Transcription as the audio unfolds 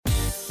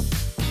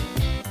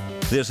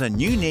There's a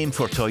new name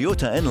for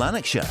Toyota in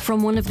Lanarkshire.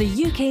 From one of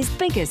the UK's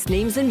biggest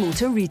names in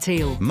motor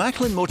retail.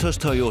 Macklin Motors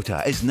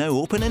Toyota is now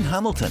open in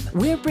Hamilton.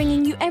 We're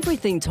bringing you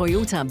everything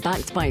Toyota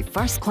backed by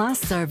first-class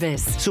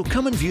service. So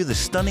come and view the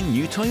stunning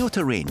new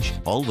Toyota range,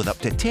 all with up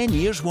to 10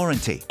 years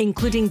warranty.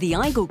 Including the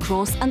Aygo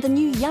Cross and the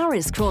new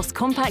Yaris Cross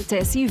compact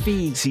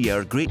SUV. See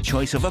our great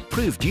choice of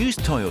approved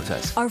used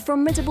Toyotas. Our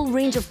formidable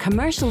range of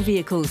commercial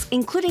vehicles,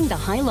 including the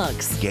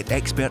Hilux. Get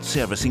expert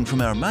servicing from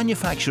our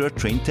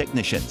manufacturer-trained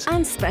technicians.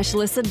 And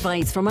specialist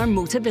advice from our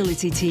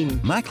Motability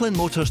team. Macklin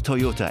Motors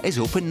Toyota is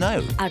open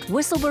now. At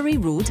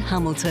Whistlebury Road,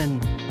 Hamilton.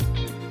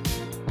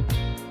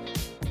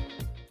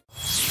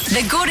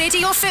 The Go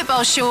Radio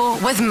Football Show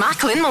with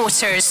Macklin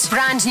Motors.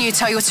 Brand new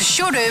Toyota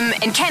showroom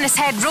in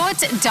Kennishead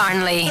Road,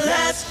 Darnley.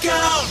 Let's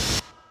go!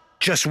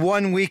 Just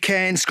one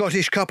weekend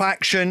Scottish Cup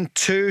action.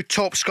 Two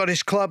top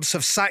Scottish clubs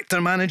have sacked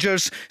their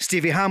managers.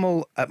 Stevie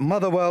Hamill at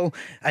Motherwell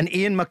and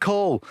Ian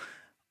McCall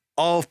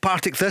of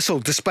Partick Thistle,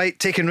 despite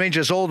taking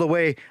Rangers all the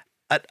way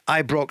at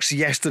Ibrox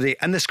yesterday.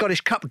 And the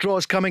Scottish Cup draw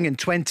is coming in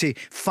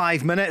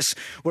 25 minutes.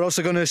 We're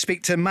also going to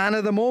speak to Man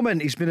of the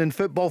Moment. He's been in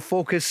Football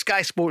Focus,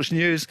 Sky Sports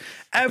News,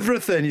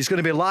 everything. He's going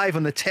to be live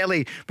on the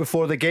telly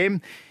before the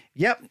game.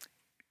 Yep.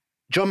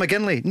 John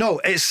McGinley.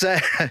 No, it's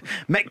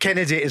Mick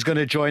Kennedy is going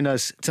to join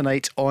us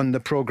tonight on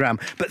the programme.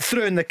 But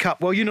through in the Cup,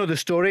 well, you know the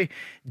story.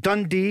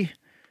 Dundee,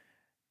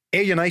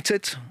 Ayr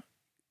United,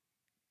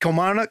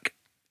 Kilmarnock,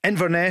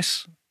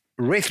 Inverness,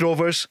 Raith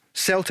Rovers,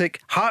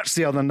 Celtic, Hearts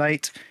the other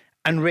night,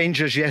 and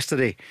Rangers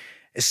yesterday.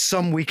 It's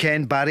some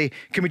weekend, Barry.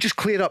 Can we just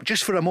clear up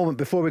just for a moment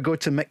before we go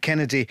to Mick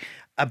Kennedy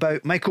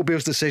about Michael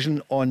Beale's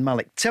decision on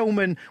Malik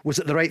Tillman? Was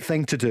it the right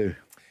thing to do?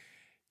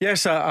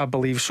 Yes, I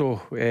believe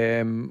so.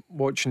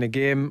 Watching the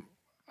game,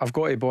 I've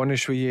got to be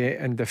honest with you,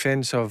 in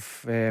defence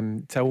of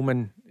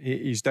Tillman,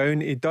 he's down.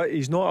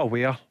 He's not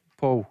aware,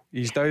 Paul.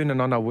 He's down and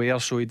unaware,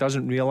 so he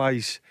doesn't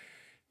realise,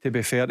 to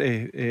be fair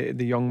to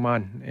the young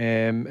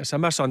man. It's a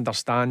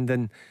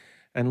misunderstanding.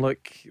 And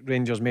look,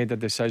 Rangers made a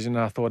decision.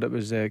 I thought it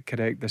was the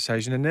correct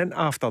decision. And then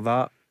after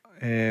that,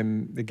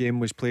 the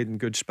game was played in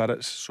good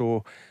spirits.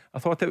 So I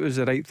thought it was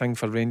the right thing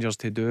for Rangers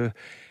to do.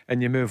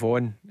 And you move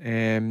on.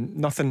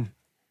 Nothing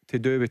to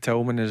do with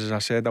Tillman, as I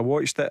said. I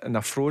watched it and I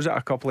froze it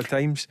a couple of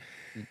times.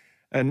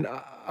 And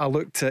I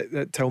looked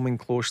at Tillman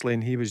closely,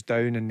 and he was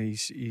down, and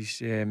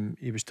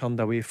he was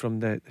turned away from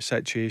the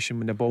situation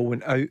when the ball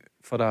went out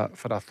for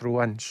a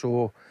throw in.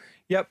 So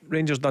yep,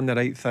 Rangers done the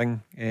right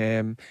thing,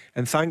 and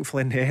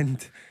thankfully in the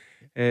end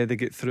they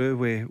get through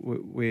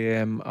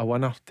with a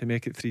winner to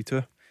make it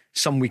 3-2.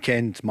 Some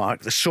weekend,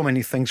 Mark. There's so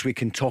many things we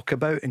can talk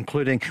about,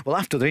 including, well,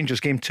 after the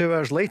Rangers game 2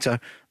 hours later,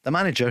 the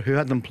manager who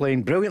had them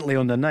playing brilliantly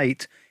on the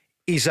night,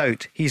 he's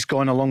out. He's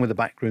gone along with the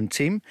backroom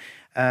team.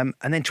 And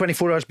then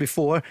 24 hours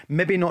before,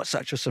 maybe not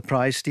such a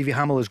surprise, Stevie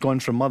Hamill has gone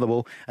from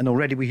Motherwell, and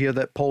already we hear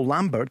that Paul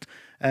Lambert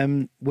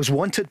was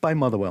wanted by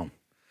Motherwell.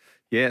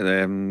 Yeah,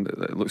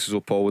 it looks as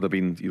though Paul would have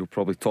been,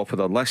 probably top of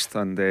their list,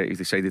 and he's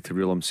decided to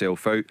rule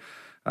himself out.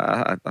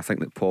 I think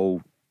that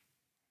Paul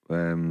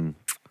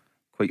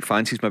quite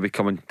fancies maybe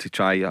coming to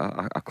try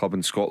a club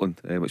in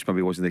Scotland, which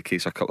maybe wasn't the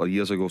case a couple of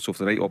years ago. So if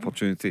the right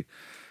opportunity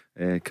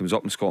comes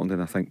up in Scotland,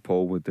 then I think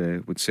Paul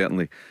would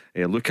certainly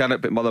look at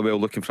it. But Motherwell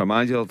looking for a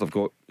manager. They've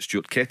got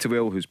Stuart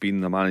Kettlewell, who's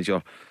been the manager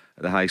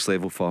at the highest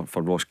level for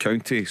Ross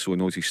County, so he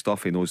knows his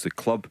stuff, he knows the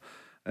club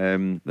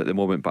at the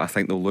moment. But I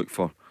think they'll look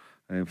for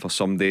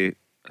somebody.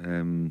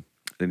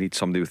 They need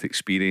somebody with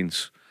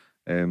experience.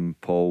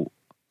 Paul,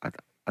 I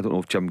don't know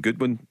if Jim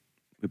Goodwin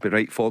would be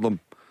right for them.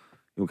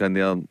 You'll get in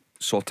there and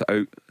sort it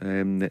out.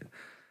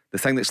 The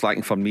thing that's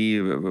lacking for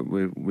me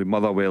with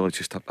Motherwell is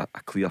just a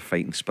clear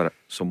fighting spirit.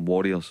 Some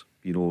warriors,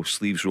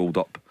 sleeves rolled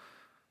up,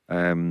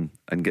 and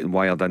getting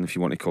wired in, if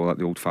you want to call that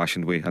the old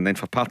fashioned way. And then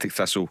for Partick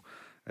Thistle,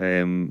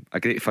 a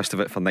great fist of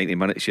it for 90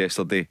 minutes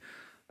yesterday,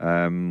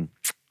 and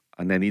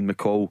then Ian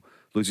McCall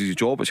loses his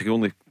job, which I can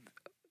only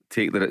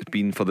take that it's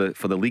been for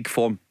the league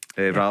form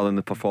rather than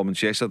the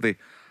performance yesterday.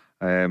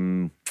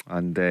 And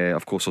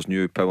of course there's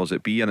new powers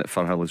that be in it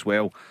for Hill as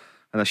well,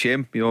 and a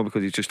shame,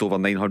 because he's just over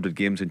 900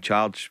 games in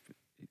charge.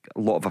 A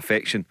lot of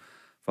affection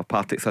for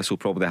Partick Thistle,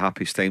 probably the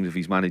happiest times of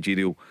his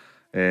managerial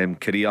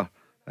career,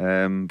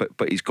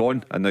 but he's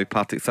gone, and now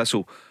Partick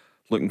Thistle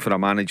looking for a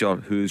manager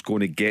who's going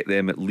to get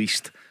them at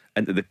least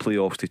into the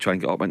playoffs to try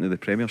and get up into the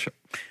Premiership.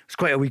 It's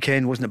quite a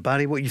weekend, wasn't it,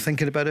 Barry? What are you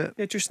thinking about it?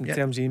 Yeah, just in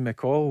terms of Ian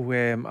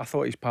McCall, I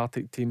thought his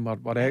Partick team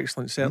were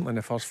excellent, certainly in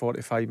the first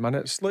 45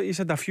 minutes. Look, he's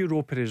had a few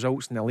ropey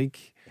results in the league,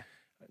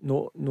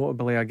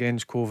 notably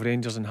against Cove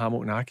Rangers and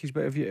Hamilton Accies.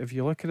 But if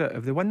you look at it,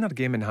 if they win their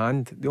game in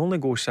hand, they only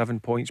go 7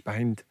 points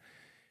behind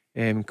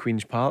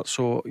Queen's Park.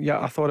 So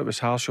yeah, I thought it was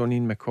harsh on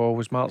Ian McCall.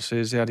 As Mark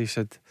says there, he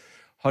said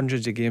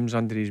hundreds of games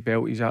under his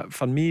belt.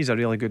 For me, he's a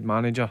really good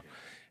manager,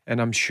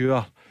 and I'm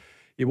sure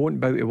he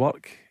won't be out to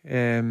work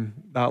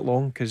that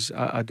long, because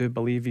I do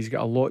believe he's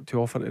got a lot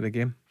to offer to the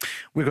game.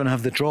 We're going to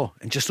have the draw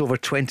in just over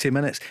 20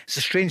 minutes. It's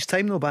a strange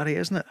time though, Barry,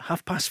 isn't it?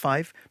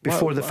 5:30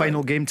 before the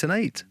final game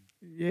tonight.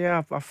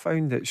 Yeah, I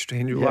found it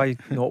strange. Why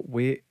not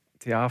wait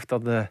till after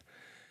the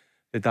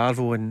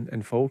Darvel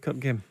and Falkirk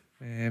game?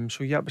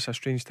 So yep, it's a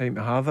strange time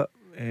to have it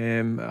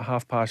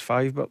at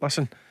 5:30. But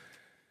listen,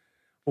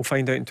 we'll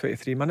find out in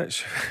 23 minutes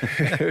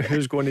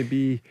who's going to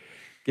be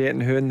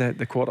getting who in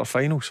the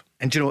quarter-finals.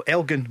 And you know,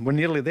 Elgin were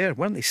nearly there,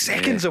 weren't they?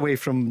 Seconds away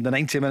from the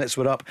 90 minutes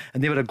were up,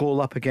 and they were a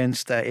goal up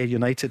against Ayr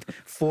United.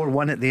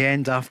 4-1 at the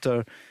end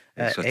after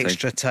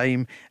extra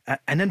time.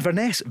 And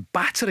Inverness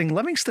battering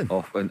Livingston.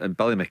 Oh, and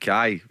Billy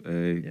Mackay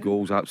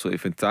goals absolutely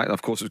fantastic.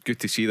 Of course, it's good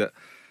to see that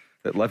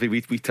Livy,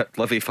 we tipped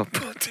Livy to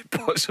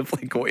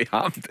possibly go to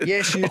Hampton.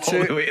 Yes, you too.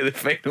 All the way to the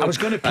final. I was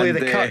going to play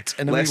the cut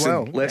in a wee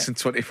while. Less than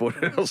 24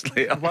 hours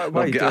later,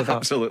 why get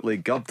absolutely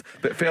gubbed.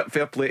 But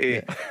fair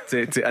play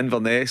to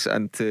Inverness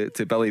and to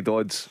Billy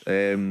Dodds.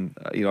 A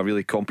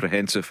really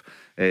comprehensive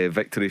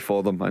victory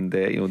for them, and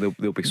they'll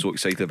be so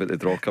excited about the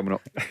draw coming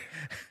up.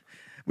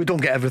 We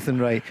don't get everything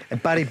right.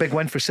 And Barry, big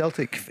win for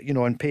Celtic,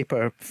 on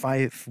paper,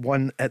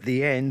 5-1 at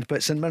the end.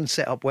 But St Mirren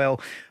set up well.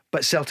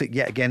 But Celtic,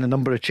 yet again, a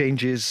number of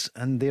changes,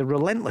 and they're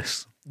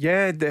relentless.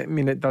 Yeah, I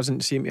mean, it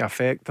doesn't seem to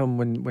affect them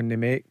when they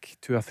make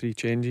 2 or 3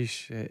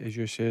 changes. As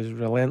you say,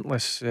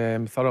 relentless,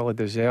 thoroughly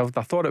deserved.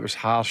 I thought it was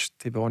harsh,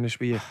 to be honest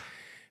with you,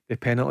 the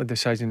penalty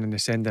decision and the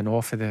sending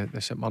off of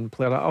the St Mirren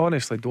player. I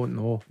honestly don't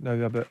know now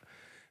about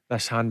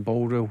this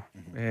handball rule.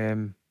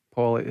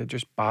 Paul, it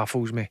just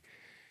baffles me.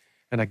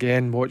 And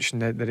again, watching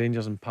the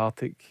Rangers and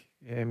Partick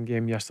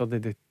game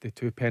yesterday, the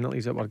 2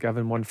 penalties that were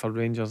given, one for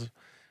Rangers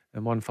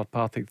and one for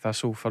Partick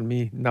Thistle, for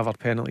me, never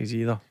penalties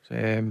either.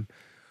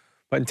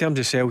 But in terms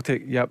of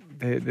Celtic, yep,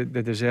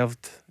 they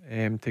deserved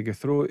to go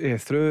through.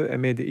 It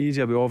made it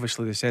easier with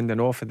obviously the sending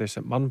off of the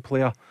St Mirren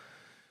player.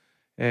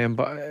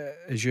 But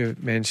as you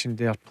mentioned,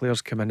 there are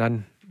players coming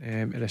in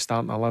at the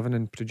starting 11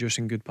 and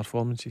producing good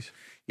performances.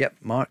 Yep,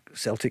 Mark,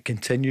 Celtic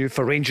continue.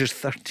 For Rangers,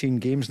 13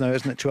 games now,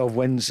 isn't it? 12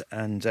 wins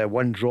and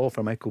 1 draw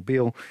for Michael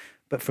Beale.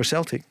 But for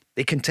Celtic,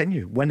 they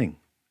continue winning.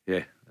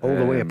 Yeah. All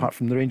the way, apart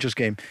from the Rangers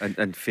game.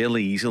 And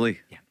fairly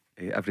easily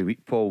every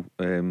week, Paul.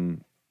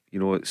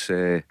 It's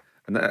and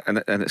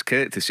it's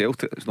credit to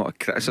Celtic. It's not a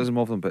criticism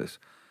of them, but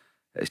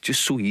it's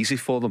just so easy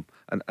for them.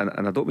 And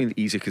I don't mean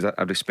easy because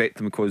I respect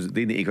them, because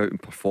they need to go out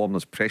and perform.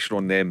 There's pressure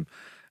on them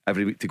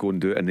every week to go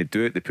and do it, and they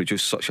do it. They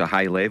produce such a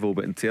high level.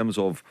 But in terms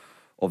of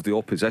the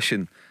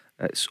opposition,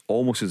 it's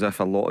almost as if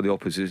a lot of the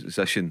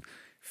opposition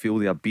feel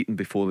they are beaten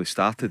before they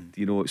started.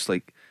 It's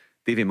like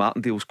Davy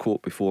Martindale's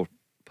quote before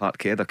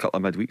Parkhead a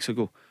couple of midweeks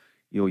ago.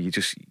 You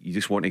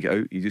just want to get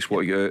out. You just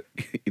want to get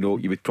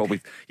out. You'd probably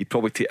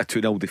take a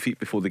 2-0 defeat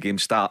before the game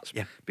starts,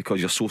 because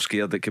you're so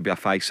scared it could be a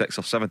 5, 6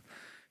 or 7.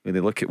 When they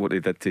look at what they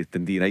did to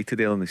Dundee United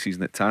earlier in the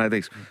season at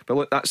Tannadice. But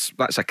look,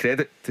 that's a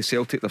credit to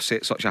Celtic. They've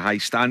set such a high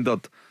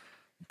standard.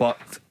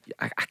 But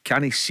I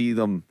can't see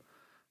them.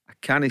 I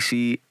can't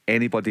see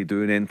anybody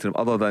doing anything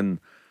other than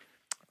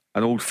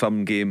an Old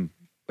Firm game.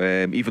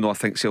 Even though I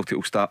think Celtic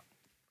will start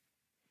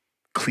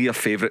clear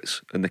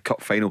favourites in the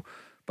cup final,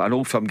 but an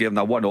Old Firm game,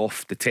 a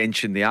one-off, the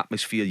tension, the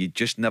atmosphere, you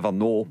just never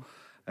know.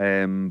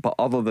 But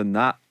other than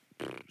that,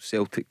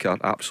 Celtic are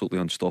absolutely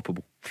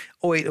unstoppable.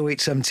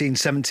 08, 17,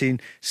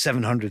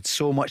 700.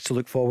 So much to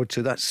look forward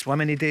to. That's how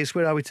many days?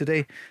 Where are we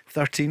today?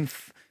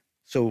 13th.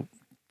 So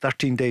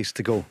 13 days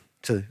to go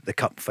to the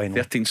cup final.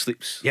 13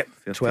 sleeps. Yep,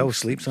 12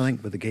 sleeps, I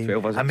think, with the game.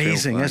 12,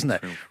 amazing, 12, isn't it?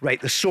 12. Right,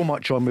 there's so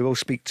much on. We will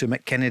speak to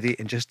Mick Kennedy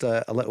in just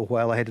a little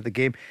while ahead of the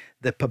game.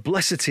 The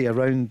publicity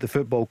around the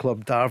football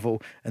club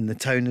Darvel and the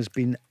town has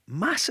been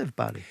massive,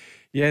 Barry.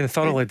 Yeah,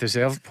 thoroughly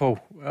deserved, Paul,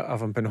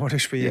 if I'm being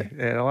honest with you.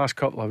 The last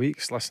couple of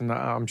weeks, listen,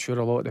 I'm sure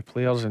a lot of the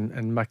players and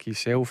Mick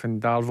himself and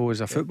Darvel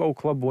as a football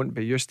club won't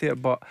be used to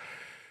it. But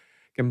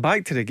going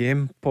back to the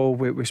game, Paul,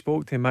 we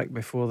spoke to Mick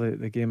before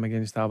the game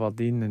against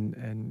Aberdeen,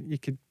 and you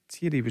could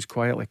see he was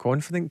quietly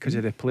confident because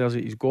of the players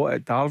that he's got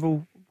at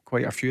Darvel.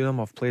 Quite a few of them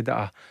have played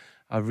at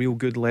a real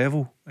good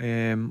level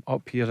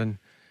up here in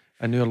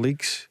our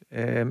leagues.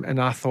 And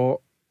I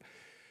thought,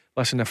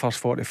 listen, the first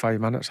 45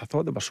 minutes, I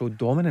thought they were so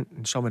dominant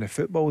in some of the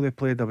football they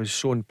played. I was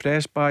so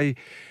impressed by.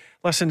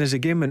 Listen, as the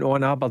game went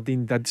on,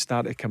 Aberdeen did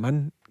start to come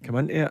into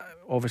it.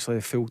 Obviously,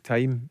 the full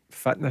time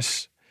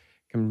fitness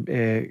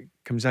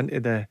comes into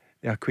the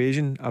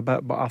equation a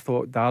bit, but I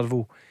thought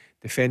Darvel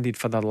defended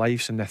for their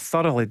lives and they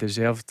thoroughly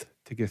deserved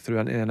to go through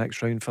into the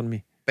next round for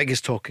me.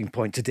 Biggest talking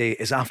point today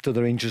is after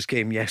the Rangers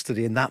game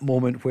yesterday, in that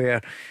moment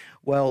where,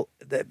 well,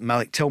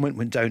 Malik Tillman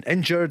went down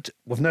injured.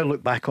 We've now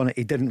looked back on it.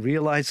 He didn't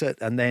realise it,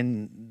 and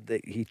then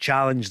he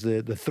challenged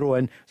the throw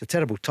in. It's a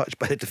terrible touch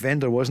by the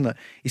defender, wasn't it?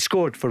 He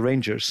scored for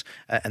Rangers,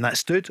 and that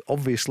stood,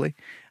 obviously.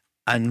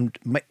 And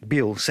Mick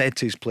Beale said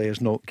to his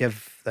players, no,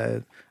 give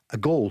a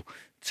goal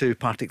to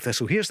Partick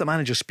Thistle. Here's the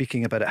manager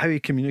speaking about it, how he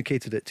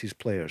communicated it to his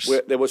players.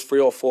 There was 3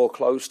 or 4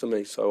 close to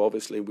me, so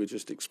obviously we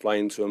just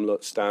explained to them,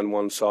 look, stand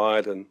one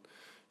side, and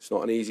it's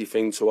not an easy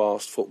thing to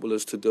ask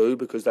footballers to do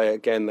because they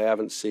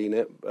haven't seen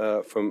it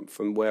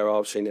from where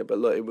I've seen it. But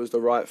look, it was the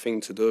right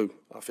thing to do.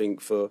 I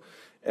think for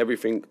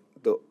everything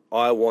that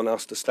I want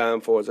us to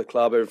stand for as a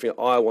club, everything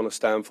I want to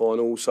stand for,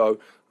 and also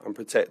I'm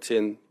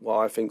protecting what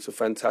I think is a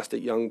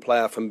fantastic young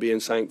player from being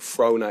something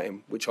thrown at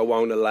him, which I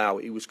won't allow.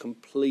 He was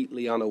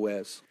completely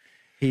unawares.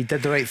 He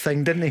did the right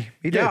thing, didn't he?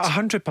 He did. Yeah,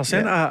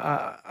 100%.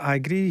 I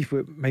agree with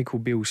what Michael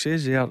Beale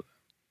says there.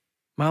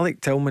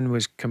 Malik Tillman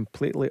was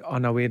completely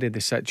unaware of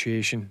the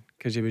situation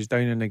because he was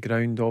down on the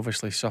ground,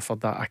 obviously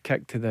suffered a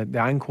kick to the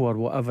ankle or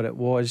whatever it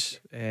was.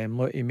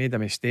 Look, he made a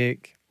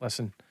mistake.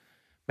 Listen,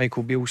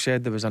 Michael Beale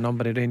said there was a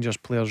number of Rangers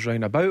players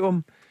round about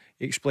him.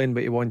 He explained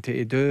what he wanted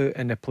to do,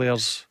 and the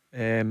players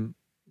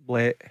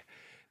let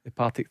the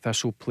Partick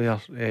Thistle player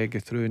go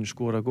through and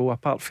score a goal.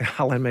 Apart from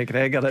Alan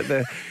McGregor at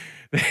the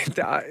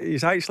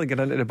he's actually got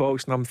into the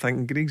box, and I'm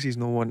thinking Griggs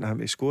not wanting him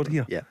to score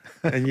here. Yeah.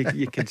 And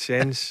you could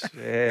sense.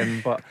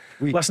 But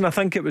listen, I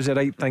think it was the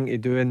right thing to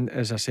do, and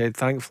as I said,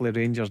 thankfully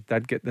Rangers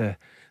did get the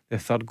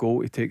third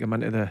goal to take them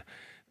into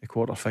the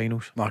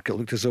quarter-finals. Mark, it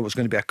looked as though it was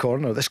going to be a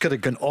corner. This could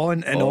have gone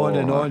on and on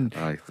and on.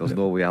 Aye, there's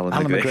no way Alan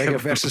McGregor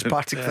versus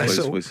Partick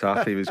Thistle was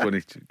happy. He was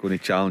going to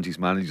challenge his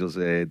manager's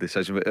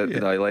decision, but you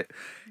know,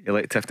 he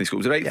let Tiffany score. It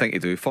was the right thing to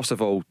do. First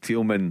of all,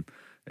 Tillman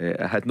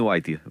had no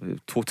idea,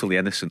 totally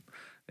innocent.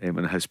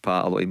 On his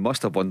part, although he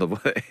must have wondered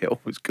what the hell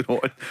was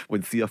going on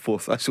when 3 or 4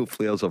 Thistle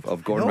players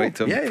have gone right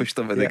to him and pushed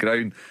him to the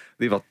ground.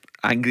 They were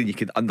angry, and you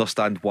can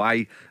understand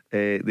why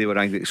they were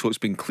angry. So it's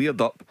been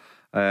cleared up.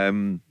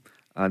 And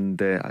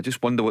I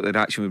just wonder what the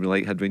reaction would be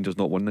like had Rangers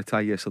not won the tie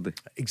yesterday.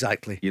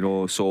 Exactly. You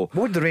know, so what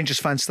would the Rangers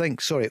fans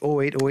think? Sorry,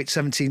 08, 08,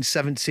 17,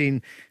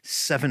 17,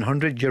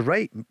 700. You're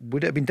right.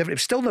 Would it have been different?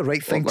 It's still the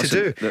right thing to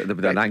do. There would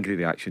be an angry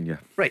reaction, yeah.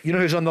 Right, you know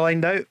who's on the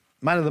line now?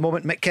 Man of the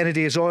moment, Mick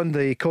Kennedy is on,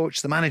 the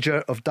coach, the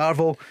manager of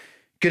Darvel.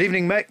 Good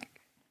evening, Mick.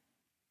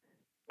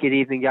 Good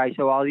evening, guys.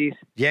 How are you?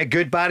 Yeah,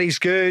 good. Barry's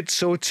good.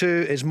 So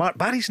too is Mark.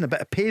 Barry's in a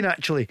bit of pain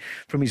actually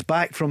from his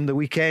back from the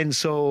weekend.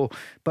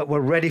 But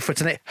we're ready for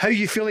tonight. How are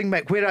you feeling,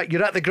 Mick?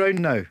 You're at the ground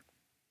now.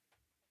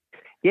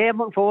 Yeah, I'm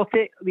looking forward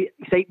to it. The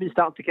excitement's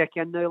starting to kick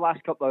in now.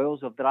 Last couple of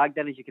hours I've dragged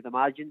in, as you can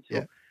imagine.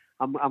 So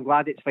I'm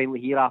glad it's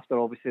finally here after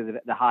obviously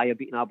the high of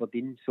beating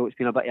Aberdeen. So it's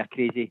been a bit of a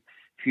crazy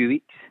few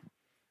weeks.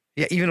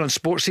 Yeah, even on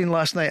Sports Scene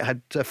last night, I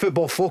had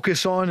Football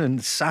Focus on,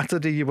 and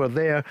Saturday you were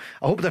there.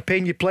 I hope they're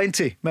paying you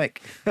plenty, Mick.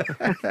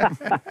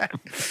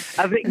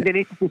 Everything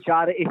donated to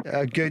charity.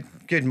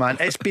 Good man.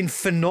 It's been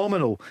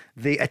phenomenal.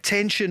 The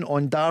attention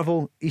on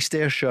Darvel, East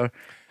Ayrshire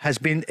has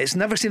been, it's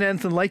never seen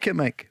anything like it,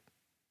 Mick.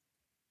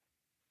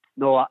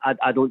 No,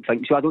 I don't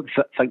think so. I don't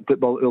think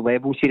football at all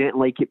levels seen anything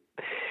like it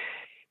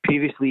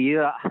previously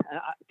either.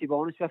 To be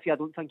honest with you, I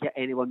don't think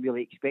anyone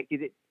really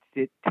expected it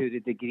to the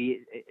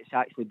degree it's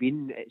actually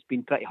been. It's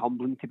been pretty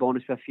humbling, to be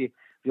honest with you.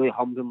 Really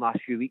humbling last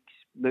few weeks.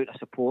 Amount of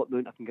support,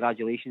 amount of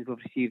congratulations we've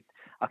received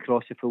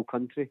across the full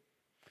country.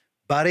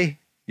 Barry,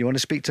 you want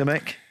to speak to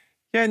Mick?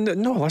 Yeah,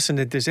 no, listen,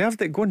 they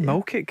deserved it. Go and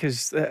milk it,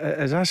 because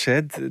as I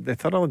said, they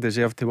thoroughly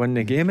deserved to win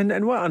the game.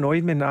 And what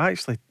annoyed me, and I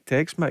actually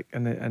text Mick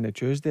on the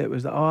Tuesday, it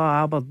was that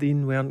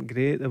Aberdeen weren't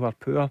great, they were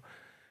poor.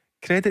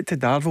 Credit to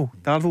Darvel.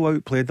 Darvel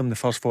outplayed them the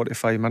first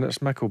 45 minutes.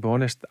 Mick will be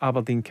honest,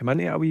 Aberdeen came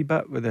into it a wee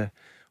bit with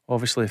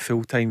obviously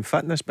full-time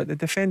fitness, but they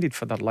defended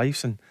for their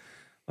lives, and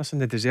listen,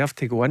 they deserve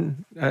to go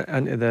into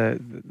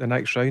the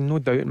next round, no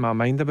doubt in my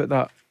mind about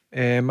that.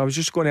 I was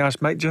just going to ask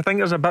Mick, do you think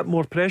there's a bit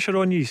more pressure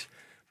on you,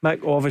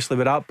 Mick, obviously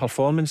with that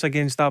performance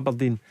against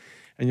Aberdeen,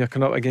 and you're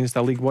coming up against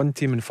a League One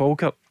team in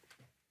Falkirk?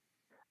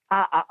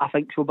 I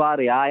think so,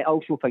 Barry. I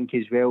also think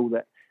as well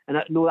that, and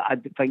I know that I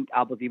think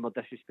Aberdeen were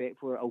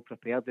disrespectful or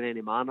ill-prepared in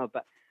any manner,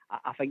 but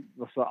I think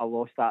we've sort of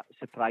lost that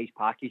surprise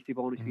package, to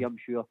be honest with you. I'm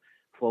sure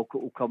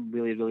Falkirk will come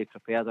really, really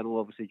prepared. I know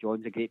obviously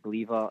John's a great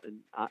believer in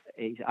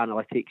his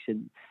analytics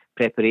and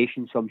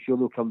preparation, so I'm sure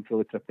they'll come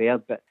fully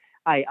prepared. But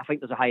I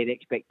think there's a higher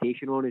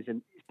expectation on us,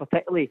 and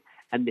particularly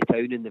in the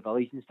town and the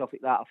village and stuff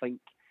like that.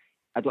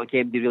 I don't think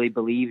anybody really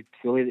believed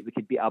fully that we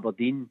could beat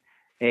Aberdeen.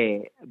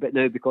 But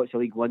now, because it's a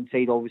League One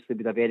side, obviously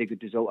with a very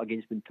good result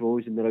against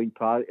Montrose in the round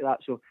prior to that,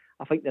 so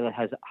I think there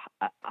has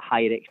a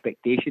higher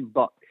expectation.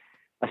 But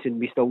listen,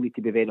 we still need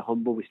to be very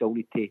humble. We still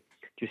need to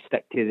just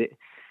stick to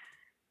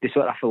the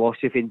sort of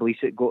philosophy and beliefs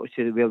that got us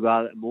to where we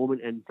are at the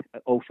moment, and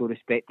also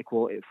respect the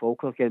quality of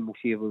Falkirk, and we'll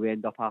see where we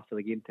end up after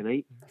the game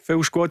tonight.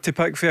 Full squad to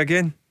pick for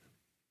again?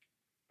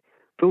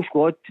 Full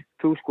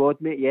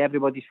squad, mate. Yeah,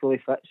 everybody's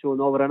fully fit, so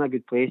no, we're in a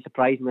good place.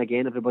 Surprisingly,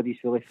 again, everybody's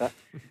fully fit.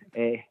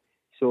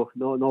 So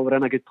no, we're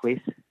in a good place.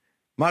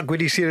 Mark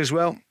Guidi's here as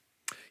well.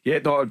 Yeah,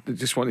 no, I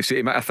just want to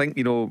say, I think,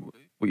 you know,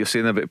 what you're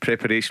saying about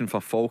preparation for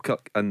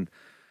Falkirk, and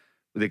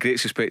with the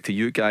greatest respect to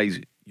you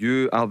guys,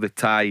 you are the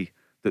tie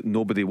that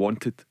nobody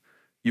wanted.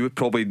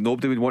 Nobody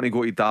would want to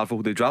go to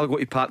Darvel. They'd rather go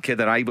to Parkhead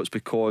or Ibrox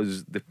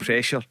because the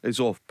pressure is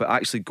off. But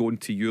actually going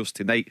to yours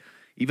tonight,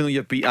 even though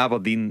you've beat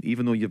Aberdeen,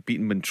 even though you've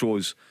beaten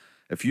Montrose,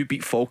 if you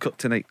beat Falkirk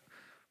tonight,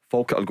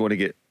 Falkirk are going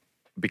to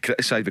be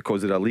criticised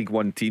because they're a League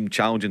One team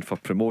challenging for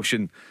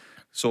promotion.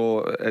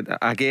 So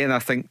again, I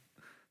think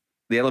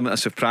the element of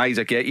surprise,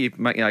 I get you,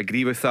 Mickey, I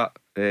agree with that.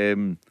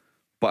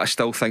 But I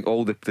still think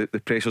all the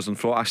pressures in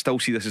front. I still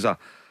see this as I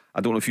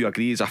don't know if you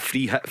agree, as a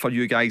free hit for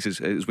you guys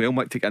as well,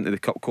 Mick, to get into the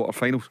Cup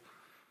quarter-finals.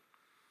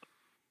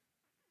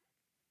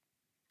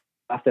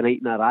 After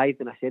night and arrived,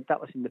 and I said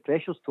that, listen, the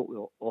pressure's totally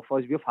off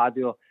us. We've had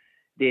our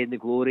day in the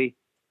glory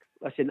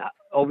listen,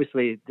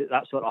 obviously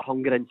that sort of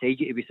hunger inside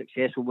you to be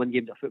successful in win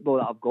games of football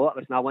that I've got.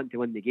 Listen, I want to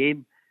win the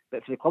game,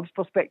 but from the club's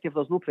perspective,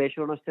 there's no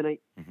pressure on us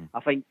tonight. I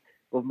think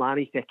we've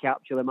managed to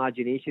capture the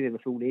imagination of the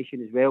full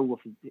nation as well.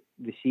 We've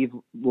received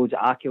loads of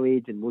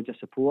accolades and loads of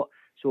support.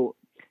 So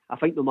I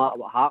think no matter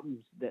what happens,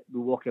 that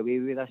we'll walk away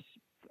with this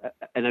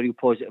in a real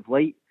positive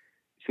light.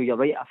 So you're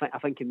right. I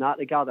think in that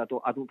regard, I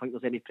don't think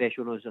there's any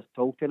pressure on us at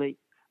all tonight.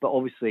 But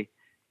obviously,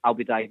 I'll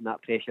be driving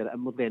that pressure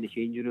inwardly in the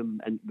changing room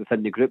and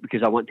within the group,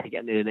 because I want to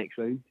get into the next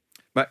round.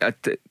 But I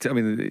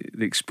mean,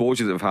 the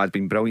exposure that we've had has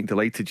been brilliant.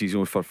 Delighted, you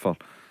know, for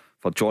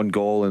John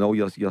Gall and all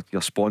your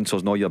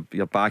sponsors and all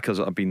your backers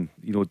that have been,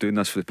 you know, doing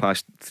this for the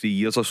past 3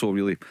 years or so,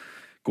 really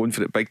going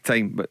for it big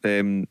time. But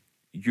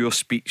your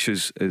speech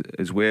as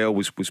well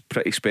was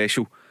pretty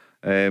special.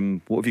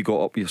 What have you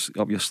got up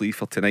your sleeve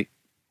for tonight?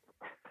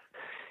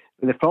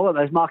 And the problem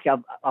is, Mark,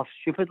 I've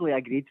stupidly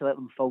agreed to let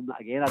them film that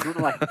again. I don't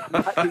know why.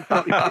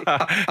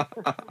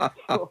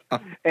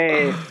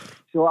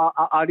 So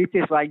I need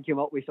to try and come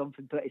up with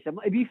something pretty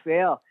similar. To be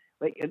fair,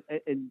 like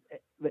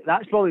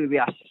that's probably the way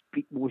I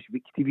speak most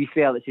weeks. To be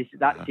fair, it's just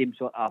that same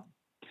sort of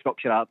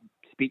structure of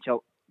speech,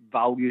 out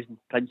values and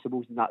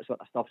principles and that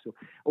sort of stuff. So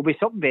it'll be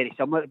something very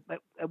similar.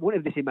 It won't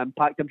have the same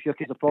impact, I'm sure,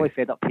 because they're probably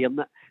fed up hearing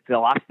it for the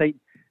last time.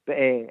 But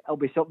it'll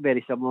be something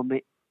very similar,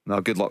 mate. No,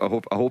 good luck. I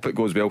hope it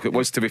goes well. It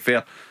was, to be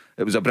fair,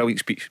 it was a brilliant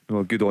speech. You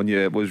know, good on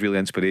you. It was really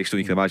inspirational.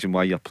 You can imagine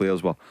why your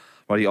players were up.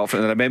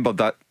 And I remember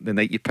that the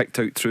night you picked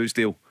out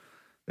Truesdale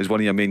as one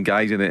of your main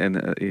guys, and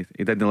he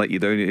didn't let you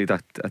down. He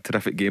had a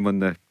terrific game on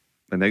the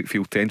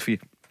outfield 10 for you.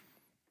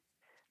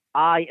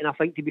 Aye, and I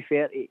think, to be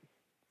fair,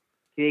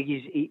 Craig,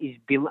 he's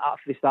been like that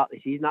for the start of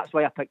the season. That's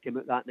why I picked him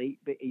out that night.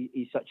 But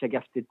he's such a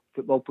gifted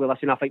football player.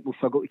 Listen, I think we'll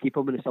struggle to keep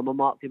him in the summer,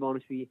 Mark, to be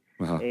honest with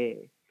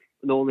you.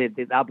 Not only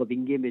the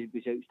Aberdeen game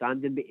was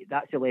outstanding, but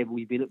that's the level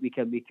he's been at week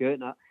in, week out.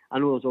 And I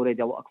know there's already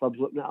a lot of clubs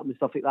looking at him and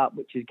stuff like that,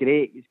 which is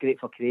great. It's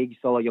great for Craig. He's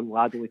still a young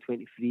lad, only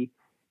 23.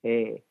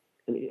 And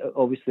it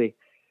obviously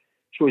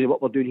shows you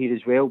what we're doing here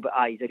as well. But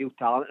he's a real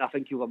talent, and I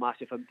think he'll have a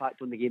massive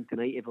impact on the game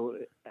tonight if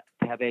to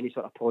have any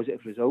sort of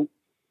positive result.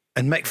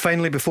 And Mick,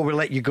 finally, before we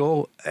let you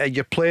go,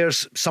 your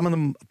players, some of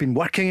them have been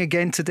working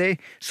again today,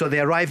 so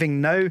they're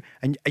arriving now.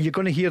 And are you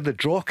going to hear the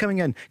draw coming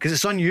in? Because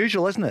it's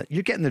unusual, isn't it?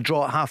 You're getting the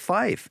draw at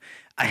 5:30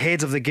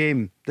 ahead of the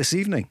game this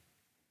evening.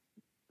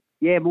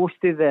 Yeah, most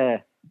of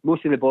the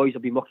boys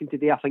have been working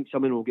today. I think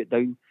someone will get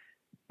down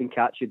and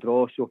catch the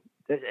draw. So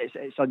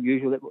it's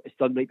unusual that it's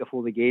done right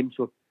before the game.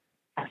 So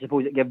I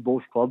suppose it gives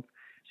both clubs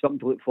something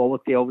to look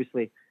forward to.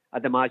 Obviously,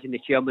 I'd imagine the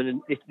chairman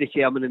and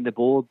the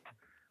board,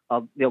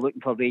 they're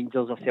looking for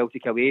Rangers or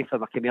Celtic away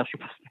from a commercial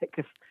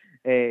perspective,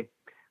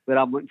 where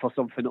I'm looking for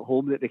something at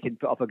home that they can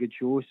put up a good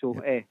show. So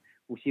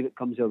we'll see what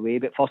comes our way.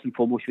 But first and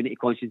foremost, we need to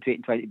concentrate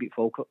on trying to beat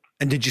Falkirk.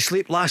 And did you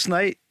sleep last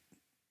night?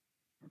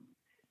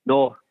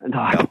 No.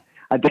 I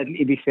didn't,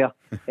 to be fair.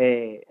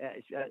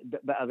 It's a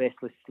bit of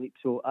restless sleep.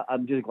 So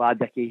I'm just glad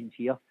the occasion's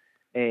here.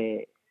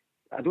 I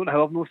don't know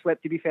how I've no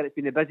slept, to be fair. It's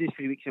been the busiest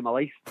 3 weeks of my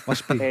life.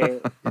 Must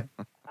be.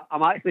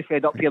 I'm actually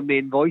fed up hearing my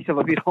own voice, if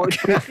I've been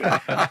honest with you.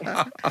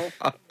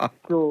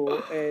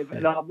 So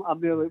I'm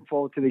really looking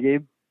forward to the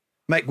game.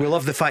 Mick, we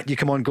love the fact you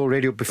come on Go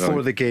Radio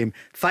before the game.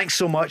 Thanks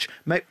so much,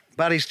 Mick.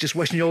 Barry's just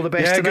wishing you all the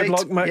best tonight. Good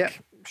luck, Mick. Yep.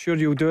 Sure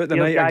you'll do it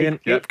tonight again.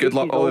 Yep, good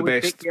luck, all the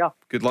best.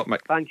 Good luck,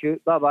 Mick. Thank you.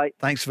 Bye-bye.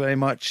 Thanks very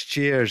much.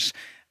 Cheers.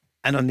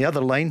 And on the other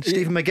line,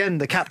 Stephen McGinn,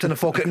 the captain of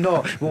Falkirk.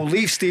 No, we'll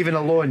leave Stephen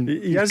alone.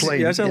 He is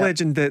a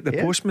legend. The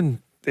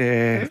postman,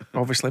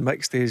 obviously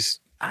Mick stays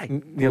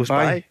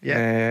nearby.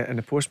 And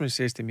the postman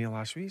says to me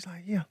last week, he's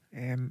like, "Here,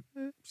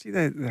 see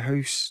the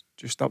house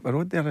just up the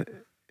road there?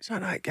 Is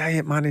that guy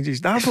that manages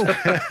Darvel?"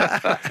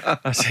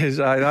 I says,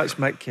 "Aye, that's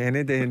Mick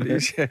Kennedy, and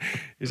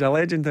he's a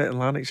legend out in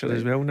Lanarkshire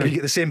as well now." You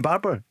get the same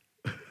barber.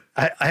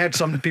 I heard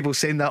some people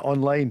saying that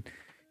online.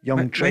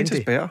 Young trendy. Mine's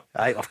is better.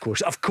 Aye, of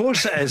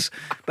course it is.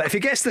 But if he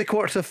gets to the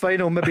quarter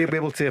final, maybe he'll be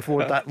able to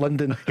afford that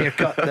London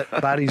haircut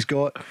that Barry's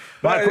got.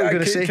 Mark, what are you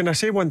going to say? Can I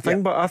say one thing?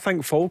 Yeah. But I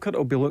think Falkirk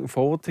will be looking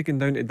forward to going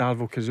down to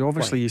Darvel, because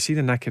obviously you see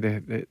the nick of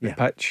the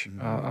pitch.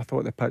 I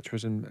thought the pitch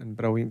was in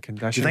brilliant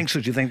condition. Do you think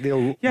so? Do you think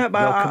they'll? Yeah,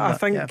 but I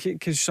think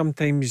because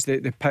sometimes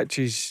the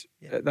pitches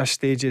at this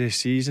stage of the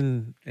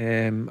season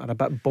are a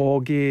bit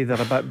boggy, they're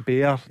a bit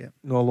bare,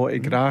 not a lot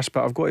of grass.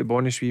 But I've got to be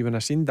honest with you, when I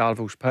seen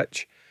Darvel's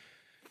pitch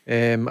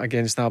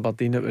against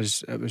Aberdeen, it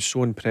was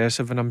so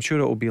impressive, and I'm sure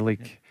it'll be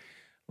like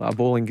a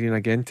Bowling Green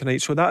again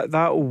tonight. So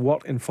that'll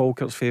work in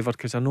Falkirk's favour,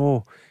 because I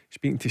know,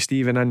 speaking to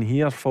Stephen in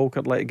here,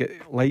 Falkirk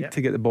like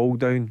to get the ball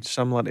down,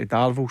 similar to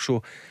Darvel.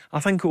 So I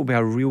think it'll be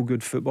a real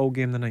good football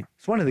game tonight.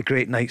 It's one of the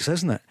great nights,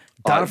 isn't it?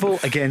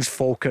 Darvel against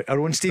Falkirk. Our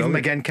own Stephen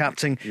McGinn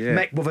captain.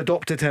 Mick, we've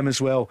adopted him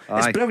as well.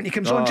 It's brilliant. He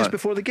comes on just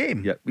before the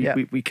game.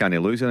 We can't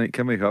lose tonight,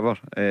 can we? Whoever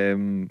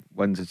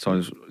wins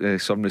in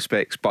some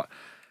respects. But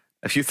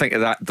if you think of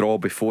that draw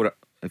before it,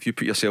 if you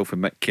put yourself in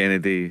Mick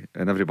Kennedy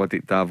and everybody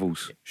at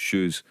Darvel's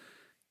shoes,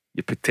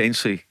 you've got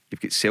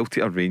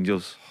Celtic or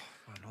Rangers,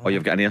 or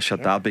you've got an Ayrshire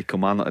Derby,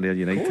 Kilmarnock or Ayr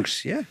United. Of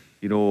course, you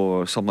know,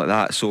 or something like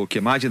that. So can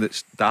you imagine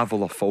it's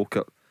Darvel or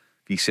Falkirk?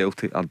 If v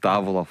Celtic, or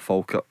Davil or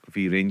Falkirk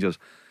v Rangers,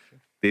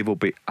 they will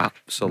be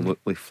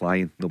absolutely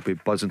flying. They'll be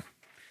buzzing.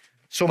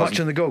 So much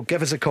on the go.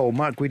 Give us a call.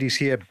 Mark Guidi's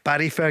here.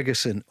 Barry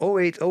Ferguson,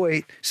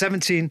 0808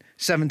 17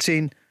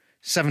 17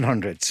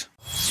 700.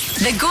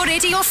 The Go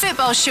Radio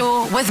Football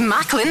Show with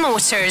Macklin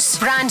Motors.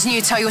 Brand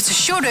new Toyota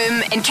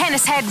showroom in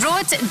Kennishead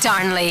Road,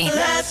 Darnley.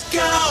 Let's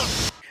go!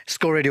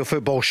 Score Radio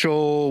Football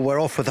Show.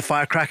 We're off with a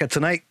firecracker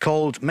tonight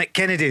called Mick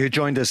Kennedy, who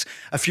joined us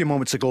a few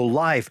moments ago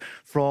live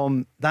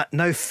from that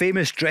now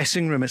famous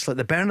dressing room. It's like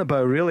the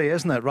Bernabeu, really,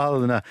 isn't it? Rather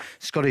than a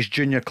Scottish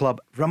junior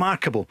club.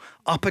 Remarkable.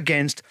 Up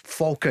against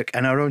Falkirk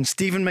and our own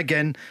Stephen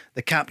McGinn,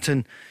 the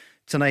captain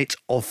tonight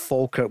of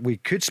Falkirk. We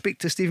could speak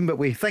to Stephen, but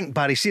we think,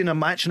 Barry, seeing a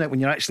match in it when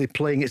you're actually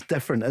playing, it's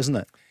different, isn't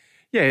it?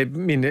 Yeah, I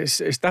mean, it's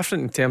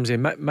different in terms of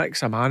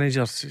Mick's a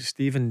manager.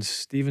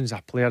 Stephen's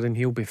a player, and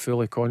he'll be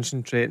fully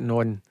concentrating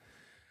on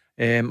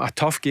a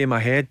tough game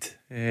ahead,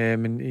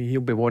 and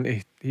he'll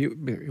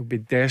be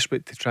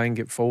desperate to try and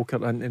get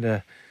Falkirk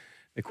into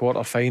the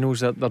quarter-finals.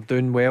 They're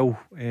doing well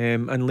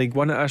in League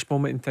One at this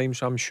moment in time,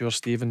 so I'm sure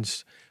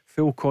Stephen's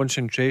full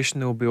concentration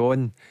will be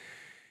on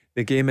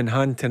the game in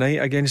hand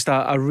tonight against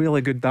a really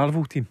good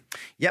Darvel team.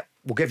 Yep,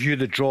 we'll give you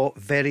the draw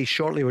very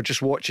shortly. We're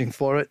just watching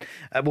for it.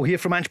 We'll hear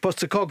from Ange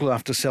Postecoglou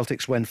after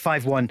Celtic's win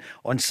 5-1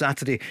 on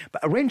Saturday.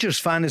 But a Rangers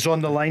fan is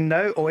on the line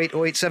now.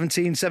 0808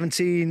 17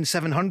 17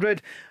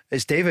 700.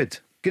 It's David.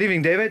 Good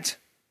evening, David.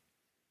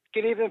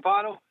 Good evening,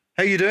 panel.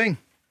 How are you doing?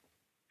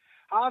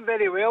 I'm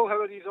very well.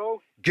 How are you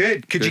all?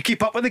 Good. Could you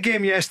keep up with the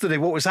game yesterday?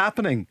 What was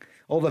happening?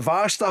 All the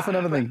VAR stuff and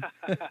everything.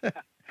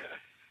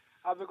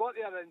 We got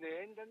there in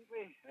the end, didn't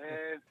we?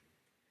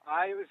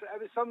 It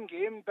was some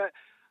game, but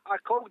I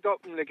called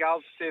up in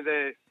regards to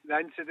the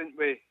incident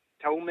with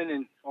Tillman,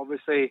 and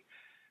obviously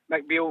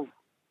Mick Beale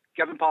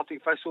giving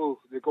Partick Thistle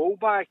the goal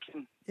back,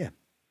 and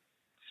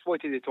just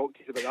wanted to talk to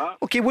you about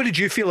that. Okay, what did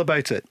you feel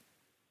about it?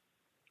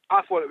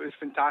 I thought it was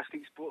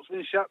fantastic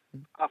sportsmanship.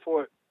 I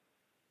thought,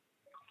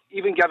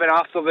 even given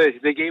after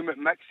the game that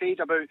Mick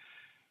said about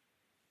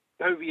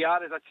how we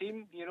are as a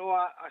team, you know,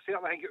 I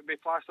certainly think it would be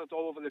plastered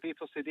all over the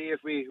papers today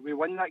if we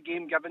win that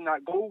game, given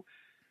that goal.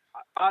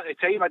 At the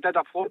time, I did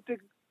applaud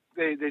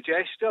the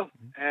gesture,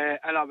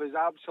 and I was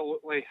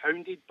absolutely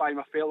hounded by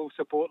my fellow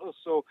supporters.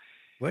 So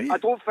I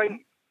don't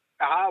think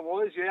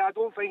I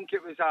don't think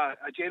it was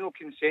a general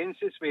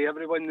consensus with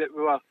everyone that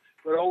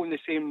we're all in the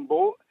same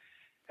boat.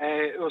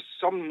 There was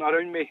some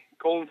around me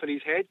calling for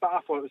his head, but I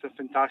thought it was a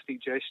fantastic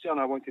gesture, and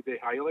I wanted to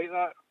highlight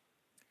that.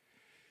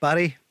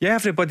 Barry? Yeah,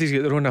 everybody's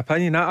got their own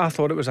opinion. I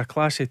thought it was a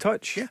classy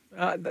touch.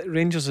 Yeah.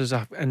 Rangers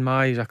in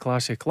my eyes, a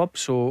classy club,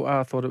 so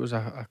I thought it was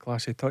a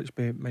classy touch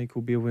by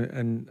Michael Beale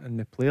and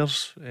the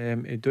players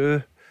to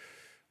do.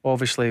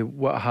 Obviously,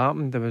 what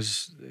happened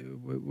was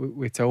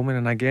with Tillman,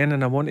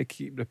 and I want to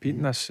keep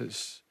repeating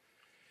this.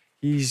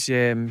 He's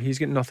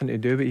got nothing to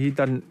do, but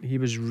he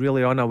was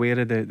really unaware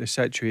of the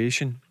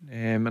situation,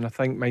 and I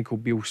think Michael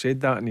Beale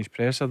said that in his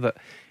presser, that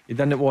he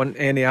didn't want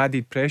any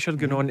added pressure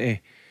going on to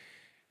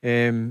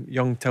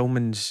young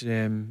Tillman's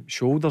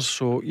shoulders.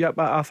 So but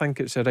I think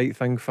it's the right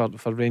thing for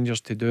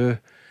Rangers to do,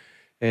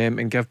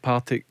 and give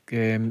Partick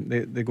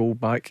the goal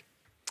back.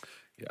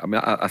 I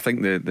mean, I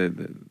think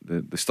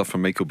the stuff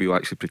from Michael Beale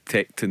actually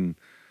protecting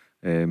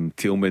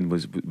Tillman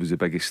was the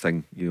biggest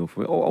thing, you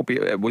know.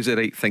 Albeit it was the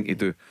right thing to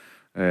do,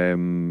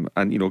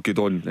 and you know, good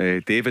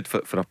on David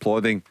for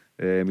applauding.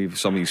 Even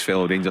some of his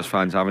fellow Rangers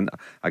fans haven't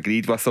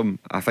agreed with him.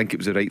 I think it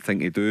was the right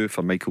thing to do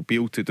for Michael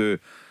Beale to do.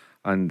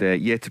 And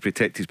to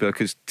protect his player,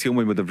 because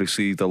Tillman would have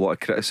received a lot of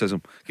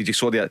criticism, because you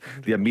saw the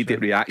immediate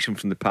reaction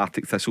from the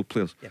Partick Thistle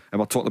players. And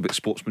we're talking about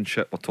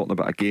sportsmanship, we're talking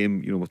about a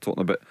game, you know, we're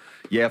talking about,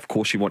 of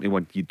course you want to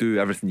win, you do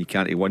everything you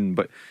can to win,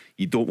 but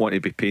you don't want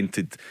to be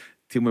painted.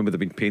 Tillman would have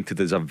been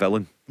painted as a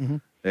villain,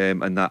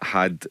 and that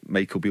had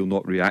Michael Beale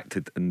not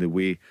reacted in the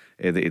way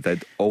that he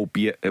did,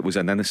 albeit it was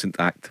an innocent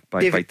act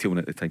by Tillman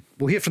at the time.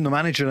 We'll hear from the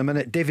manager in a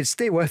minute. David,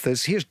 stay with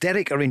us. Here's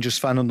Derek, a Rangers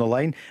fan, on the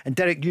line, and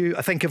Derek, you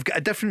I think have got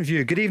a different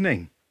view. Good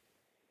evening.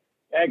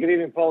 Good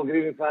evening, Paul. Good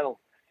evening, panel.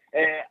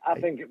 I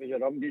think it was a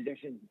wrong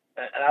decision,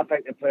 and I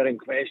think the player in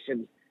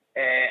question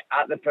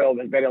at the film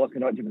was very lucky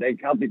not to be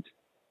red carded,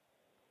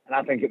 and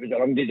I think it was a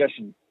wrong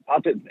decision.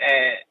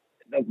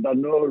 There are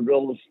no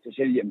rules to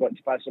say you've got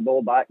to pass the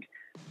ball back.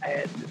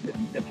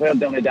 The player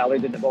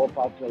dilly-dallied in the ball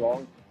far too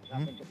long.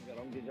 I think it was a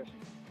wrong decision.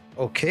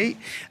 Okay,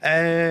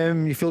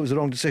 you feel it was the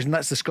wrong decision.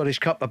 That's the Scottish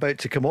Cup about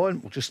to come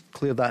on. We'll just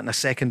clear that in a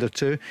second or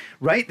two.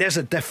 Right, there's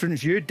a different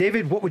view.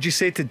 David, what would you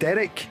say to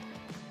Derek?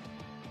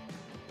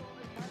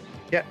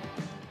 Yeah.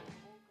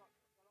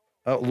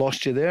 Oh,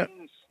 lost you there.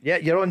 Yeah,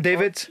 you're on,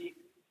 David.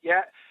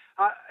 Yeah,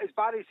 as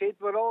Barry said,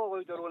 we're all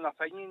allowed our own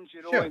opinions,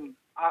 you know, sure. And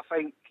I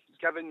think,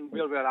 given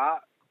where we're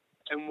at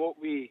and what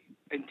we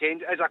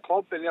intend as a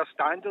club and their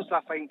standards,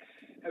 I think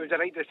it was the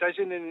right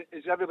decision. And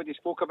as everybody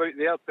spoke about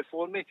there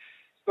before me,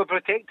 we're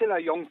protecting a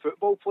young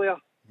football player,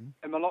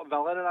 and we're not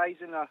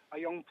villainising a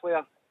young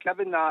player.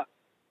 Given that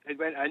it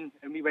went in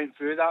and we went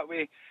through that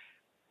way,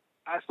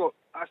 that's not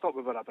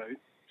what we're about.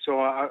 So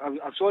I'm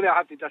sorry I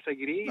have to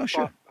disagree,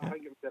 but I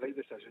think it was the right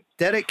decision.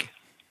 Derek?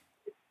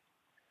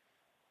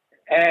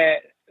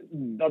 There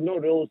are no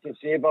rules to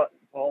say, but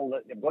Paul,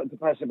 that they've got to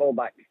pass the ball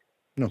back.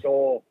 No.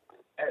 So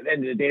at the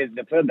end of the day,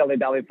 the player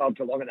dilly far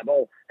too long in the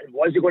ball, and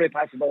was he going to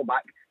pass the ball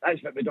back?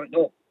 That's what we don't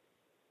know.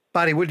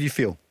 Barry, what do you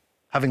feel,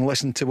 having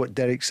listened to what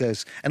Derek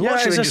says? And yeah,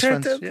 lots of as I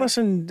Rangers said, fans,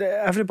 listen,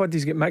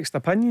 everybody's got mixed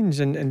opinions,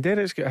 and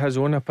Derek's got his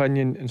own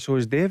opinion, and so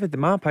is David.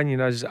 My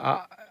opinion is,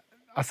 I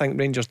think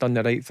Rangers done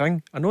the right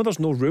thing. I know there's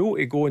no rule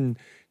to go and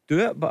do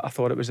it, but I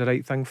thought it was the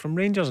right thing from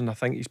Rangers, and I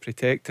think he's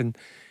protecting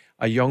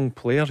a young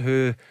player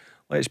who,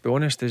 let's be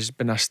honest, has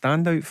been a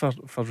standout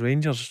for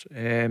Rangers.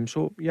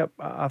 So, yep,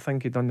 I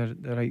think he done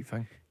the right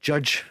thing.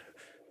 Judge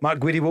Mark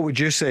Guidi, what would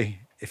you say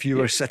if you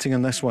were sitting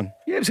in this one?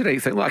 Yeah, it was the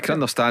right thing. Look, I can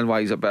understand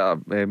why he's a bit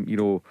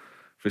of,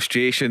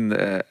 frustration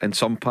in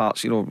some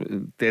parts.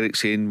 Derek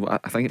saying,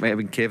 I think it might have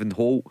been Kevin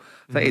Holt.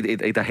 I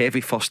think he had a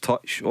heavy first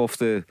touch off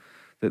the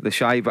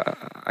shy, but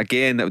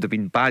again, it would have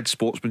been bad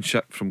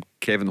sportsmanship from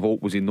Kevin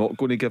Holt. Was he not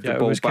going to give the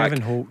ball back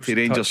to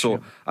Rangers? Touch,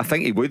 so I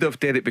think he would have,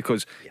 Derek,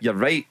 because you're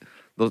right.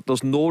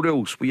 There's no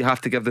rules where you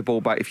have to give the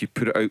ball back if you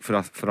put it out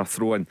for a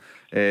throw in,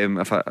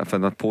 if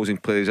an opposing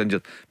player is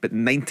injured. But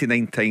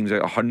 99 times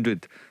out of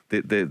 100,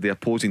 the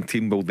opposing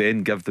team will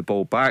then give the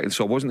ball back. And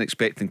so I wasn't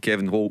expecting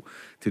Kevin Holt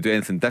to do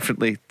anything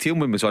differently.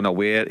 Tillman was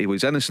unaware, he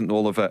was innocent in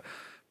all of it.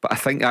 But I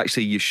think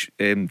actually,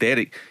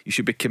 Derek, you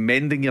should be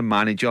commending your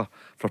manager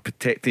for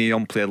protecting a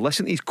young player.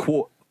 Listen to his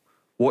quote,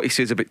 what he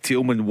says about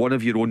Tillman, one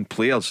of your own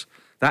players.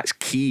 That's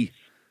key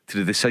to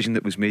the decision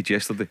that was made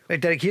yesterday. Right,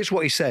 Derek, here's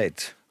what he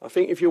said. I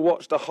think if you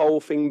watch the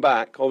whole thing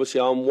back, obviously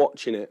I'm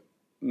watching it,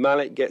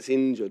 Malik gets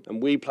injured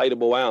and we play the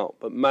ball out,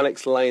 but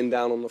Malik's laying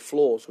down on the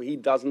floor, so he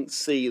doesn't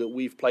see that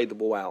we've played the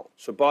ball out.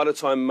 So by the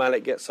time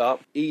Malik gets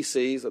up, he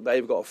sees that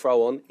they've got a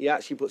throw on. He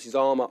actually puts his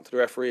arm up to the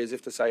referee as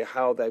if to say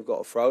how they've got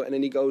a throw, and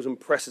then he goes and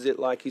presses it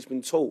like he's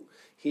been taught.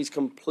 He's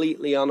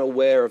completely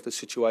unaware of the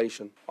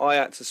situation. I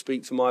had to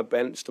speak to my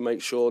bench to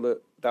make sure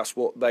that that's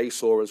what they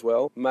saw as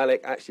well.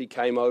 Malik actually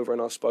came over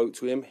and I spoke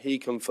to him. He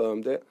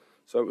confirmed it.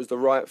 So it was the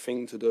right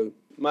thing to do.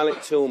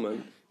 Malik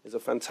Tillman is a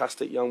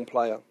fantastic young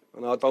player,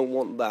 and I don't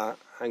want that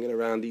hanging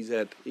around his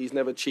head. He's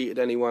never cheated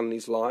anyone in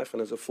his life,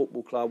 and as a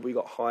football club, we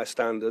got high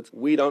standards.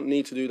 We don't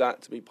need to do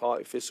that to be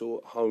party official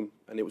at home.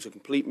 And it was a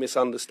complete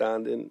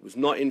misunderstanding. It was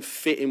not in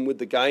fitting with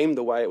the game,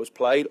 the way it was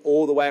played,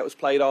 or the way it was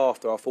played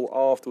after. I thought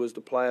afterwards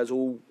the players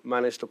all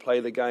managed to play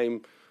the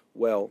game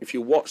well. If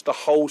you watch the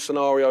whole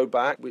scenario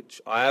back,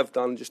 which I have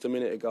done just a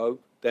minute ago,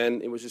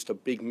 then it was just a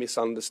big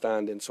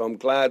misunderstanding. So I'm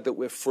glad that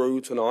we're through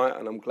tonight,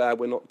 and I'm glad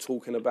we're not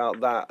talking about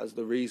that as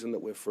the reason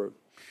that we're through.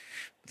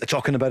 They're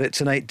talking about it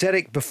tonight.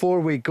 Derek, before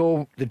we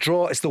go,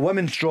 it's the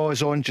women's draw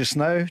is on just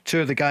now.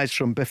 Two of the guys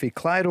from Biffy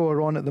Clyro are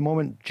on at the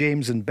moment,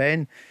 James and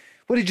Ben.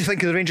 What did you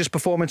think of the Rangers'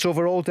 performance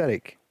overall,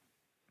 Derek?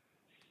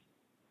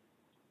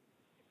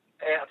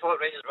 I thought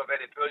Rangers were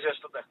very poor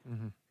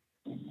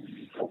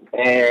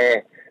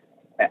yesterday.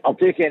 I'll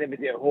take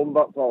anybody at home,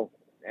 but Paul,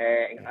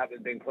 that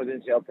would be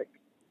including Celtic.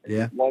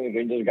 Yeah. As long as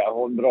Rangers got a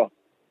home draw.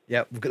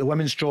 Yeah, we've got the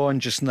women's draw on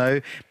just now.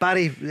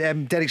 Barry,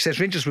 Derek says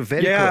Rangers were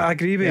very poor. I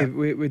agree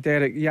with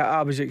Derek. Yeah,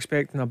 I was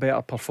expecting a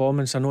better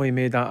performance. I know he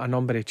made a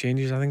number of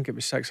changes. I think it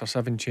was 6 or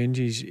 7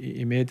 changes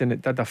he made, and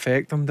it did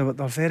affect them.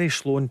 They're very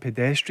slow and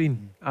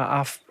pedestrian.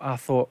 I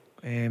thought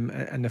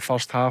in the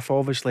first half,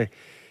 obviously,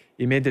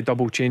 he made the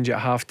double change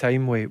at half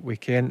time with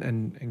Kent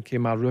and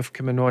Kemar Roof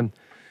coming on.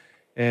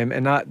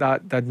 And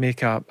that did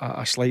make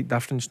a slight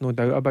difference, no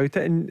doubt about it.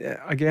 And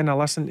again, I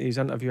listened to his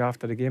interview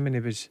after the game, and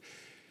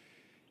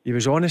he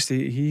was honest.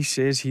 He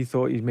says he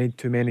thought he'd made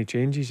too many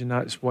changes, and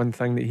that's one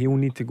thing that he'll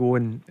need to go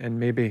and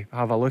maybe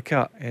have a look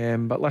at.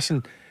 But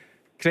listen,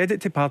 credit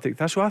to Partick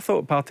Thistle. I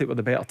thought Partick were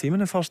the better team in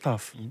the first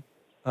half.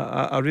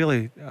 I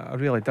really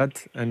did.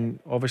 And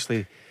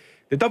obviously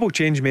the double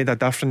change made a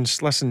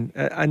difference. Listen,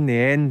 in the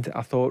end,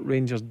 I thought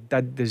Rangers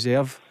did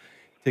deserve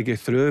to go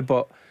through,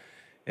 but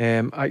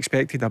I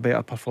expected a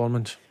better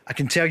performance. I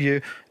can tell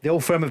you the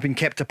old firm have been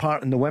kept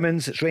apart in the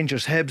women's. It's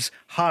Rangers Hibs,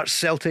 Hearts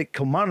Celtic,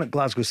 Kilmarnock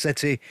Glasgow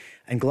City,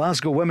 and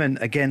Glasgow women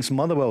against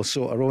Motherwell.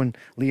 So our own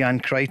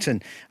Leanne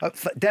Crichton.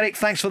 Derek,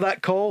 thanks for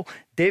that call.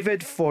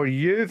 David, for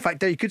you, in fact,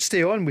 Derek, you could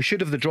stay on. We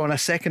should have the draw in a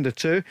second or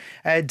two.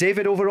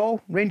 David,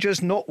 overall,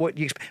 Rangers not what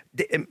you expect.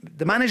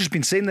 The manager's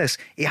been saying this.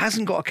 He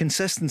hasn't got a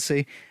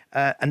consistency,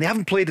 and they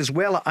haven't played as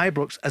well at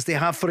Ibrox as they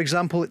have, for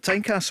example, at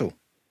Tynecastle.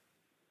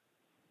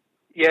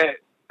 Yeah,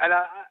 and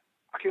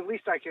at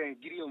least I can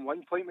agree on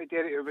one point with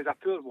Derek. It was a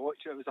poor watch,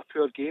 it was a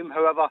poor game.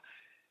 However,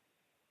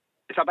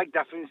 it's a big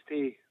difference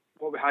to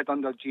what we had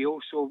under Gio.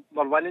 So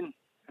we're winning,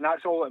 and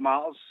that's all that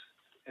matters.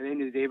 At the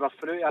end of the day, we're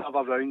through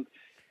another round.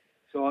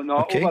 So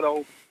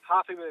overall,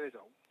 happy with the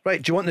result.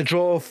 Right, do you want the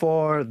draw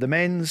for the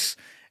men's?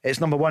 It's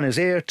number 1 is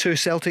Ayr, 2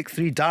 Celtic,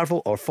 3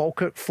 Darvel or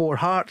Falkirk, 4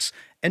 Hearts,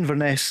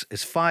 Inverness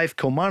is 5,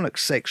 Kilmarnock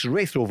 6,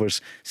 Wraith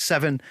Rovers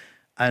 7,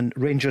 and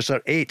Rangers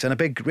are 8. And a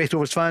big Wraith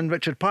Rovers fan,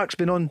 Richard Park's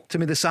been on to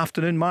me this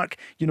afternoon. Mark,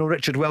 you know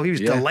Richard well. He was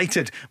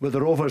delighted with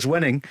the Rovers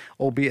winning,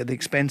 albeit at the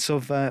expense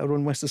of our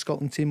own West of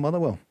Scotland team,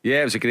 Motherwell.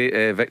 Yeah, it was a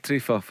great victory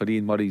for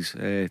Ian Murray's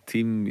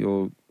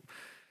team.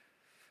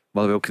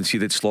 Motherwell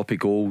conceded sloppy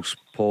goals,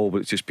 Paul,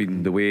 but it's just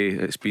been the way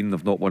it's been.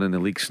 They've not won in the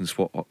league since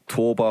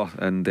October,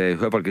 and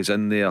whoever goes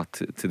in there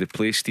to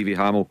replace Stevie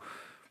Hamill,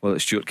 well,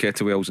 it's Stuart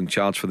Kettlewell's in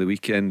charge for the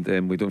weekend.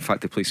 We don't in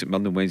fact they play St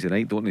Mirren on Wednesday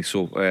night, don't they?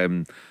 So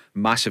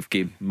massive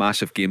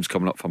games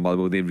coming up for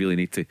Motherwell. They really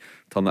need to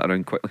turn that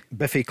around quickly.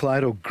 Biffy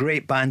Clyro,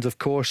 great band of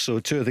course. So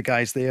two of the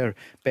guys there,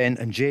 Ben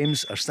and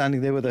James, are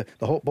standing there with the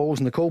hot balls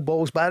and the cold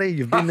balls. Barry,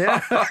 you've been there.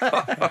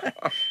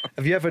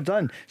 Have you ever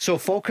done? So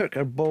Falkirk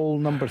are bowl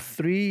number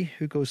 3.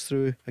 Who goes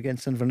through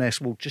against Inverness?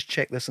 We'll just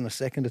check this in a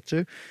second or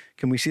two.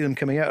 Can we see them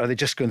coming out? Or are they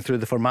just going through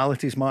the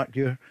formalities, Mark?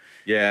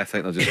 Yeah, I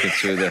think they're just going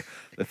through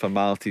the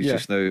formalities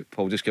just now.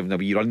 Paul, just giving a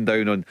wee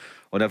rundown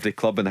on every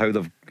club and how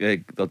they've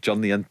their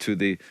journey into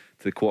the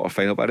quarter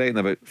final. But I reckon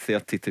about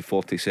 30 to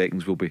 40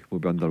 seconds we'll be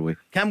underway.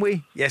 Can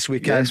we? Yes, we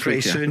can. Yes,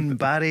 pretty soon,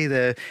 Barry.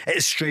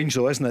 It's strange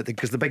though, isn't it?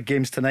 Because the big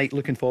game's tonight.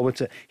 Looking forward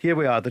to it. Here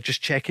we are. They're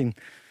just checking.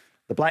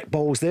 The black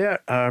balls there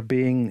are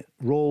being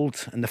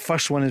rolled, and the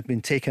first one has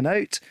been taken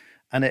out,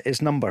 and it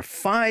is number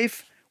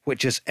 5,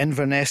 which is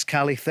Inverness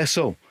Cally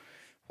Thistle.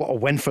 What a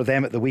win for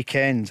them at the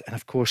weekend. And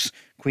of course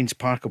Queen's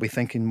Park will be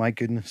thinking, my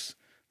goodness,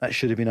 that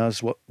should have been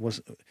us. What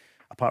was,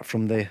 apart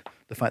from the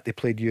fact they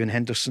played you in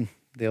Henderson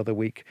the other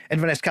week.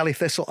 Inverness Cally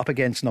Thistle up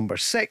against number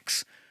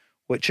 6,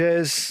 which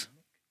is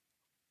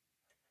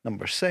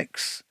number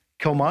 6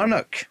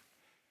 Kilmarnock.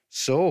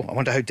 So I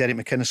wonder how Derek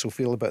McInnes will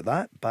feel about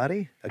that,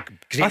 Barry. I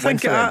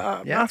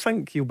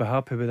think he'll be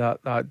happy with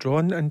that draw,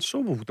 and so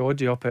will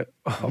Dodgy up at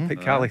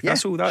Cally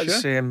Thistle.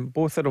 That's sure.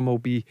 Both of them will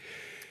be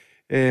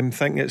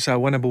thinking it's a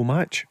winnable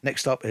match.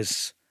 Next up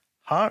is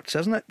Hearts,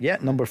 isn't it? Yeah,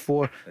 number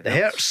 4, the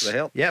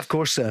Herts. Yeah, of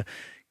course.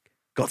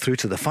 Got through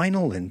to the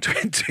final in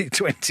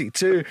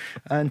 2022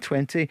 and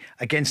 20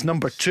 against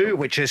number 2,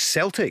 which is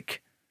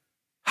Celtic.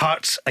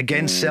 Hearts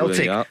against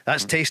Celtic. Yeah.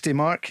 That's tasty,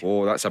 Mark.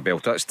 Oh, that's a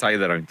belt. That's tie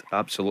the round.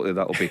 Absolutely,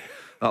 that'll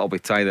be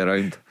tie the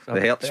round.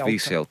 The Herts v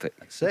Celtic.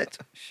 That's it.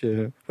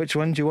 Sure. Which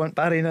one do you want,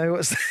 Barry? Now,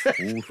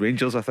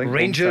 Rangers, I think.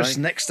 Rangers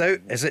next out.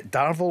 Is it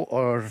Darvel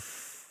or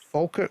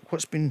Falkirk?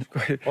 What's been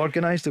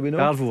organised? Do we know?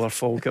 Darvel or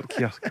Falkirk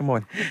here? Come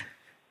on.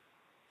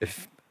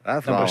 If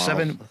number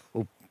 7.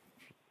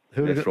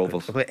 Raith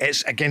Rovers.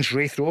 It's against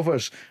Raith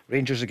Rovers.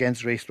 Rangers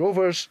against Raith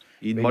Rovers.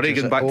 Ian Murray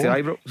going back to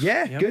Ibrox.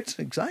 Yeah, good,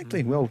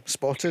 exactly. Well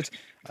spotted.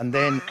 And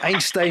then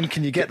Einstein,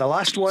 can you get the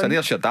last one? It's an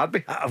Ayrshire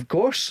derby. Of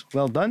course,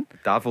 well done.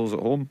 Darvel's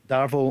at home.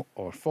 Darvel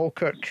or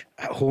Falkirk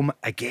at home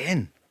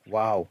again.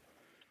 Wow.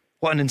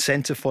 What an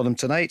incentive for them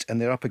tonight. And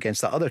they're up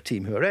against that other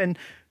team who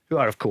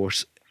are of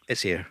course,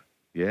 it's Ayr.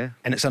 Yeah.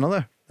 And it's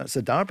that's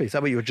the derby. Is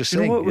that what you were just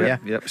saying? Know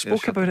what, we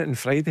spoke about it on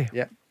Friday.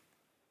 Yeah.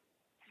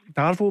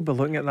 Darvel will be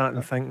looking at that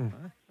and thinking,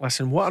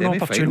 listen, what an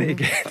opportunity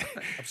to get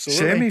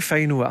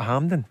semi-final at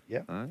Hampden.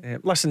 Yeah.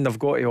 Listen, they've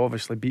got to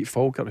obviously beat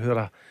Falkirk, who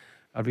are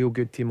a real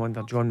good team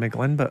under John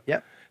McGlynn, but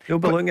they'll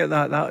be looking at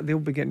that they'll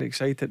be getting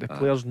excited. The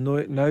players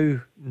now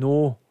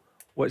know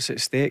what's at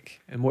stake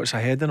and what's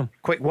ahead of them.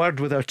 Quick word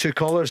with our 2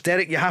 callers.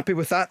 Derek, you happy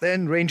with that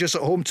then? Rangers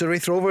at home to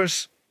Raith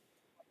Rovers?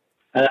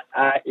 Yes,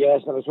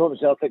 I was hoping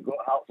Celtic got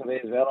Hearts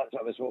away as well. That's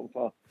what I was hoping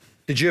for.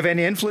 Did you have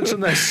any influence on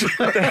this?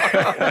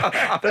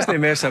 Doesn't he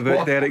mess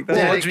about, Derek? What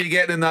odds were you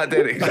getting in that,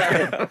 Derek?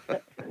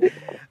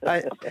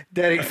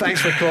 Derek,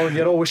 thanks for calling.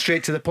 You're always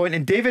straight to the point.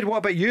 And David, what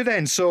about you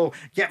then? So,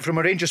 from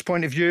a Rangers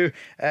point of view,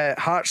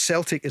 Hearts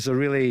Celtic is a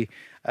really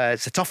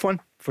it's a tough one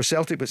for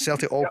Celtic, but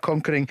Celtic all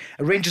conquering.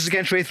 Rangers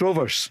against Raith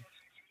Rovers.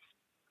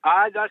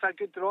 That's a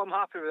good draw. I'm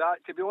happy with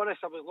that. To be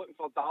honest, I was looking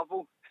for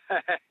Darvel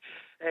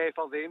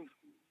for them,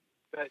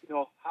 but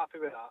no, happy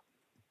with that.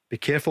 Be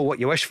careful what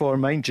you wish for,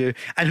 mind you.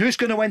 And who's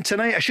going to win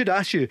tonight? I should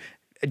ask you.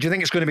 Do you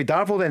think it's going to be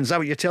Darvel then? Is that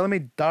what you're telling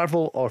me?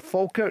 Darvel or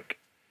Falkirk?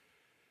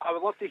 I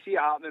would love to see it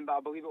happening, but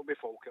I believe it'll be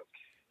Falkirk.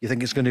 You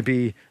think it's going to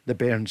be the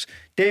Bairns?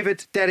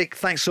 David, Derek,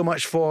 thanks so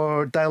much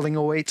for dialing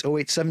 08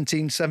 08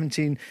 17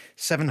 17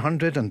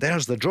 700. And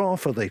there's the draw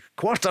for the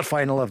quarter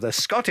final of the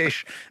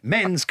Scottish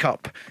Men's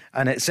Cup.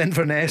 And it's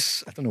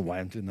Inverness. I don't know why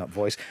I'm doing that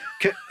voice.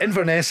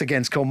 Inverness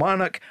against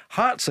Kilmarnock,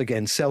 Hearts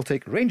against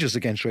Celtic, Rangers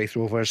against Raith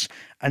Rovers,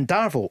 and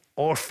Darvel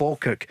or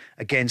Falkirk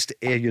against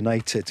Ayr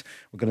United.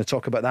 We're going to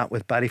talk about that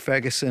with Barry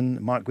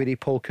Ferguson, Mark Guidi,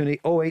 Paul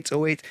Cooney. 08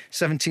 08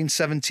 17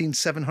 17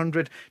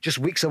 700. Just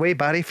weeks away,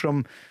 Barry,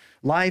 from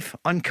live,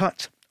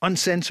 uncut,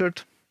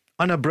 uncensored,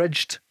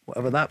 unabridged,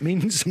 whatever that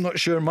means. I'm not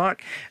sure,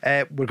 Mark.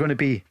 We're going to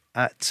be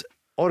at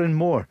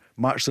Oranmore,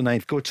 March the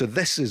 9th. Go to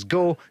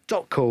thisisgo.co.uk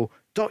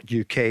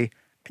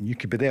and you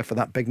could be there for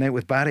that big night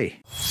with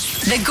Barry.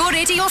 The Go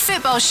Radio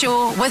Football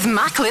Show with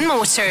Macklin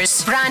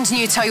Motors. Brand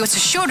new Toyota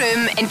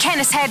showroom in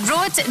Kennishead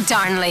Road,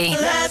 Darnley.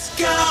 Let's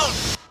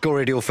go! Go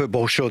Radio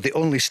Football Show, the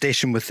only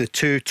station with the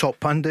 2 top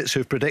pundits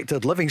who've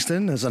predicted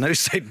Livingston as an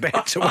outside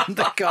bet to win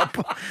the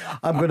cup.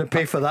 I'm going to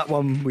pay for that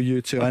one with you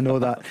two, I know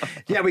that.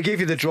 Yeah, we gave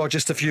you the draw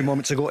just a few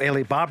moments ago.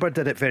 Ellie Barber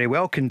did it very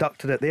well,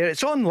 conducted it there.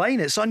 It's online,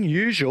 it's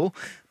unusual,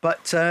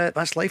 but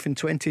that's life in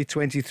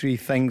 2023.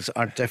 Things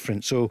are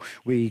different. So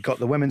we got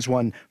the women's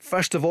one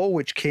first of all,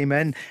 which came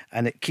in,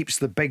 and it keeps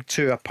the big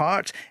 2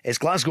 apart. It's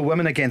Glasgow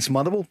women against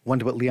Motherwell.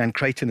 Wonder what Leanne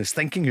Crichton is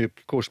thinking, who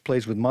of course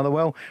plays with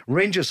Motherwell.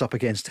 Rangers up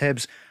against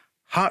Hibs.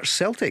 Hearts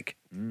Celtic,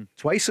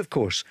 twice of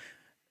course,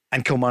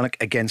 and Kilmarnock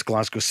against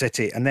Glasgow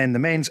City. And then the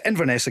men's,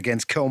 Inverness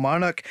against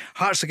Kilmarnock,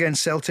 Hearts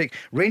against Celtic,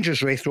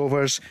 Rangers Wraith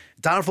Rovers,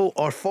 Darvel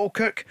or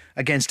Falkirk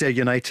against Ayr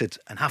United.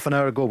 And half an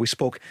hour ago we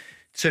spoke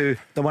to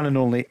the one and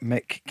only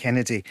Mick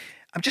Kennedy.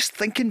 I'm just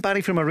thinking,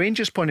 Barry, from a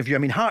Rangers point of view, I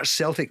mean, Hearts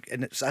Celtic,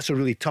 and that's a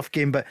really tough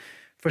game, but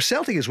for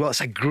Celtic as well,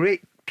 it's a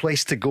great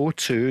place to go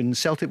to, and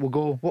Celtic will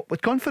go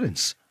with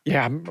confidence.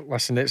 Yeah,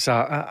 listen, it's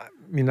I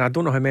mean, I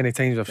don't know how many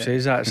times I've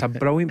said that. It's a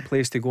brilliant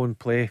place to go and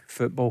play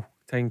football,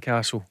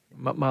 Tynecastle.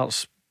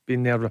 Mark's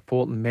been there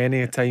reporting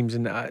many a times,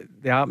 and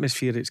the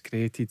atmosphere it's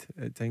created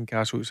at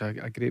Tynecastle, it's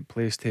a great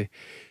place to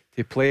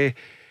play.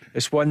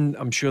 It's one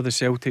I'm sure the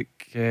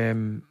Celtic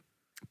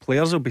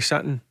players will be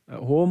sitting at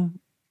home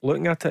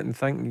looking at it and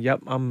thinking,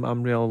 yep,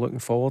 I'm really looking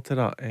forward to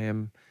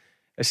that.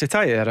 It's a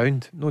tie it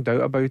around, no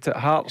doubt about it.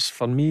 Hearts,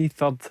 for me,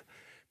 third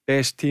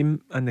best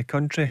team in the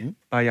country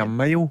by a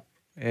mile.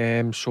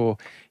 So,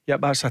 yep,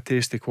 that's a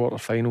tasty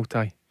quarter-final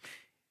tie.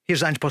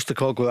 Here's Ange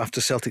Postecoglou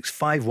after Celtic's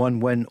 5-1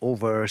 win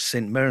over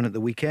St Mirren at the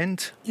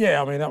weekend.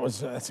 Yeah, I mean,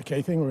 that's a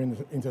key thing. We're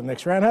into the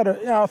next round. I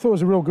thought it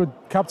was a real good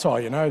cup tie.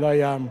 You know,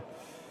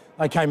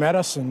 they came at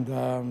us and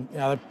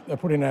they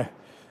put in a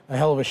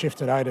hell of a shift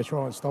today to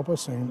try and stop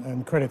us,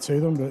 and credit to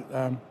them.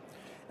 But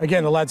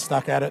again, the lads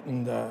stuck at it,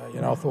 and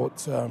I thought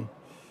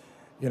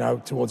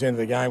towards the end of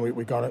the game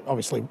we got it.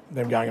 Obviously,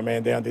 them going a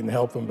man down didn't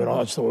help them, but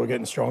I just thought we were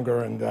getting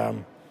stronger,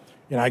 and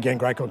again,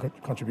 great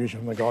contribution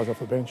from the guys off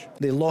the bench.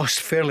 They lost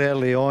fairly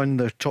early on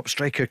their top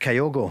striker,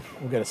 Kyogo.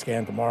 We'll get a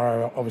scan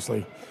tomorrow.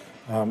 Obviously,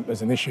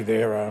 there's an issue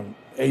there.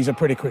 He's a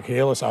pretty quick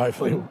healer, so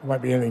hopefully it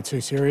won't be anything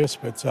too serious.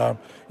 But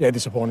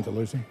disappointing to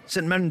lose him.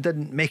 St Mirren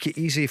didn't make it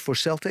easy for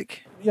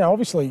Celtic. Yeah,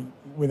 obviously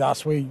with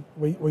us, we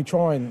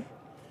try and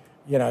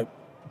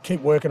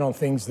keep working on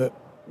things that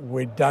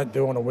we don't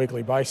do on a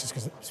weekly basis,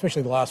 because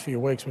especially the last few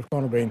weeks we've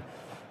kind of been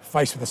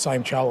faced with the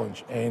same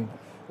challenge, and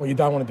what you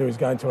don't want to do is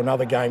go into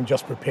another game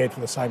just prepared for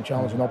the same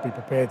challenge and not be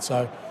prepared.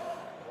 So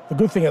the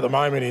good thing at the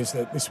moment is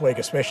that this week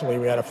especially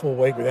we had a full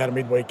week without a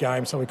midweek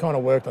game, so we kind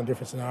of worked on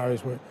different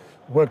scenarios. We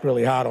worked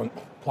really hard on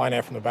playing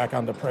out from the back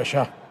under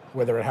pressure,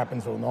 whether it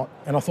happens or not.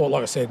 And I thought,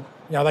 like I said,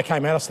 they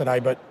came at us today,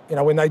 but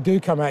when they do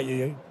come at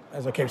you,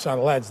 as I keep saying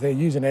to the lads, they're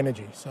using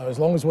energy. So as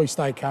long as we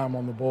stay calm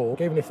on the ball,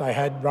 even if they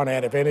had run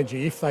out of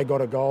energy, if they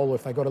got a goal,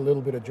 if they got a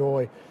little bit of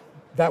joy,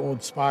 that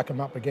would spark them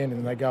up again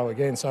and they go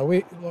again. So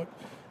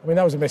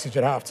that was a message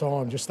at half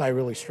time. Just stay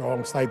really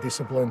strong, stay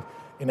disciplined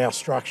in our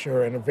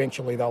structure, and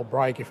eventually they'll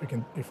break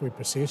if we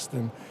persist,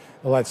 and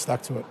the lads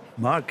stuck to it.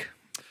 Mark?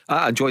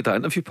 I enjoyed that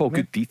interview, Paul.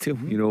 Good detail,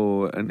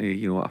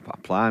 into a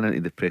plan,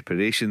 into the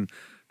preparation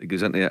that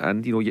goes into it,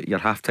 and your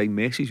half-time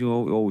message.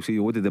 Always say,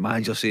 what did the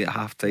manager say at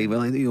half-time?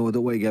 Well,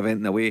 don't want to give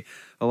anything away.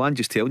 Well, I'm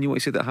just telling you what he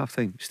said at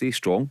half-time. Stay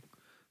strong,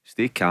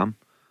 stay calm,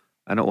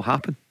 and it'll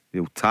happen.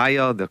 They'll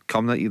tire, they're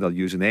coming at you, they're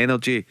using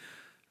energy,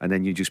 and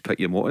then you just pick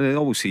your motor. And I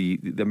always see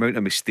the amount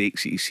of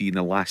mistakes that you see in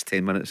the last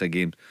 10 minutes of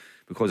games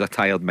because of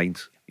tired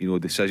minds.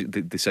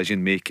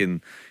 Decision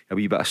making, a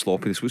wee bit of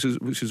sloppiness, which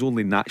is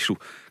only natural,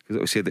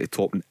 because I said at the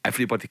top, and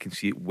everybody can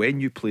see it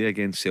when you play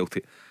against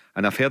Celtic.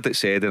 And I've heard it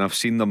said, and I've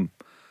seen them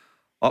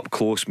up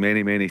close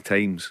many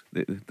times.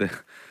 The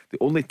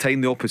only time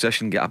the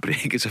opposition get a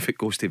break is if it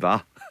goes to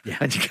VAR,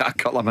 and you get a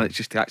couple of minutes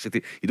just to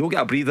actually. You don't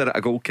get a breather at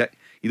a goal kick.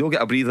 You don't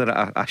get a breather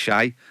at a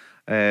shy.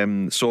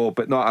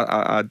 But no,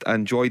 I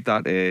enjoyed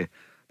that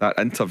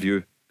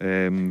interview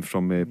from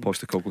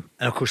Postecoglou.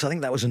 And of course, I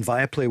think that was in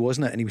Viaplay,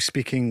 wasn't it? And he was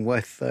speaking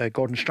with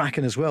Gordon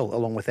Strachan as well,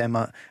 along with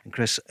Emma and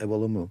Chris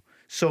Iwelumo.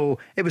 So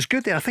it was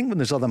good there. I think when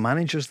there's other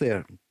managers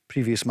there,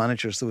 previous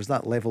managers, there was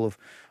that level of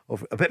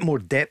a bit more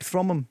depth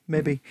from him,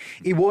 maybe.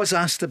 He was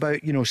asked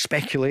about,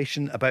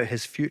 speculation about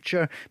his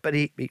future, but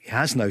he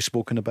has now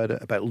spoken about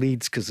it, about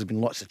Leeds, because there's been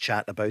lots of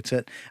chat about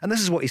it. And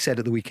this is what he said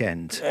at the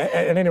weekend.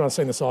 And anyone's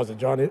seen the size of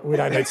John, we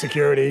don't need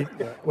security.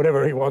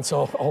 Whatever he wants,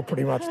 I'll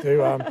pretty much do.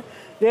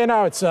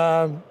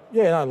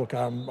 Look,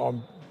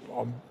 I'm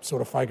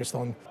sort of focused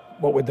on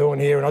what we're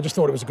doing here, and I just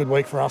thought it was a good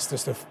week for us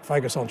just to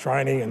focus on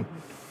training.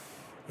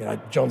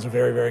 And John's a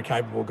very, very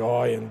capable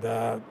guy,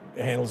 and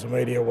handles the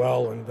media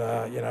well, and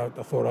I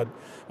thought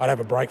I'd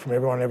have a break from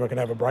everyone, and everyone can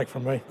have a break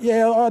from me.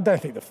 I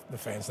don't think the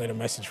fans need a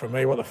message from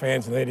me. What the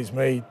fans need is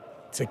me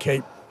to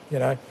keep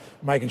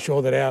making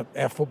sure that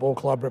our football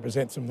club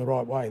represents them the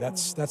right way.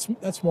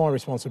 That's my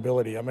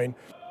responsibility. I mean,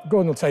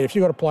 Gordon will tell you, if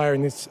you've got a player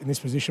in this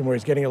position where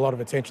he's getting a lot of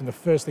attention, the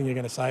first thing you're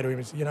going to say to him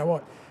is, you know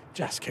what,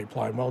 just keep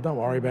playing well, don't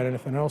worry about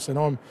anything else. And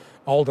I'm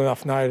old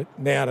enough now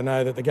to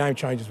know that the game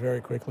changes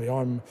very quickly.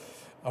 I'm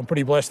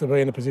pretty blessed to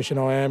be in the position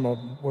I am.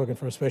 I'm working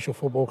for a special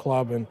football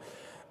club, and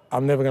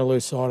I'm never going to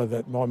lose sight of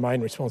that. My main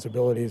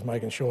responsibility is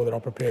making sure that I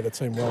prepare the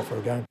team well for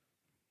a game.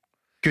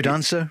 Good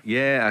answer.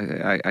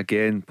 Yeah,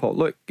 again, Paul,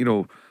 look,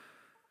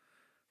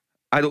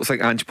 I don't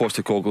think Ange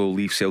Postecoglou will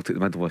leave Celtic at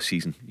the middle of the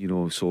season.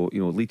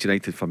 Leeds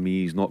United for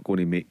me is not going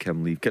to make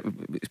him leave,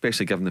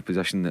 especially given the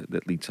position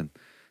that Leeds in.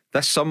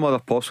 This summer or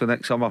possibly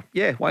next summer,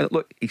 why not?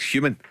 Look, he's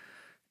human.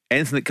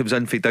 Anything that comes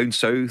in from down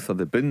south or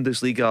the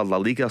Bundesliga or La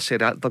Liga,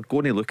 they're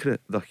going to look at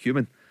it. They're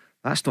human.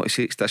 That's not to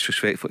say it's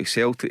disrespectful to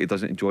Celtic. He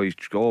doesn't enjoy his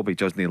job, he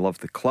doesn't love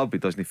the club, he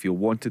doesn't feel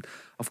wanted.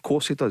 Of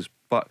course he does.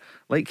 But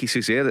like he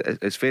says there,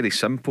 it's very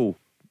simple,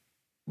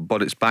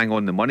 but it's bang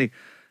on the money.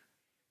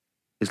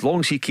 As long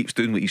as he keeps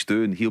doing what he's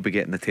doing, he'll be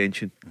getting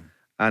attention.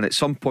 And at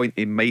some point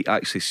he might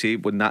actually say,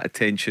 when that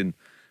attention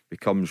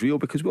becomes real,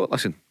 because we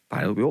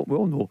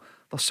all know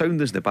there's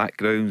soundings in the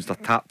backgrounds, they're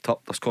tapped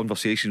up, there's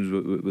conversations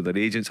with their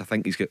agents. I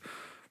think he's got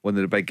one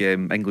of the big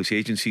English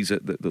agencies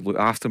that look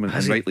after him,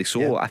 and rightly so.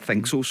 Yeah. I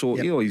think so. So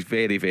he's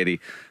very, very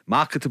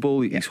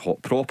marketable. He's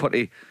hot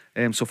property.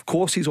 So of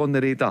course he's on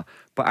the radar.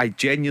 But I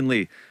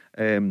genuinely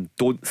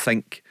don't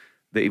think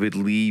that he would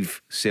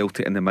leave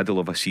Celtic in the middle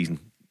of a season,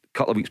 a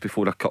couple of weeks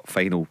before a cup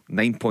final,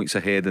 9 points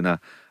ahead in a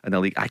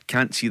league. I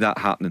can't see that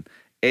happening.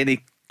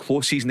 Any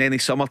close season, any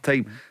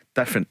summertime,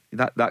 different.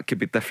 That could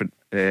be different.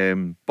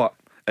 But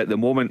at the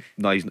moment,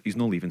 no, he's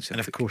not leaving Celtic.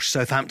 And of course,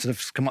 Southampton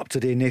have come up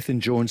today. Nathan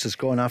Jones has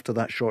gone after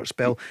that short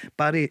spell.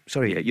 Barry,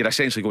 sorry. Yeah, you're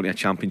essentially going to a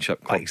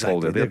championship club.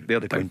 Exactly. They're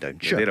going down.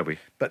 Sure. They're away.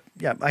 But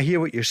yeah, I hear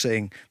what you're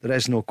saying. There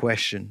is no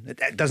question.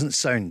 It doesn't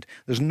sound.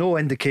 There's no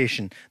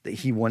indication that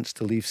he wants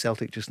to leave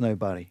Celtic just now,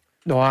 Barry.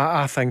 No,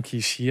 I think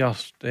he's here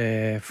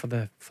for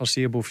the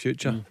foreseeable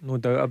future, no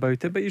doubt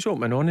about it. But he's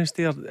open and honest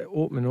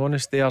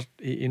there.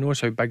 He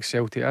knows how big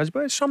Celtic is.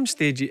 But at some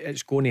stage,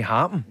 it's going to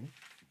happen.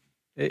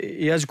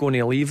 He is going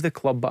to leave the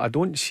club, but I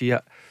don't see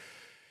it.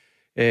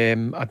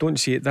 I don't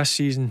see it this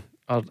season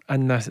or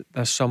in this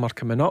summer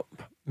coming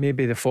up.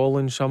 Maybe the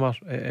following summer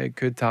it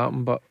could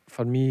happen. But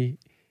for me,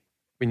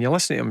 when you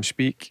listen to him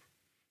speak,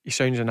 he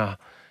sounds in a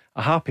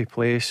happy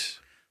place.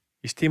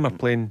 His team are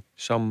playing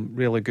some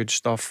really good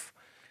stuff,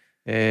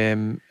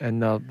 and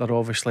they're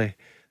obviously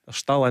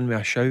still in with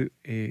a shout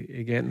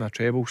getting a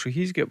treble. So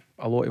he's got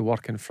a lot of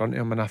work in front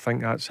of him, and I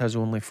think that's his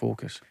only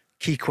focus.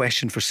 Key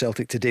question for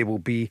Celtic today will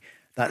be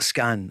that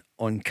scan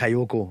on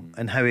Kyogo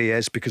and how he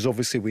is, because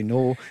obviously we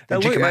know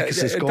that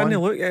Giakoumakis is gone.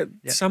 Didn't look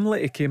similar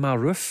to Kemar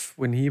Roof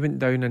when he went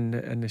down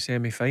in the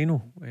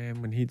semi-final,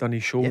 when he done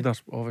his shoulder.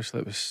 Obviously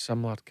it was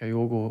similar to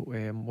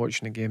Kyogo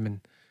watching the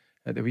game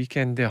at the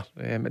weekend there.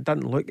 It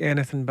didn't look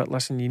anything, but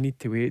listen, you need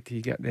to wait till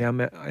you get the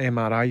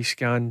MRI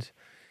scans,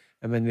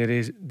 and when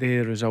the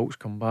results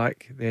come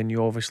back, then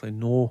you obviously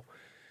know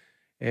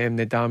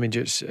the damage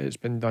it's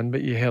been done.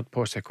 But you heard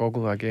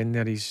Postecoglou again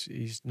there.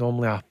 He's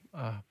normally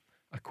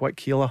a quick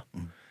healer.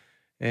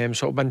 So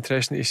it'll be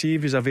interesting to see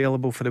if he's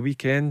available for the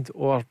weekend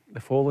or the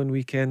following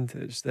weekend.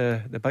 It's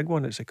the big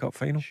one. It's the cup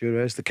final.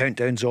 Sure is. The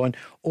countdown's on.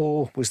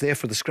 Was there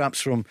for the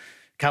scraps from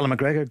Callum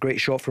McGregor.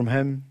 Great shot from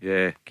him.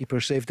 Yeah,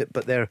 keeper saved it.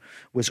 But there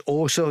was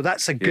also,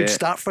 that's a good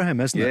start for him,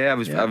 isn't it? I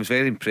was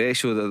very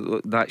impressed with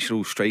the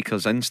natural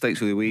striker's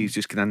instincts, with the way he's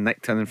just kind of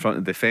nicked in front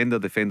of the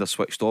defender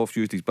switched off,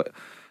 used his bit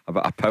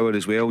of power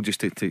as well, just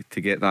to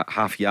get that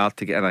half yard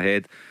to get in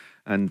ahead.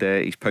 And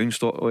he's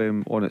pounced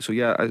on it. So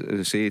yeah, as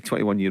I say,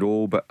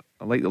 21-year-old, but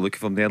I like the look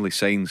of him. The early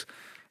signs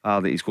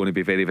are that he's going to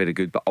be very, very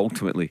good. But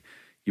ultimately,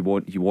 you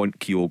want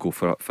Kyogo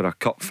for a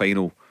cup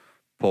final,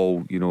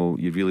 Paul. You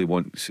really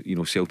want,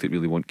 Celtic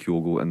really want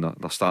Kyogo in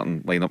their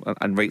starting lineup,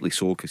 and rightly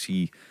so, because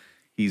he's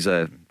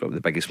probably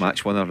the biggest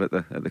match winner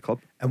at the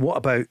club. And what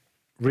about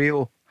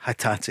Rio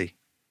Hatate?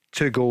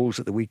 2 goals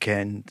at the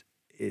weekend.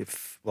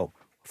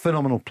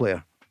 Phenomenal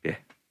player.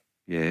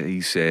 Yeah,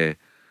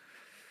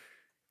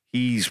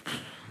 he's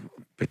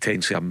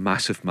potentially a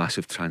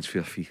massive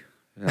transfer fee.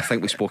 I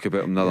think we spoke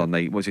about him the other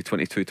night. Was he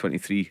 22,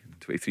 23?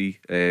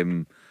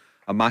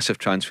 A massive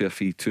transfer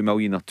fee, 2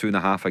 million or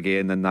 2.5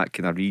 again in that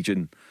kind of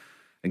region.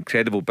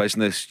 Incredible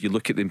business. You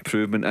look at the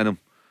improvement in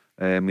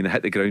him. He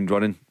hit the ground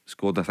running.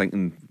 Scored, I think,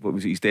 in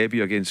his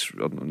debut against,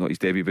 not his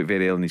debut, but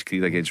very early in his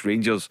career against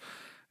Rangers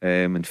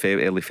in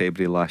early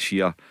February last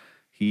year.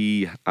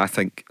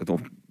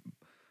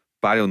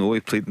 Barry will know he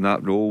played in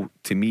that role.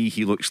 To me,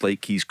 he looks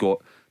like he's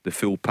got the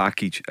full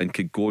package and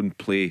could go and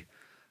play,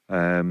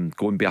 go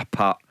and be a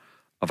part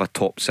of a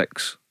top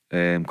 6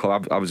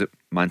 club. I was at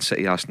Man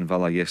City, Aston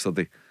Villa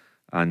yesterday,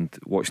 and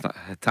watching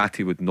that,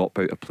 Hatate would not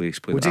be out of place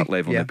playing at that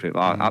level. Yeah.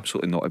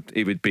 Absolutely not.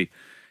 He would be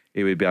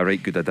a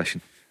right good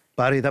addition.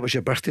 Barry, that was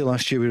your birthday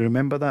last year. We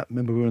remember that.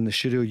 Remember we were in the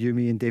studio, you,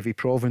 me and Davy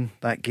Provan,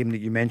 that game that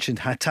you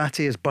mentioned.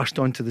 Hatate has burst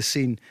onto the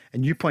scene,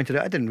 and you pointed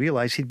out, I didn't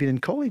realise he'd been in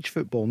college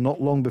football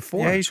not long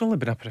before. Yeah, he's only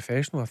been a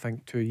professional, I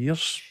think 2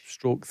 years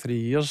 / 3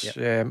 years.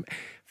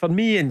 For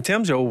me, in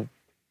terms of all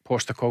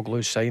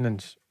Postecoglou's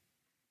signings,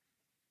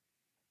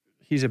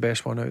 he's the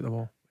best one out of them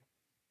all.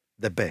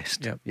 The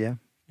best? Yeah.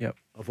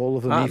 Of all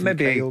of them,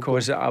 maybe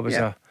because I was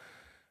a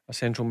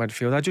central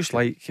midfield. I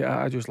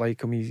just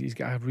like him. He's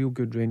got a real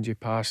good range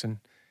of passing.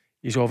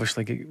 He's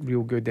obviously got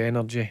real good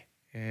energy,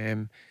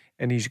 and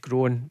he's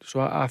grown. So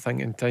I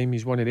think in time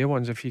he's one of the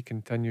ones. If he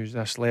continues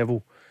this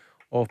level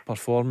of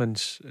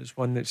performance, it's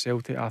one that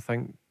Celtic, I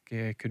think,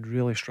 could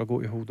really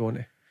struggle to hold on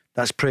to.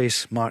 That's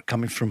praise, Mark,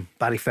 coming from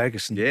Barry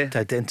Ferguson to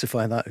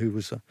identify that, who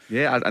was and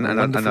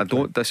I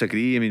don't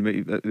disagree. I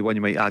mean, the one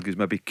you might argue is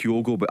maybe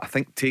Kyogo, but I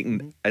think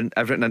taking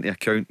everything into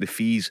account, the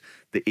fees,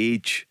 the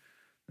age,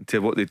 to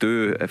what they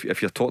do,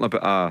 if you're talking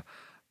about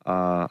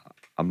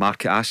a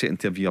market asset in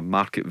terms of your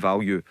market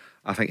value.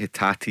 I think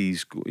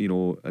Hitate's,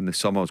 in the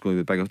summer is going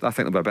to be big. I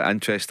think there'll be a bit of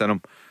interest in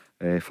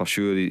him for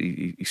sure.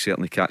 He's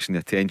certainly catching the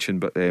attention.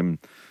 But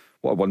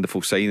what a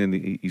wonderful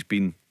signing he's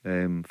been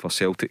for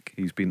Celtic.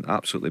 He's been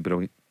absolutely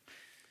brilliant.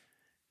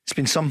 It's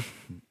been some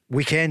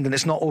weekend and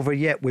it's not over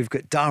yet. We've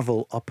got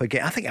Darvel up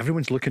again. I think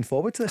everyone's looking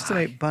forward to this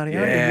tonight, Barry.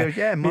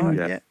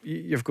 Mark.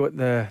 You've got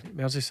the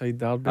Merseyside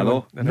derby. I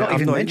know. Not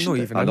even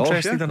interested in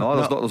it.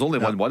 No, there's only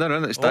one winner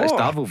in it. It's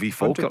Darvel v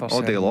Falkirk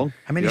all day long.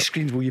 How many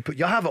screens will you put?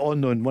 You'll have it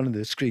on one of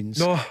the screens.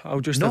 No, I'll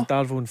just have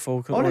Darvel and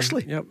Falkirk.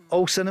 Honestly, yep.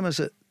 All cinemas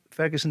at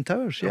Ferguson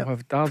Towers. I'll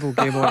have Darvel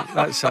game on.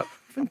 That's it.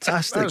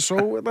 Fantastic.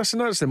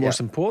 That's the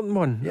most important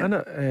one, isn't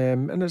it?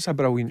 And it's a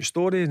brilliant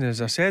story. And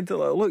as I said,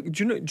 look,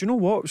 do you know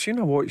what? Seeing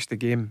I watched the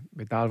game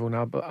with Darvel and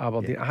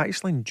Aberdeen, I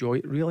actually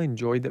really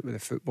enjoyed it with the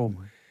football.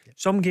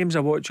 Some games I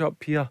watch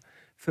up here,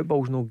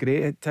 football's not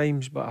great at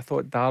times, but I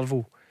thought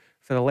Darvel,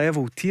 for the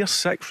level, tier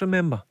 6,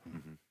 remember?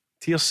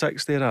 Tier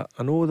 6 there.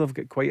 I know they've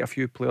got quite a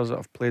few players that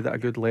have played at a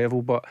good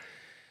level, but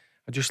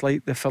I just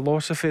like the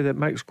philosophy that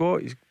Mick's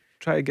got. He's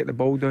trying to get the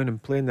ball down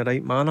and play in the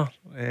right manner.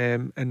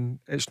 And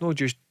it's not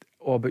just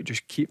about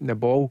just keeping the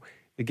ball.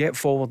 They get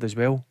forward as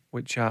well,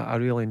 which I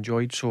really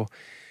enjoyed. So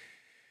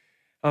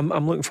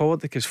I'm looking forward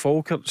to, because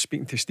Falkirk,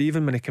 speaking to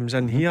Stephen when he comes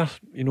in here,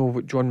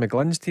 what John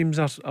McGlynn's teams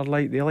are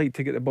like. They like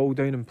to get the ball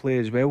down and play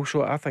as well.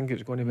 So I think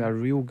it's going to be a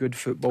real good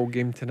football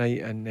game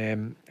tonight, and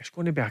it's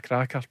going to be a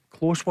cracker.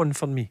 Close one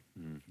for me.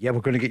 Yeah,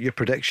 we're going to get your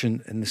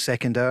prediction in the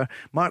second hour.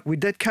 Mark, we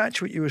did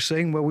catch what you were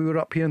saying while we were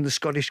up here in the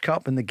Scottish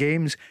Cup and the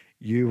games.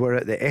 You were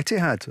at the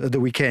Etihad at the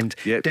weekend.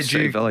 Yep, did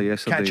you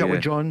catch up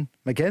with John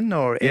McGinn?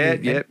 Or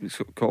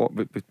caught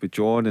up with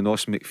John and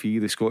Austin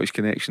McPhee, the Scottish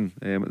connection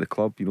at the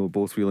club.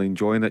 Both really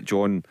enjoying it.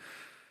 John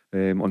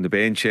on the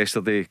bench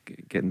yesterday,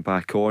 getting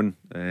back on,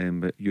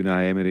 but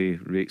Unai Emery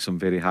rates him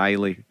very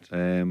highly,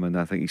 and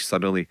I think he's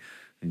thoroughly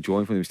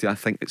enjoying him. I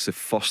think it's the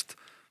first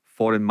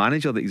foreign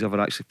manager that he's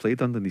ever actually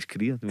played under in his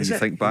career. When you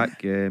think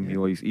back,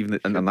 he's even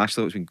at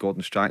international, it's been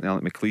Gordon Strachan,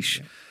 Alec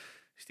McLeish,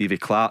 Stevie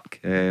Clark,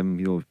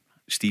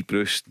 Steve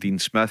Bruce, Dean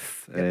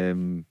Smith,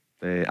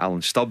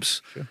 Alan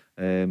Stubbs.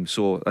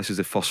 So this is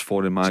the first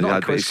foreign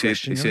manager. He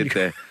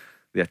said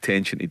the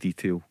attention to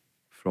detail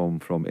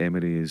from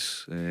Emery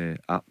is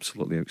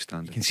absolutely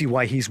outstanding. You can see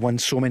why he's won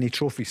so many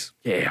trophies.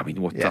 Yeah, I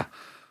mean,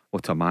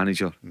 what a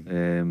manager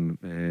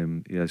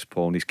he is,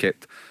 Paul. And he's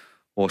kept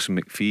Austin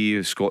McPhee,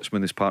 a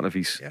Scotsman, as part of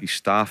his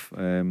staff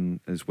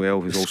as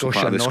well, who's also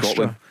part of the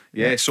Scotland.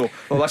 So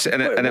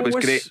listen, and it was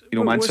great.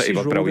 Man City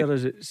were brilliant.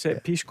 Is it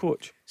set piece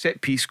coach?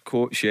 Set piece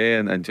coach,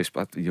 and just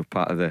part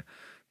of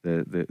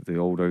the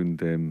all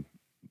round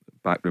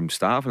backroom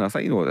staff. And I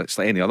think it's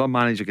like any other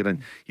manager getting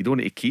in. You don't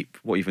need to keep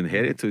what you've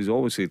inherited. He's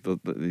always said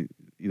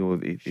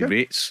he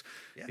rates.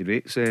 He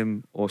rates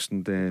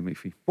Austin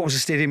McPhee. What was the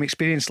stadium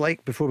experience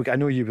like before I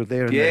know you were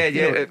there?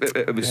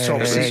 It was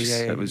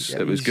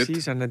it was good.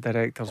 He's in the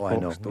director's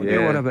box. Don't you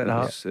worry about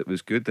that. It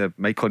was good.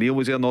 Mike O'Neill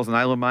was there, Northern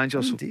Ireland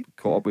manager. So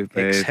caught up with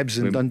Hibs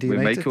and Dundee with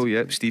United.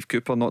 Michael. Steve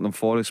Cooper, Nottingham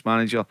Forest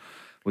manager,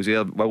 was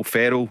there. Will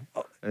Ferrell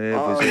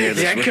was there.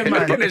 The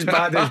Anchorman, not as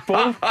bad as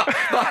Paul.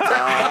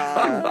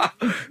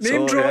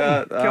 Name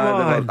drop.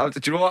 Come on.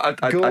 Do you know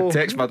what? I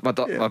text my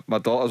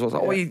daughters. I was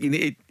like, oh, you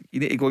need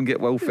to go and get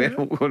Will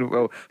Ferrell.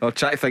 Well, I'll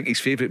try to think his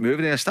favourite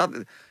movie. And I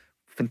started.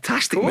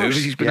 Fantastic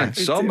movies he's been in.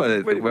 Some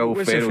of Will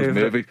Ferrell's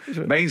movies.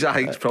 Mine's, I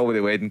think, it's probably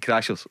The Wedding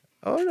Crashers.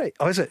 All right.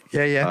 Oh, is it?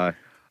 Yeah.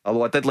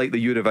 Although I did like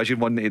the Eurovision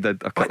one that he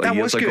did a couple of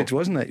years ago. That was good,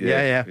 wasn't it?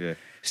 Yeah.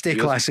 Stay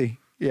classy.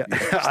 Yeah.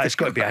 It's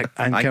got to be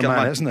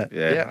Anchorman, isn't it?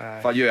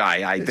 Yeah. For you,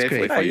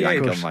 definitely for you,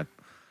 Anchorman.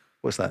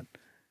 What's that?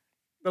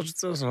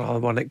 There's another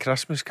one at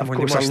Christmas. Of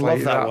course, I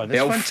love that one.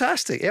 It's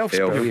fantastic. Elf's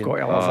brilliant. Got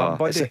to love that,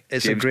 buddy.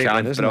 It's a great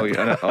one, isn't it?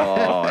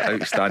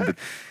 Outstanding.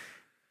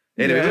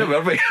 Anyway, where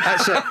were we?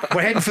 That's it.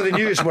 We're heading for the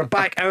news. We're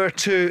back. Hour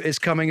 2 is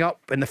coming up.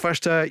 In the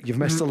first hour, you've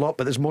missed a lot,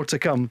 but there's more to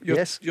come.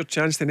 Yes? Your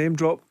chance to name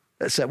drop.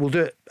 That's it. We'll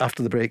do it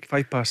after the break.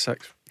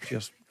 6:05.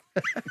 Cheers.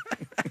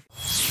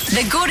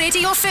 The Go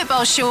Radio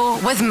Football Show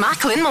with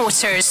Macklin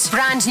Motors.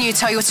 Brand new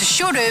Toyota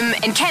showroom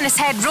in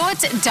Kennishead Road,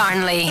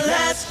 Darnley.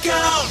 Let's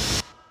go!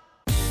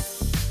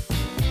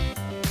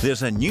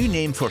 There's a new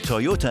name for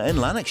Toyota in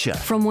Lanarkshire.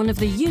 From one of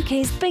the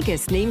UK's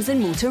biggest names in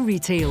motor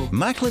retail.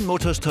 Macklin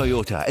Motors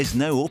Toyota is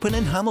now open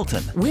in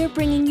Hamilton. We're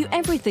bringing you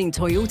everything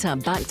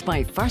Toyota, backed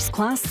by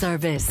first-class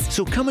service.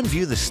 So come and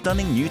view the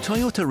stunning new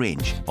Toyota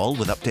range, all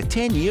with up to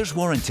 10 years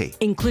warranty.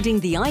 Including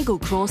the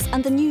Aygo Cross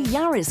and the new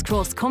Yaris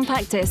Cross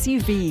compact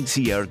SUV.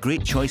 See our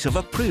great choice of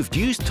approved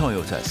used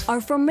Toyotas.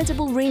 Our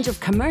formidable range of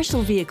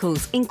commercial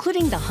vehicles,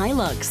 including the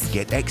Hilux.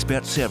 Get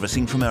expert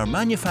servicing from our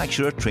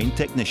manufacturer-trained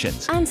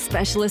technicians. And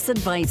specialist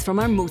advice from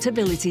our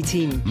Motability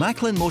team.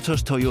 Macklin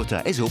Motors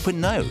Toyota is open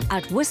now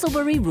at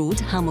Whistlebury Road,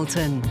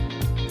 Hamilton.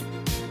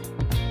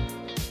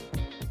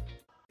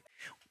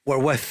 We're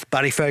with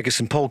Barry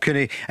Ferguson, Paul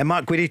Cooney and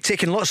Mark Guidi,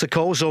 taking lots of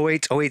calls.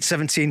 08 08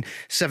 17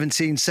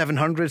 17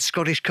 700.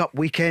 Scottish Cup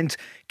weekend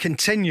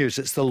continues.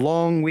 It's the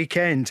long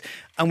weekend,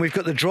 and we've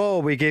got the draw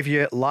we gave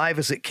you live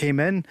as it came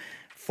in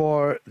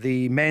for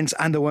the men's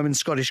and the women's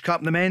Scottish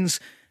Cup. The men's,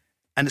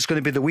 and it's going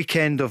to be the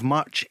weekend of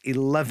March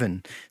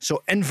 11.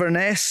 So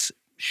Inverness,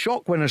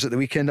 shock winners at the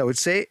weekend, I would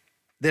say.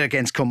 They're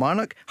against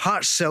Kilmarnock,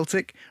 Hearts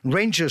Celtic,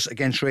 Rangers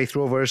against Wraith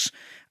Rovers,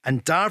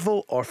 and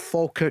Darvel or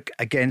Falkirk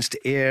against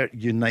Ayr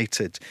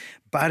United.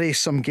 Barry,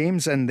 some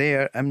games in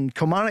there. And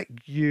Kilmarnock,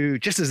 you,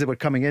 just as they were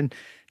coming in, do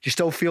you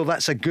still feel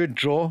that's a good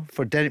draw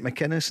for Derek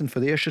McInnes and for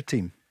the Ayrshire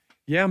team?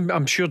 Yeah,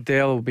 I'm sure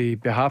Dale will be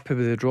happy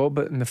with the draw,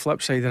 but on the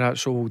flip side of that,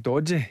 so will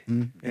Doddsy.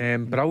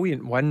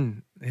 Brilliant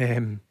win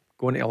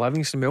going to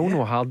Livingston. We all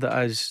know how hard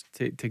it is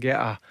to get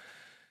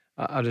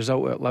a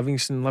result at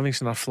Livingston.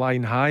 Livingston are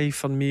flying high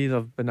for me.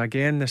 They've been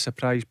again the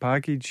surprise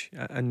package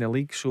in the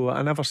league, so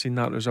I never seen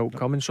that result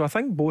coming. So I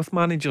think both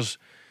managers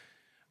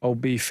will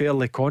be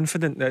fairly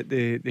confident that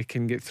they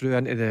can get through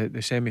into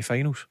the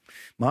semi-finals.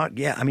 Mark,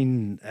 yeah, I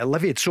mean,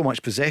 Livy had so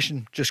much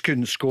possession, just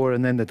couldn't score,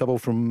 and then the double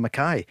from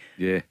Mackay.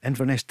 Yeah,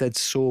 Inverness did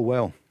so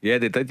well. Yeah,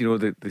 they did.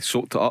 They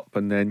soaked it up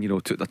and then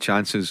took their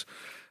chances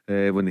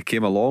when they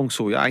came along.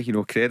 So yeah,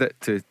 credit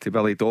to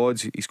Billy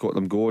Dodds. He's got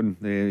them going.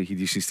 He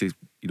just needs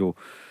to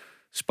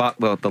spark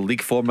the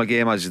league form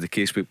again, as is the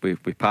case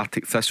with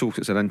Partick Thistle.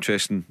 It's an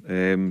interesting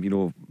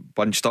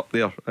bunched up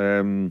there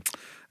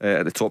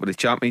at the top of the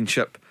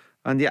championship.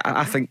 And yeah,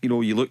 I think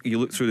you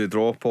look through the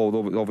draw,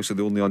 Paul. Obviously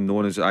the only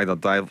unknown is either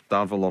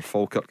Darvel or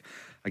Falkirk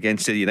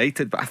against Ayr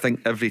United, but I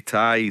think every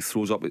tie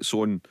throws up its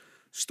own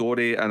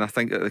story. And I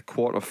think at the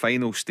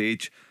quarter-final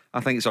stage, I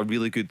think it's a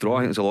really good draw.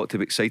 I think there's a lot to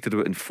be excited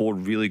about in 4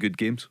 really good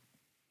games.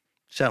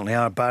 Certainly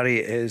are. Barry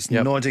is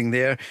nodding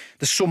there.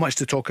 There's so much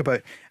to talk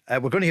about.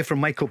 We're going to hear from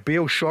Michael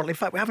Beale shortly. In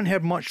fact, we haven't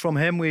heard much from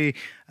him. We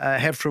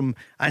heard from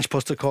Ange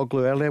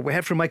Postecoglou earlier. We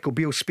heard from Michael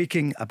Beale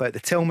speaking about the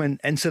Tillman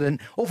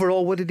incident.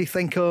 Overall, what did he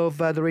think of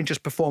the Rangers'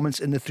 performance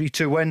in the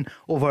 3-2 win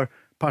over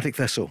Partick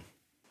Thistle?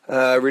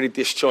 Really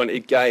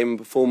disjointed game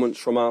performance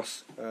from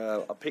us.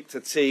 I picked a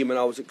team and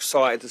I was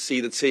excited to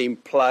see the team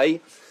play.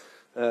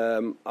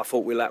 I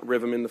thought we lacked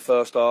rhythm in the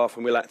first half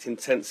and we lacked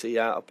intensity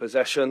out of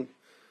possession.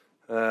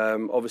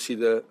 Obviously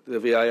the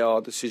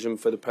VAR decision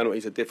for the penalty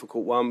is a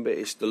difficult one, but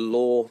it's the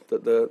law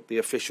that the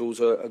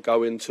officials are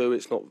going to.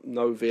 It's not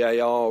no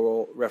VAR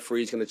or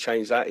referees going to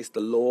change that. It's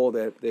the law.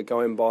 They're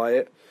going by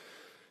it.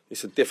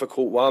 It's a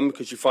difficult one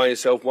because you find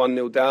yourself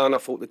 1-0 down. I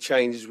thought the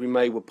changes we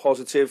made were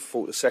positive. I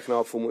thought the second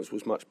half performance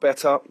was much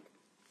better.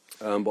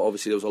 But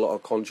obviously there was a lot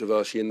of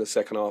controversy in the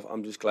second half.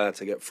 I'm just glad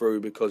to get through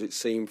because it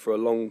seemed for a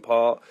long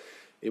part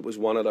it was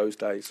one of those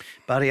days.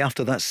 Barry,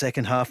 after that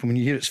second half, when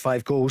you hear it's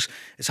 5 goals,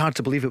 it's hard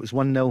to believe it was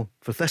 1-0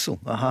 for Thistle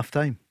at half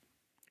time.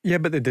 Yeah,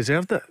 but they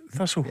deserved it,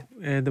 Thistle.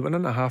 They went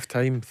in at half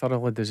time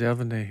thoroughly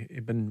deserving.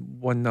 They'd been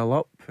 1-0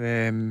 up.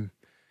 And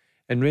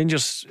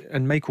Rangers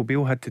and Michael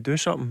Beale had to do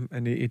something,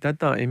 and he did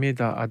that. He made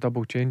a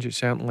double change. It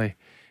certainly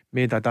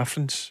made a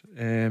difference.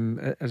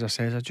 As I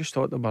said, I just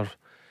thought there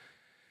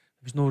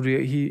was no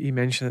real. He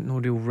mentioned it, no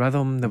real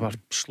rhythm. They were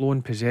slow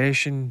in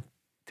possession,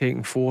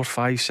 taking 4,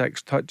 5,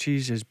 6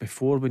 touches as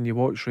before. When you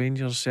watch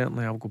Rangers,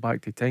 certainly I'll go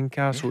back to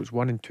Tynecastle, it's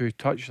 1 and 2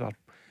 touch. They're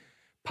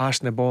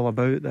passing the ball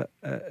about at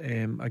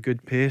a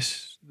good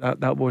pace.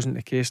 That wasn't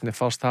the case in the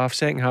first half.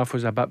 Second half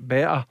was a bit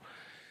better,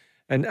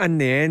 and in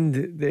the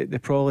end they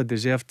probably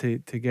deserved to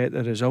get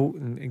the result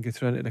and get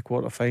through into the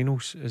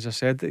quarter-finals. As I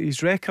said,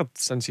 his record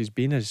since he's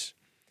been has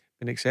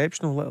been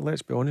exceptional.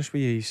 Let's be honest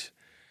with you, he's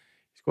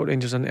got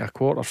Rangers into a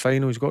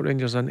quarter-final, he's got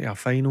Rangers into a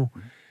final.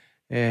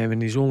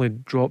 And he's only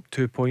dropped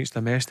 2 points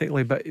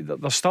domestically, but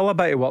there's still a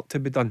bit of work to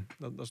be done.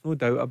 There's no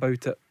doubt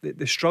about it.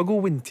 The struggle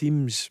when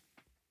teams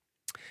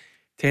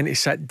tend to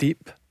sit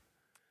deep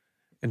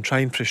and try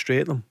and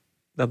frustrate them.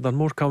 They're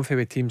more comfy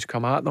when teams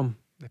come at them.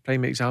 The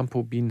prime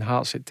example being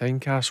Hearts at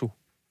Tynecastle,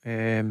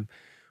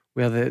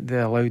 where they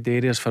allowed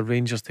areas for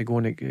Rangers to go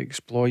and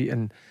exploit,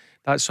 and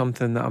that's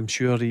something that I'm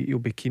sure he'll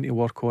be keen to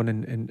work on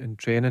in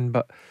training.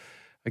 But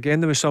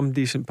again, there were some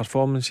decent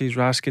performances.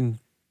 Raskin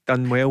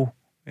done well.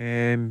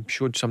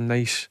 Showed some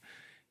nice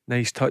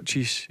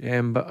touches,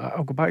 but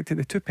I'll go back to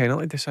the 2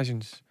 penalty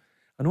decisions.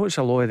 I know it's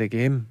a law of the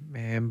game,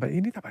 but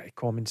you need a bit of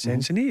common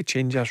sense. You need to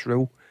change this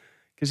rule,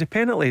 because the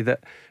penalty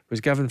that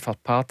was given for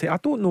Partey, I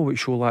don't know what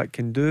Sholak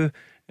can do,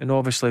 and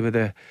obviously with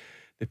the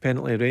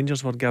penalty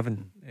Rangers were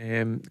given,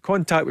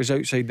 contact was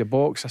outside the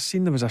box. I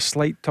seen there was a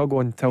slight tug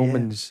on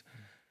Tillman's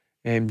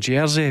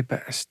jersey,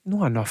 but it's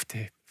not enough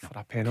for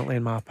a penalty,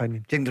 in my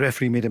opinion. I think the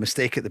referee made a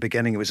mistake at the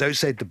beginning. It was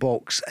outside the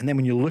box, and then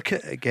when you look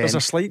at it again, there's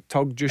a slight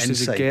tug just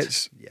inside, as it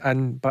gets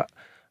in. But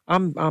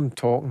I'm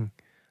talking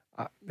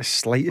the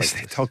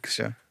slightest of tugs.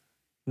 Yeah.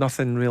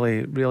 Nothing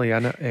really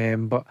in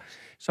it. But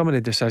some of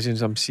the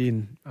decisions I'm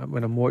seeing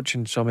when I'm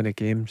watching some of the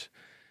games,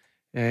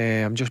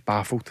 I'm just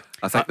baffled.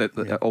 I think that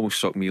it almost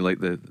struck me like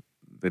the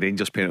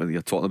Rangers penalty that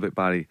you're talking about,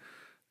 Barry.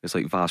 It's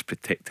like VAR's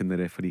protecting the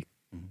referee.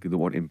 They don't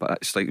want him, but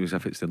it's like as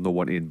if it's they don't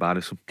want to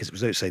embarrass him because it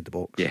was outside the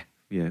box.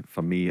 Yeah,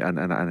 for me and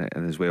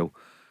as well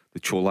the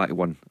Cholak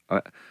one,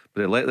 but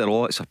they let the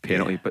law, it's a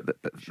penalty, but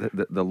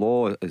the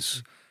law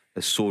is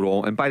so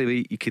wrong. And by the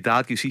way, you could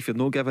argue, see, if you're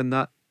not given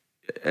that,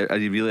 are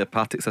you really a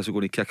Partick Thistle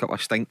going to kick up a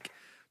stink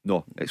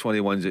No, it's one of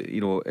the ones that,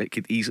 you know, it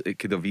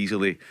could have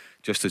easily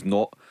just as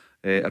not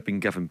have been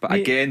given. But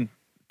again,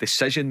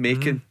 decision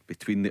making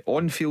between the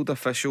on-field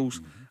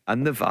officials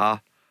and the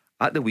VAR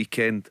at the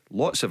weekend,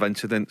 lots of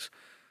incidents.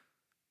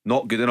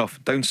 Not good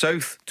enough. Down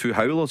south, 2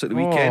 howlers at the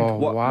weekend.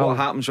 What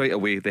happens right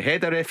away? The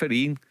head of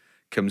refereeing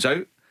comes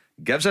out,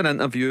 gives an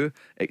interview,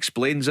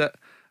 explains it,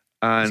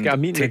 and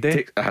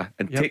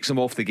takes them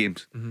off the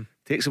games.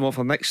 Takes them off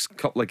the next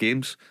couple of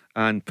games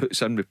and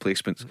puts in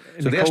replacements.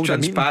 So there's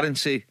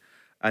transparency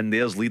and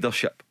there's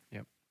leadership.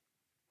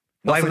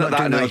 Nothing like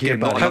that in our game.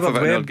 Not half of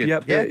it in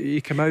our game. He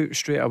came out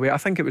straight away. I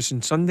think it was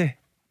on Sunday.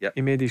 Yep.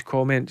 He made his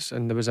comments,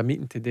 and there was a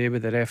meeting today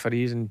with the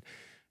referees, and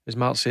as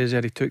Mark says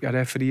there, he took a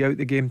referee out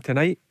the game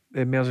tonight,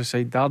 the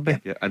Merseyside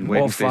derby. Yeah, and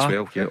Wednesday as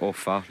well. Yeah, off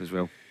far as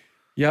well.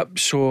 Yep.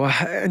 So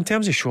in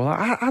terms of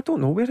Shola, I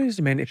don't know where is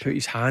he meant to put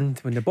his hand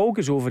when the ball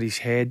goes over his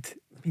head.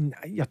 I mean,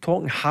 you're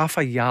talking half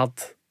a yard.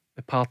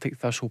 The Partick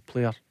Thistle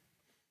player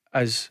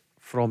is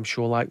from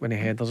Sholak when he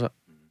headers it.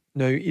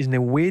 Now he's in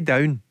the way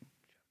down.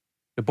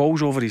 The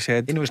ball's over his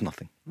head. He knows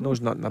nothing.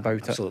 Knows nothing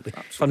about Absolutely.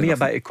 it. For me, a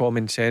bit of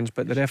common sense.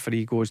 But the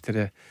referee goes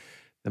to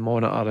the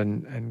monitor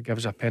and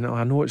gives a penalty.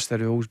 I know it's the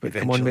rules, but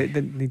Eventually.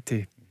 come on,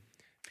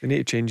 they need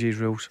to change these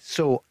rules.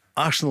 So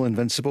Arsenal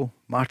invincible.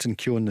 Martin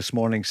Keown this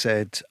morning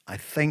said, I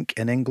think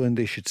in England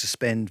they should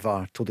suspend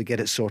VAR till they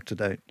get it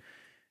sorted out.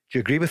 Do you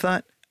agree with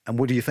that? And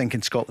what do you think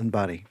in Scotland,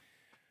 Barry?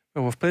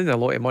 Well, we've paid a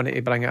lot of money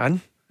to bring it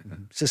in.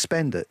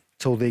 Suspend it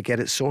till they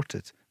get it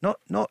sorted. Not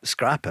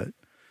scrap it.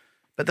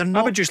 But they're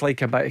not. I would just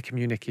like a bit of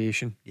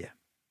communication. Yeah.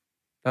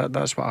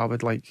 That's what I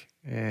would like.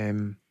 A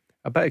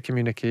bit of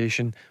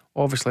communication.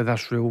 Obviously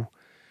this rule,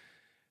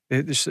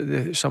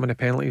 some of the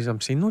penalties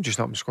I'm seeing, not just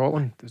up in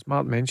Scotland, as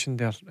Mark mentioned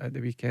there at the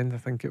weekend, I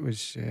think it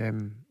was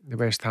the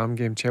West Ham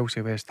game,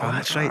 Chelsea West Ham. Oh,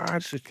 that's right. I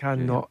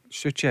cannot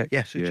Suchek.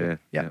 Yeah, Suchek.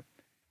 Yeah.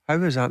 How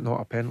is that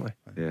not a penalty?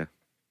 Yeah.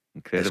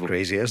 Incredible. It's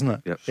crazy, isn't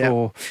it? Yep.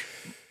 So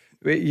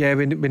we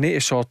need to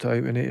sort it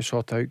out. We need to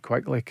sort it out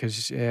quickly,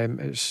 because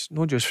it's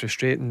not just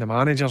frustrating the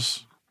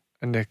managers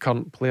and the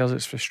current players,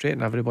 it's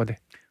frustrating everybody.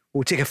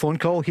 We'll take a phone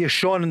call. Here's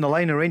Sean on the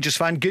line, a Rangers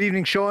fan. Good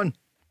evening, Sean.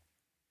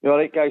 You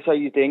alright, guys? How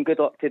you doing? Good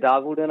luck to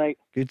Darvel tonight.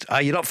 Good.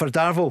 You're up for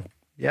Darvel?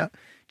 Yeah.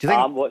 Do you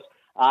think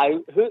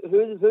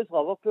who's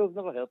Liverpool? I've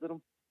never heard of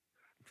them.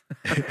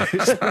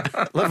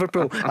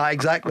 Liverpool?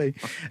 Exactly.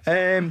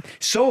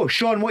 So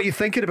Sean, what are you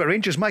thinking about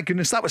Rangers? My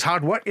goodness, that was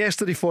hard work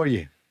yesterday for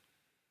you.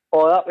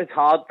 Oh, that was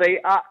hard, right?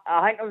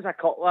 I think it was a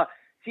couple of...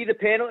 See, the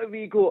penalty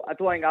we got, I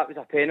don't think that was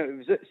a penalty. It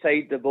was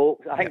outside the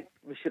box. I think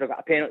we should have got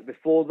a penalty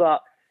before that.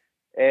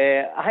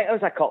 I think there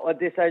was a couple of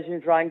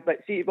decisions wrong. But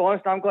see, to be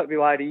honest, I'm going to be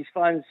one of these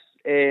fans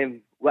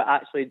we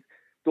actually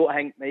don't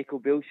think Michael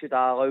Beale should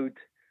have allowed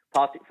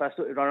Partick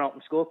Thistle to run up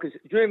and score. Because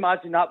do you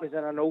imagine that was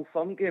in an Old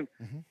Firm game?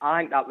 I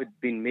think that would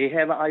have been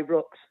mayhem at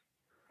Ibrox.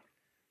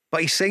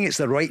 But he's saying it's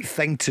the right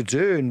thing to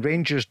do, and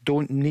Rangers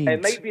don't need...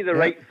 It might be the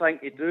right thing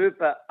to do,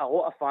 but a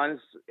lot of fans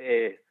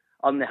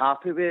aren't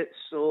happy with it.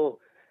 So,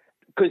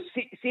 because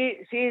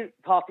see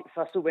Partick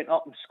Thistle went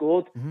up and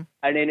scored, and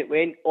then it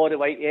went all the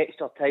way to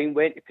extra time,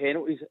 went to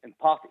penalties, and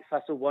Partick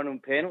Thistle won on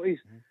penalties.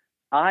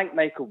 I think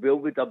Michael Beale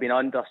would have been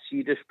under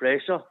serious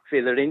pressure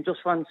for the Rangers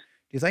fans.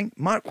 Do you think?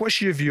 Mark, what's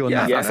your view on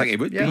that? I think it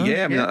would be.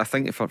 I mean, I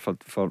think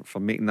for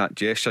making that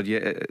gesture,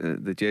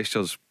 the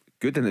gesture's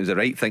good, and it was the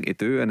right thing to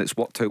do, and it's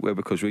worked out well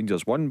because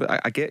Rangers won.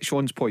 But I get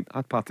Sean's point.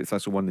 Had Partick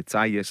Thistle won the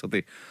tie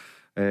yesterday,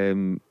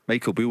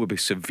 Michael Beale would be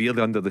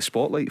severely under the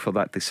spotlight for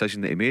that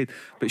decision that he made.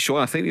 But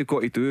Sean, I think we've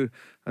got to do,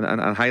 and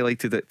I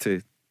highlighted it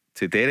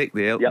to Derek,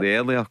 the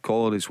earlier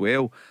caller as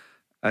well,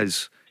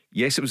 as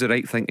yes, it was the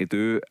right thing to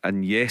do,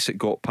 and yes, it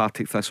got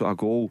Partick Thistle a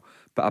goal,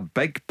 but a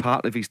big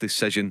part of his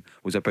decision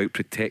was about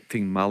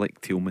protecting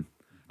Malik Tillman.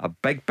 A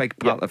big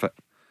part of it.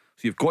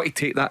 So you've got to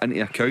take that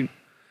into account.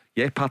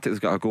 Yeah, Partick's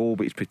got a goal,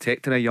 but he's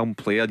protecting a young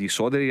player. You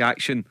saw the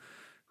reaction.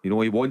 You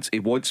know, he wants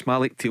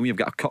Malik Tillman. You've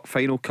got a cup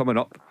final coming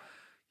up.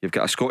 You've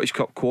got a Scottish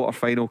Cup quarter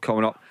final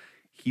coming up.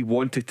 He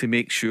wanted to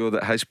make sure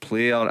that his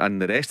player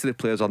and the rest of the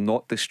players are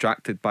not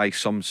distracted by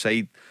some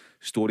side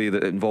story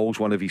that involves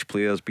one of his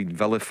players being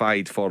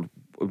vilified for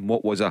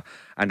what was an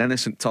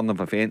innocent turn of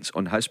events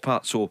on his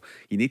part. So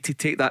you need to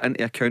take that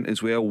into account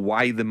as well,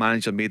 why the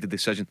manager made the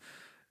decision.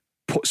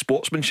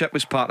 Sportsmanship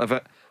was part of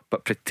it,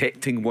 but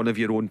protecting one of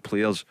your own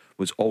players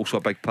was also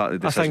a big part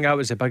of the decision. I think that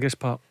was the biggest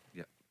part.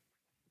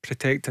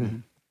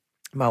 Protecting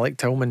Malik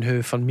Tillman,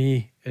 who for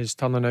me is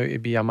turning out to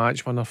be a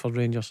match winner for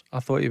Rangers.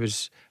 I thought he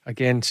was,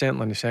 again,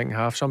 certainly in the second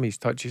half, some of his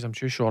touches, I'm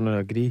sure Sean will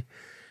agree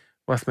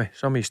with me,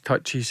 some of his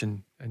touches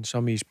and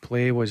some of his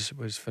play was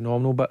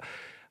phenomenal. But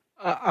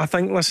I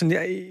think, listen,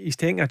 he's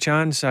taking a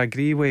chance. I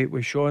agree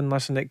with Sean.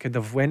 Listen, it could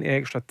have went to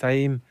extra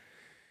time.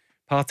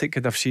 Partick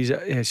could have seen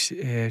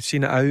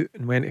it out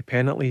and went to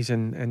penalties,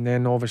 and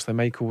then obviously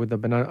Michael would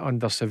have been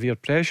under severe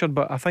pressure.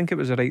 But I think it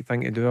was the right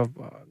thing to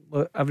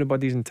do.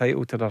 Everybody's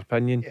entitled to their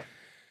opinion,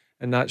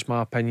 and that's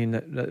my opinion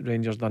that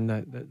Rangers done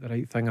the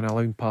right thing in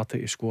allowing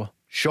Partick to score.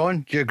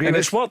 Sean, do you agree? And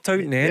it's worked out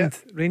in the end.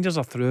 Rangers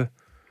are through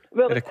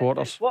to the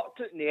quarters. It's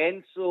worked out in the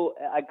end, so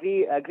I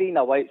agree in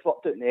a way. It's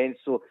worked out in the end,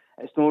 so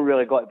it's not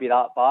really got to be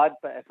that bad.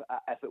 But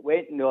if it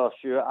went in the other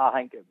shoe, I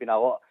think it'd been a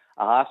lot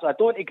of hassle. I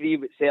don't agree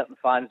with certain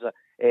fans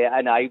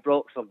in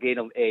Ibrox or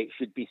Gaynham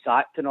should be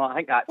sacked and all. I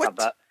think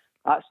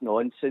that's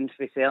nonsense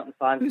for certain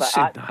fans. But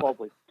that's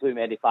probably too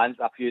many fans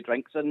with a few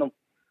drinks in them.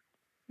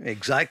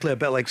 Exactly, a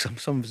bit like some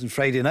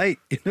Friday night.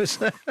 I was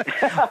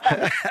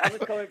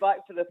coming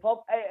back to the pub.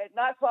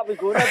 That's what I was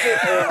going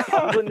about.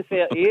 I was on the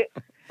 38.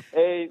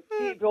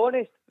 See, to be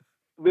honest,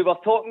 we were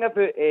talking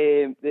about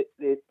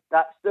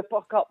that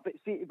Super Cup, but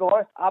see, to be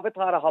honest, I would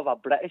rather have a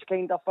British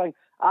kind of thing.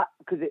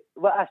 Because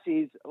what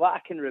I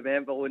can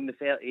remember on the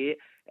 38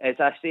 is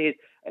I said,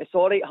 it's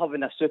all right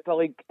having a Super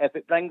League. If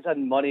it brings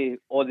in money,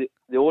 or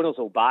the owners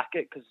will back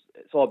it, because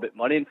it's all about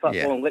money in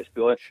football. And let's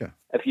be honest,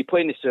 if you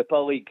play in the Super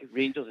League,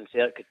 Rangers and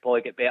Celtic could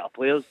probably get better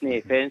players, no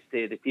offence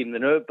to the team they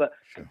know, but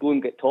go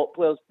and get top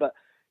players. But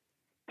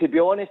to be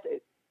honest,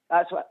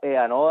 that's what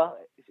I know.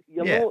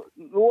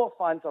 No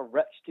fans are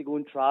rich to go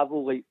and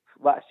travel like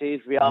what I say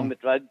is Real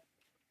Madrid,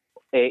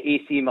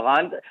 AC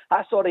Milan.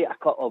 That's all right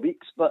a couple of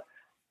weeks, but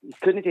you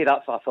couldn't do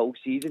that for a full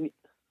season.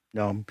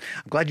 No, I'm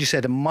glad you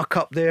said a muck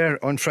up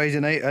there on Friday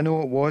night. I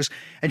know it was.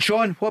 And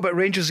Sean, what about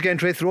Rangers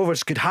against Raith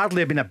Rovers? Could hardly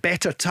have been a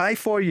better tie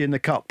for you in the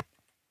Cup.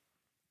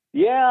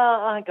 Yeah,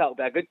 I think that'll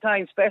be a good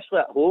time, especially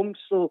at home.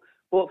 So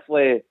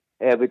hopefully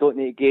we don't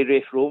need to give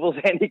Raith Rovers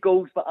any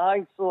goals, but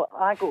so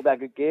I think it'll be a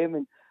good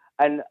game.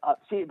 And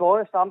see, to be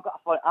honest,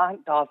 I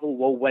think Darvel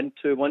will win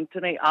 2-1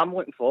 tonight. I'm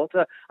looking forward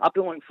to it. I've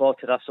been looking forward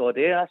to this all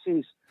day.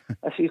 This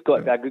has got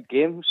to be a good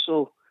game.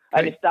 So,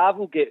 and if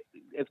Darvel get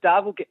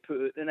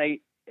put out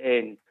tonight,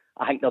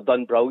 I think they're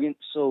done brilliant.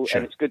 So,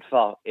 and it's good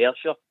for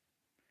Ayrshire.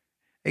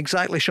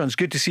 Exactly, Sean. It's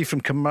good to see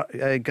from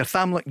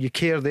Garthamlock you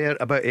care there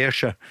about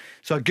Ayrshire.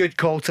 So a good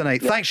call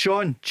tonight. Thanks,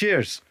 Sean.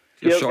 Cheers.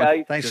 Cheers,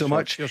 guys. Thanks so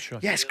much. Cheers, Sean.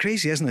 Yeah, it's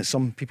crazy, isn't it?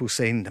 Some people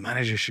saying the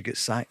manager should get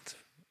sacked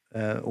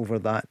over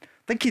that. I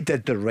think he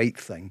did the right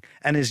thing.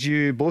 And as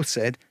you both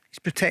said, he's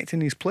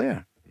protecting his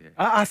player.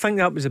 I think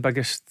that was the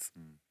biggest.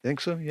 Think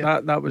so?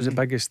 Yeah. That was the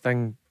biggest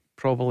thing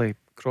probably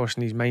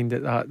crossing his mind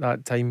at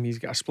that time. He's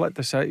got a split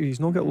decision. He's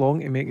not got long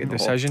to make a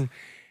decision.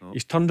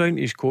 He's turned down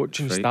to his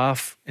coaching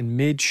staff and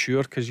made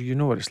sure, because you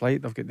know what it's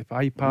like, they've got the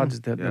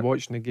iPads, they're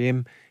watching the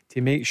game,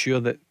 to make sure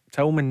that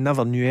Tillman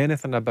never knew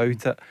anything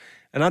about it.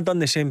 And I'd done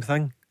the same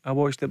thing. I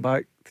watched it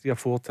back 3 or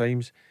 4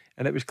 times,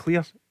 and it was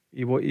clear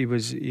he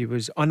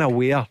was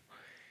unaware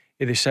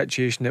of the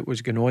situation that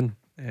was going on.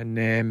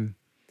 And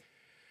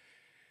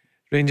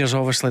Rangers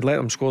obviously let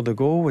them score the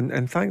goal,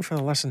 and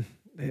thankfully, listen,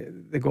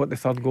 they got the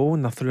third goal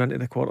and they're through into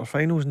the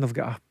quarterfinals, and they've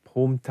got a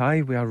home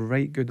tie with a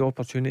right good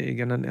opportunity to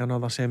get into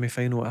another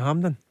semi-final at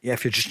Hampden. Yeah,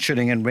 if you're just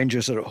tuning in,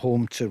 Rangers are at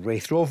home to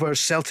Raith Rovers.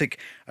 Celtic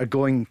are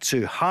going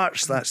to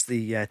Hearts. That's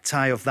the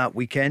tie of that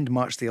weekend,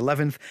 March the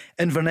 11th.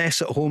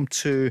 Inverness at home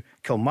to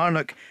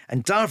Kilmarnock,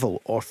 and Darvel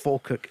or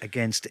Falkirk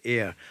against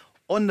Ayr.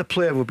 On the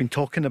player we've been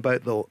talking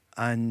about though,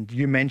 and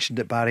you mentioned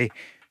it, Barry,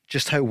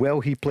 just how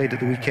well he played at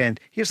the weekend.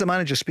 Here's the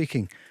manager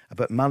speaking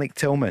about Malik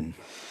Tillman.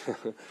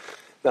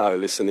 No,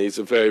 listen, he's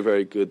a very,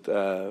 very good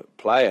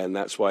player, and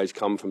that's why he's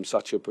come from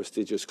such a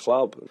prestigious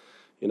club.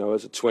 You know,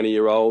 as a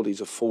 20-year-old,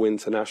 he's a full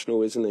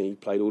international, isn't he? He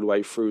played all the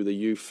way through the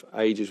youth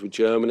ages with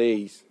Germany.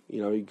 He's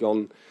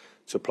gone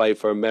to play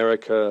for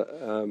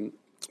America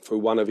through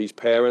one of his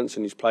parents,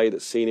 and he's played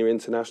at senior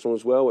international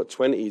as well. At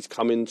 20, he's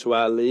come into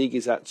our league.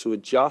 He's had to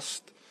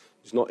adjust.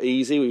 It's not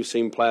easy. We've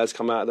seen players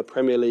come out of the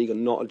Premier League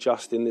and not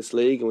adjust in this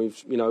league,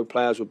 and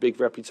players with big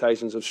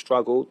reputations have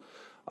struggled.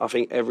 I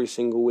think every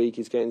single week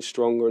he's getting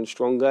stronger and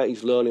stronger.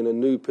 He's learning a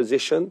new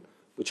position,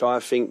 which I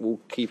think will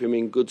keep him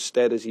in good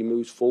stead as he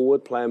moves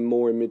forward, playing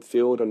more in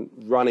midfield and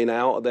running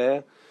out of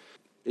there.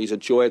 He's a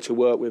joy to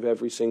work with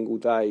every single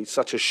day. He's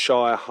such a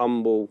shy,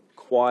 humble,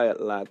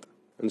 quiet lad.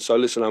 And so,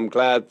 listen, I'm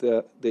glad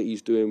that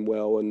he's doing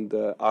well, and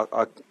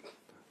I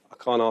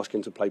can't ask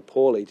him to play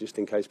poorly, just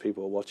in case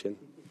people are watching.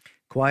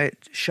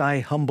 Quiet, shy,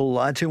 humble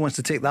lad. Who wants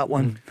to take that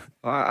one?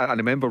 I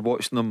remember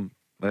watching them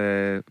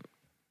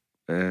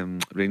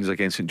Rangers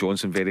against St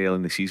Johnstone very early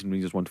in the season.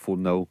 Rangers won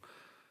 4-0,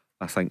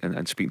 I think,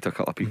 and speaking to a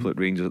couple of people at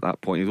Rangers at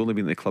that point. He'd only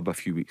been at the club a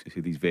few weeks. They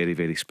said he's very,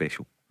 very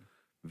special.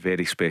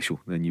 Very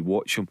special. And then you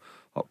watch him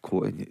up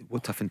close, and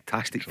what a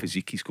fantastic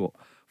physique he's got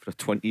for a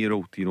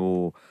 20-year-old.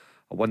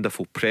 A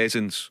wonderful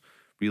presence,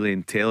 really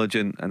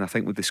intelligent. And I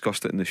think we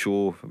discussed it in the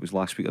show, it was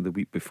last week or the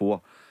week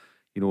before.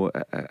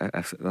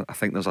 I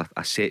think there's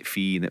a set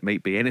fee, and it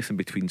might be anything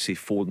between, say,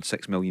 £4 and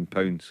 £6 million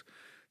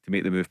to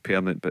make the move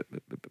permanent, but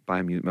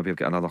Bayern Munich maybe have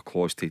got another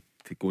clause to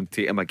go and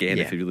take him again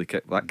if they really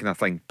kick, that kind of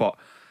thing. But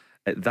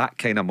at that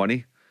kind of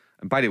money,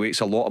 and by the way,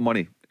 it's a lot of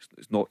money.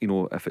 It's not,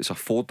 if it's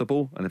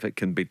affordable and if it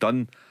can be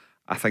done,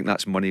 I think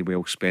that's money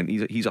well spent.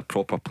 He's a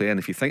proper player, and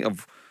if you think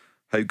of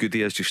how good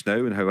he is just now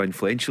and how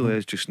influential he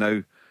is just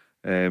now,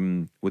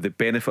 with the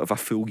benefit of a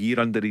full year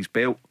under his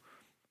belt,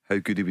 how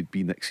good he would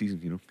be next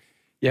season.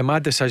 Yeah, my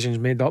decision's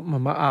made up.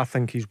 I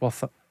think he's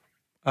worth it.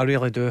 I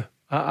really do.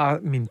 I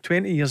mean,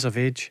 20 years of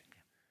age.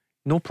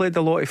 No played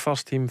a lot of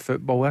first team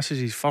football. This is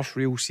his first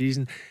real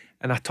season,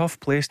 and a tough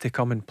place to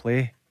come and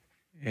play.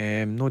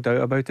 No doubt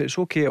about it. It's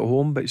okay at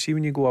home, but see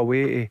when you go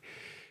away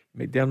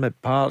McDermott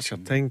Parks, your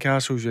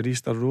Tynecastles, your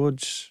Easter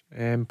Roads,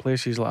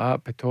 places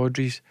like that,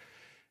 Pittodries.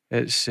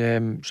 It's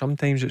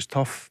sometimes it's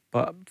tough,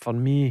 but for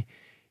me,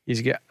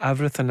 he's got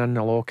everything in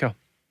the locker.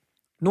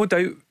 No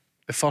doubt,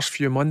 the first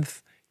few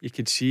months you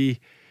could see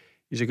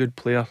he's a good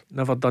player.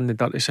 Never done the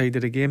dirty side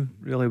of the game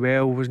really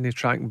well. Wasn't he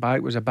tracking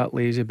back? Was a bit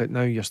lazy, but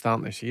now you're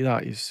starting to see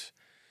that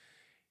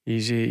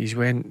he's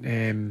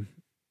went.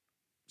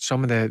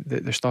 Some of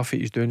the stuff that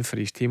he's doing for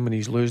his team when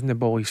he's losing the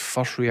ball, his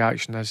first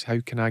reaction is, how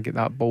can I get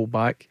that ball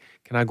back?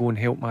 Can I go and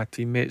help my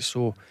teammates?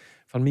 So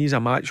for me, he's a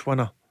match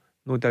winner,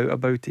 no doubt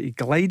about it. He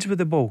glides with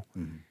the ball,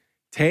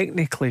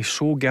 technically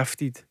so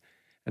gifted.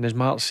 And as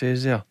Mark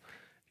says there,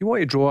 if you want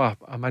to draw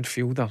a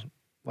midfielder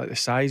like the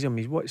size of him,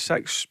 he's what,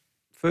 6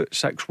 foot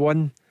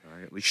 6'1",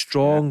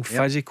 strong,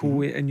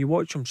 physical, and you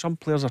watch him, some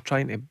players are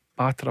trying to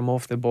batter him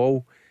off the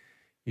ball.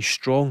 He's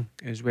strong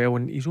as well,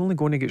 and he's only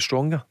going to get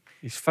stronger.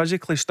 He's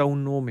physically still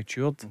no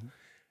matured.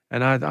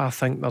 And I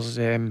think there's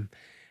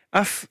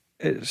if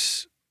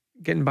it's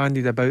getting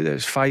bandied about that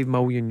it's €5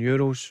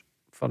 million,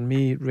 for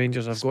me,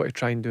 Rangers have got to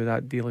try and do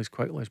that deal as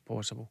quickly as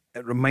possible.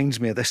 It reminds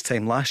me of this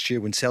time last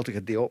year when Celtic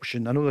had the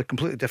option. I know they're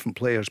completely different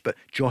players, but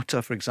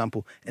Jota, for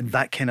example, in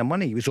that kind of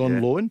money, he was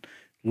on loan,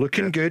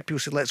 looking good. People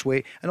said, let's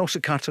wait. And also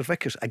Carter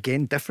Vickers,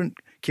 again, different,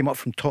 came up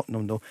from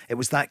Tottenham, though. It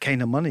was that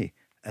kind of money,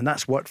 and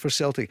that's worked for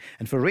Celtic.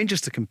 And for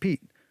Rangers to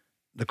compete,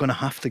 they're going to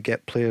have to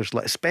get players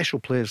like special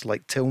players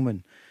like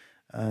Tillman.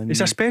 And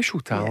he's a special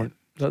talent.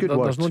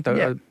 There's no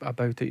doubt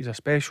about it. He's a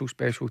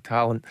special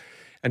talent,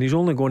 and he's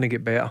only going to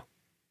get better.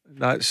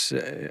 That's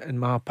in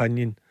my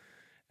opinion.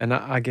 And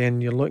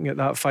again, you're looking at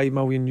that €5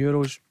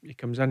 million. He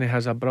comes in, he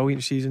has a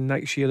brilliant season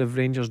next year. If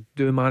Rangers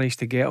do manage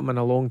to get him in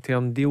a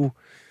long-term deal,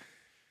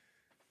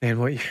 then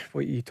what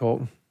are you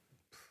talking?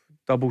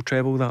 Double,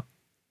 treble that.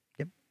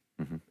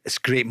 It's a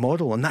great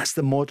model, and that's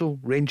the model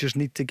Rangers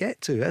need to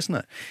get to, isn't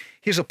it?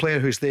 Here's a player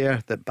who's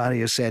there that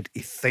Barry has said he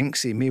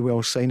thinks he may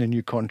well sign a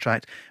new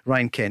contract.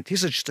 Ryan Kent.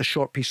 Here's just a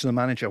short piece from the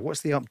manager.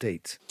 What's the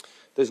update?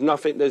 There's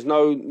nothing. There's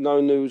no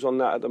news on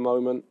that at the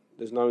moment.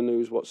 There's no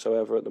news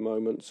whatsoever at the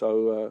moment.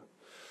 So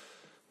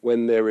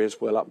when there is,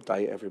 we'll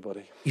update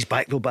everybody. He's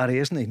back though, Barry,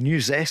 isn't he? New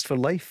zest for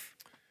life.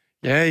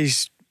 Yeah,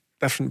 he's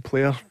a different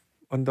player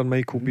under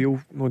Michael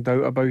Beale, no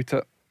doubt about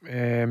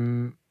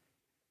it.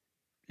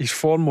 His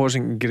form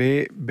wasn't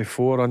great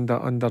before under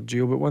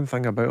Gio, but one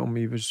thing about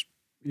him,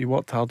 he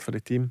worked hard for the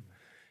team.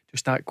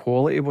 Just that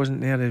quality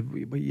wasn't there,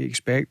 what you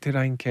expect to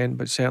Ryan Kent,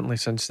 but certainly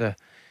since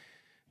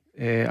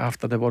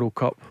after the World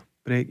Cup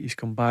break, he's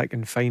come back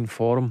in fine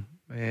form,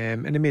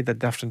 and he made a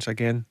difference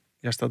again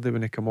yesterday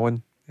when he came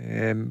on.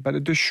 But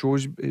it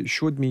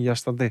showed me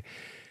yesterday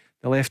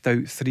they left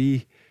out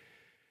 3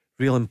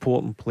 real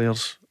important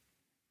players.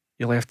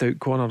 You left out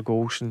Connor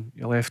Golson,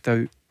 you left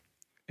out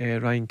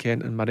Ryan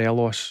Kent and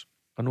Morelos.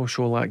 I know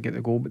Sholak get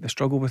the goal, but they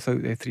struggle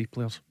without the 3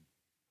 players.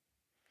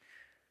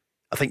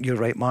 I think you're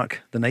right,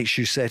 Mark. The nights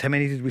you said, how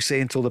many did we say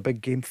until the big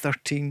game?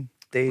 13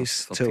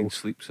 days 13 till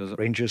sleeps, is it?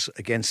 Rangers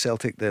against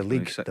Celtic, the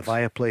league, 26. the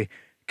Viaplay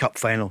Cup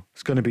final.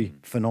 It's going to be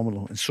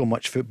phenomenal, and so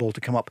much football to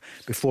come up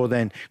before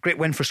then. Great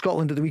win for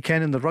Scotland at the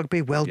weekend in the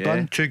rugby. Well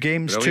done. 2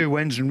 games, brilliant. 2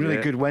 wins, and really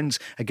good wins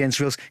against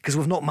Wales, because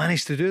we've not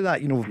managed to do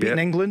that. We've beaten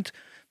England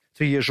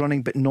 3 years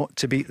running, but not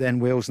to beat then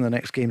Wales in the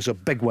next game. So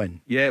big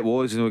win. Yeah, it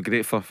was.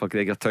 Great for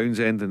Gregor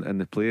Townsend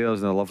and the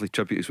players, and a lovely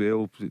tribute as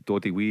well,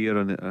 Doddy Weir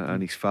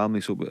and his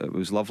family. So it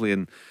was lovely.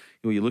 And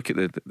you look at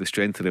the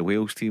strength of the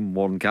Wales team.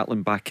 Warren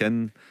Gatlin back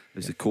in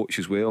as the coach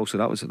as well. So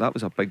that was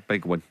a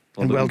big win.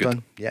 And well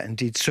done. Yeah,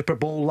 indeed. Super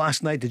Bowl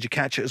last night. Did you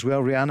catch it as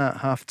well, Rihanna, at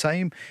half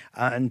time?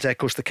 And of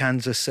course the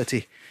Kansas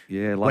City.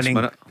 Yeah, last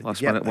minute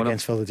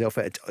against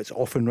Philadelphia. It's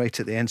often right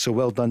at the end. So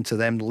well done to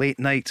them. Late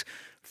night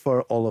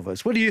for all of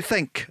us. What do you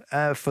think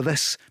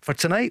for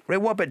tonight?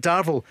 Right, what about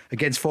Darvel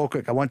against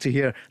Falkirk? I want to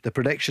hear the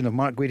prediction of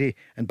Mark Guidi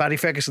and Barry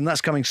Ferguson.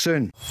 That's coming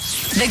soon.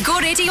 The Go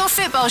Radio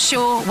Football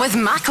Show with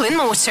Macklin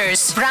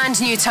Motors. Brand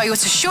new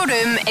Toyota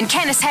showroom in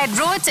Kennishead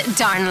Road,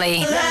 Darnley.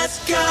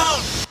 Let's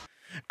go!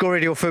 Go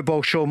Radio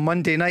Football Show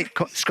Monday night.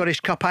 Scottish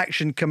Cup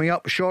action coming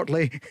up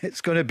shortly. It's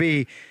going to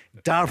be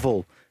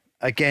Darvel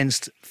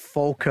against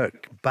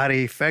Falkirk.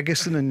 Barry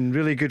Ferguson in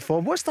really good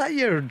form. What's that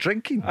you're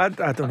drinking? I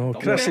don't know.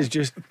 Chris is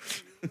just,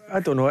 I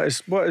don't know.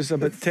 What is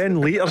about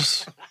 10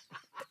 litres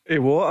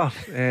of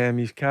water.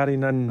 He's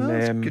carrying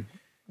in.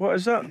 What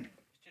is that?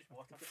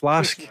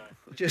 Flask.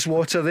 Just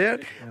water there.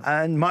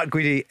 And Mark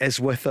Guidi is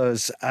with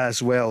us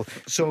as well.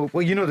 So,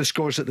 the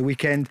scores at the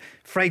weekend.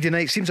 Friday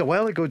night seems a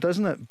while ago,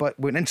 doesn't it? But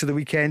went into the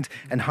weekend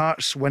and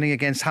Hearts winning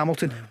against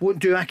Hamilton. Won't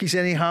do Accies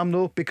any harm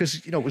though,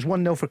 because it was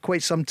 1-0 for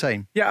quite some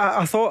time. Yeah,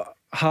 I thought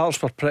Hearts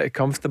were pretty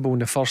comfortable in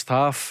the first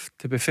half.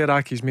 To be fair,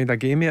 Accies made a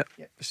game of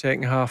it the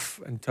second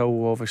half,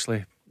 until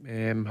obviously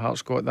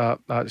Hearts got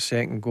that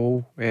second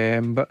goal.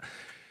 But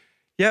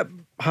yep,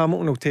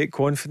 Hamilton will take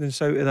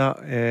confidence out of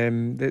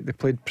that. They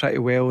played pretty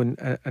well in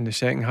the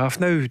second half.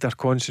 Now their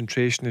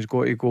concentration has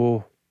got to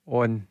go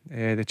on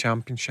the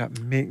Championship,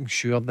 making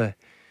sure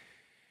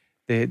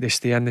they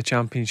stay in the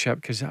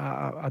Championship, because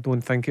I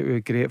don't think it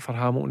would be great for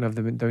Hamilton if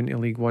they went down to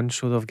League One.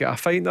 So they've got a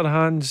fight in their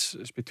hands.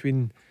 It's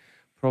between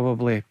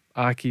probably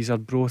Accies,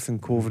 Arbroath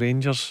and Cove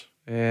Rangers.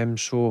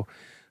 So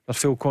their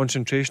full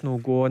concentration will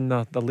go on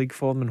their league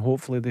form, and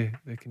hopefully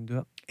they can do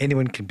it.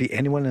 Anyone can beat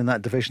anyone in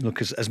that division, though,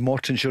 because as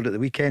Morton showed at the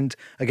weekend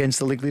against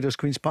the league leaders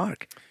Queen's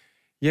Park.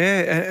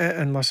 Yeah,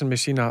 and listen, we've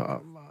seen a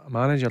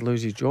manager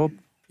lose his job,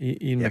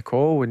 Ian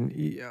McCall,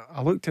 and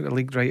I looked at the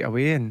league right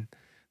away, and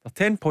they're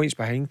 10 points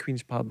behind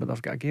Queen's Park, but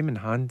they've got a game in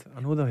hand.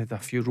 I know they had a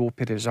few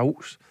ropey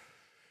results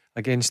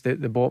against the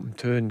bottom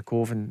two in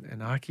Cove and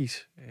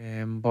Accies,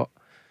 but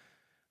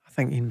I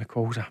think Ian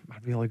McCall's a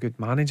really good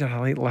manager. I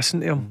like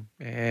listening to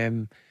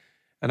him.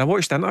 And I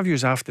watched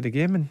interviews after the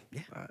game, and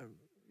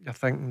you're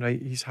thinking,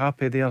 right, he's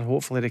happy there.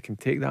 Hopefully they can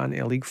take that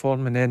into a league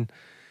form. And then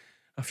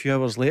a few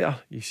hours later,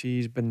 you see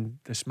he's been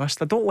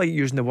dismissed. I don't like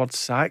using the word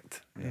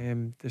sacked,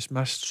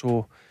 dismissed.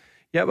 So,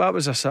 yeah, that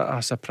was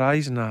a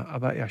surprise and a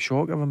bit of a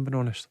shock, if I'm being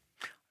honest.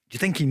 Do you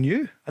think he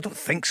knew? I don't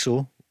think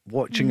so.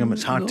 Watching him,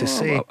 it's hard to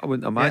say. I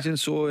wouldn't imagine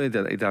so. He had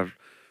a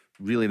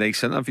really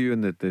nice interview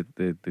in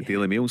the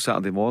Daily Mail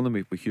Saturday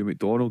morning with Hugh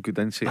McDonald. Good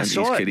insight into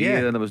his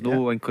career, and there was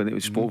no inkling. He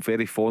spoke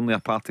very fondly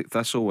of Partick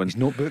Thistle and his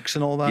notebooks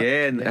and all that.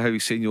 Yeah, and how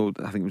he's saying,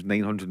 I think it was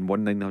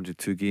 901,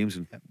 902 games,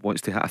 and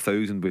wants to hit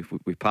 1,000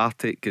 with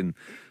Partick, and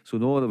so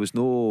no, there was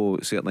no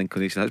certain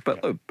inclination.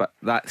 But look, but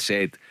that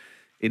said,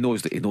 he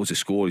knows the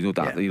score. You know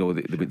that they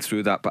went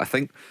through that. But I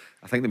think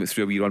they went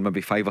through a wee run,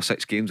 maybe 5 or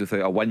 6 games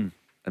without a win.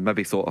 And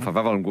maybe thought, if ever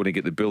I'm going to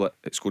get the bullet,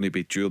 it's going to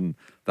be during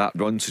that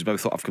run. So he's maybe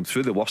thought, I've come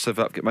through the worst of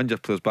it, I've got my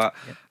injured players back.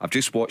 I've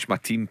just watched my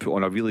team put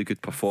on a really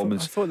good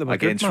performance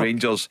against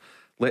Rangers.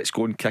 Let's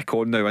go and kick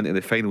on now into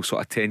the final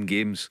sort of 10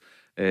 games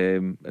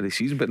of the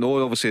season. But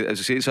no, obviously, as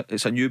I say,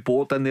 it's a new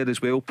board in there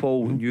as well,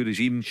 Paul. New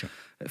regime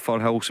at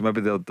Firhill. So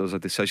maybe there's a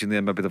decision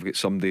there. Maybe they've got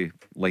somebody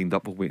lined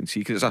up. We'll wait and see,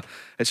 because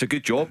it's a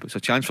good job. It's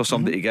a chance for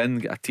somebody to get in,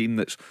 get a team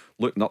that's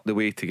looking up the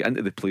way to get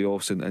into the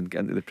playoffs and get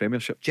into the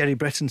Premiership. Jerry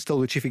Britton's still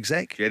the chief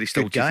exec. Jerry's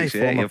still good chief guy,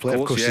 exec, former of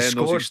player. course, He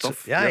scored.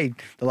 stuff. The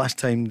last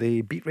time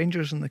they beat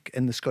Rangers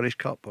in the Scottish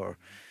Cup, or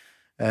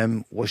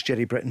was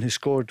Jerry Britton who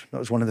scored. That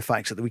was one of the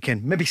facts at the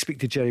weekend. Maybe speak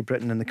to Jerry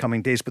Britton in the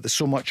coming days, but there's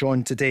so much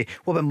on today.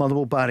 What about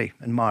Motherwell, Barry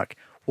and Mark?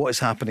 What is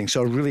happening?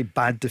 So a really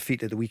bad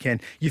defeat at the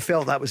weekend. You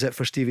felt that was it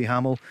for Stevie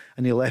Hamill,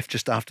 and he left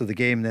just after the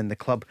game. And then the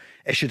club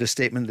issued a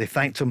statement. They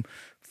thanked him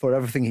for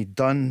everything he'd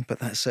done, but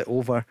that's it,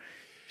 over.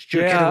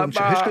 Stuart Kittle,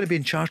 who's going to be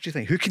in charge, do you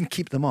think? Who can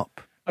keep them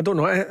up? I don't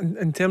know.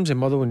 In terms of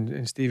Motherwell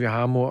and Stevie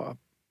Hamill,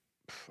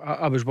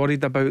 I was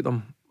worried about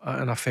them,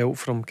 and I felt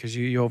for him, because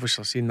you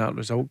obviously seen that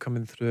result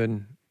coming through,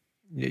 and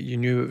you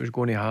knew it was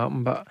going to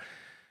happen. But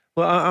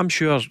well, I'm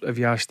sure if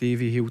you ask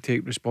Stevie, he'll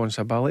take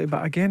responsibility.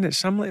 But again, it's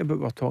similar to what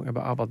we're talking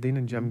about Aberdeen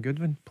and Jim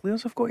Goodwin.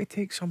 Players have got to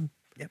take some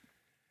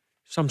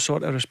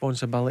sort of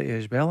responsibility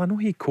as well. I know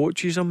he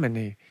coaches them,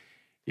 and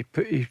he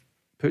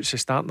puts the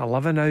starting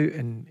 11 out,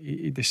 and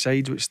he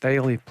decides what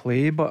style he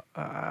play. But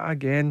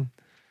again,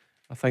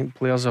 I think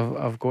players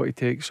have got to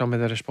take some of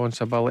the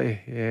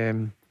responsibility.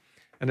 And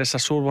it's a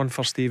sore one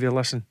for Stevie.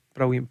 Listen,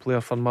 brilliant player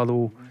for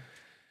Motherwell.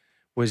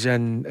 Was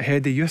in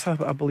head of youth,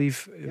 I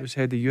believe it was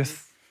head of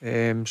youth.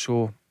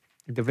 So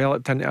he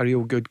developed into a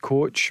real good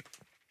coach.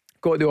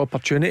 Got the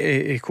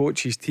opportunity to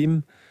coach his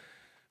team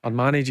or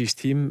manage his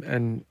team,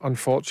 and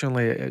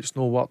unfortunately it's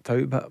not worked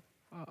out. But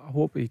I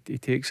hope he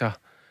takes a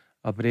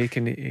break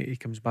and he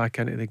comes back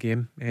into the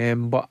game.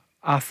 But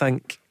I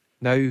think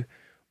now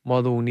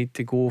Motherwell need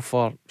to go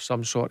for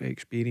some sort of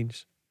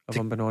experience, if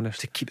I'm being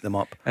honest, to keep them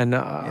up. And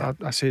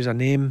I say a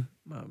name,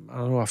 I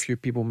know a few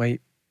people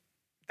might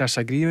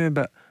disagree with me,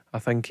 but I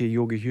think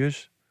Yogi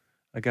Hughes,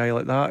 a guy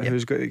like that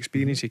who's got the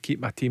experience to keep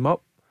my team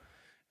up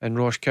in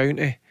Ross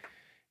County.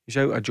 He's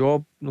out of a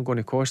job, not going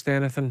to cost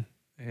anything,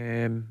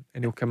 and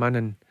he'll come in,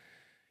 and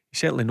he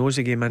certainly knows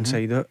the game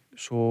inside out.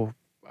 So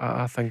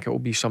I think it'll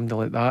be somebody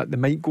like that. They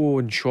might go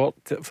in for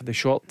the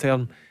short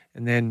term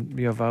and then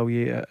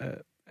reevaluate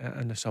it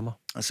in the summer.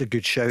 That's a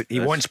good shout.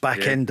 He wants back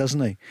in, doesn't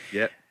he?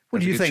 Yeah.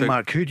 What do you think,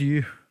 Mark? Who do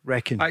you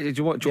reckon? Do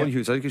you want John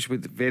Hughes? I think it's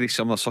with very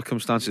similar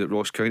circumstances at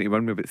Ross County.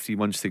 When we about 3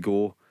 months to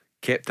go,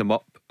 kept him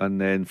up, and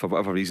then for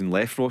whatever reason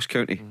left Ross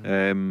County.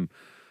 I'm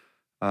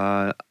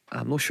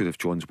not sure if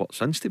John's worked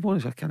since, to be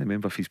honest. I can't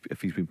remember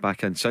if he's been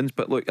back in since.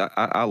 But look,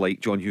 I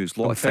like John Hughes.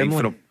 A lot of time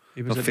for him.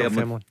 He was at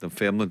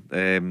Dunfermline.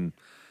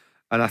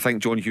 And I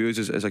think John Hughes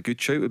is a good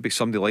shout. Would be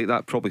somebody like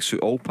that, probably suit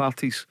all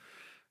parties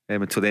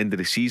until the end of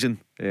the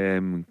season.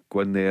 Go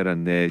in there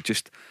and you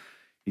just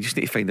need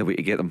to find a way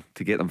to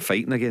get them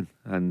fighting again.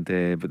 And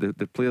but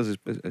the players,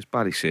 as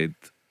Barry said,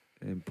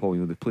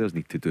 Paul, the players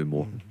need to do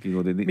more. They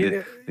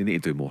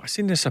need to do more. I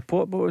seen the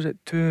support, what was it,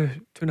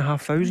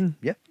 2,500?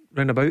 Yeah,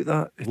 round about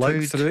that. It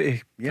loud took through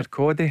to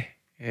Kirkcaldy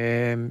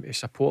to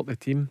support the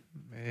team.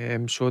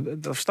 So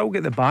they've still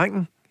got the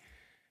backing.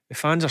 The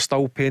fans are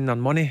still paying their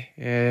money.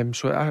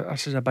 So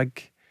this is a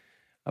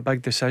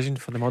big decision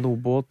for the Motherwell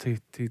board to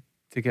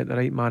get the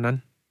right man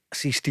in.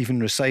 see Stephen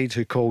Reside,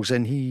 who calls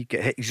in. He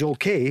get hit. He's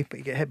okay, but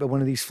he get hit by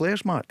one of these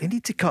flares, Mark. They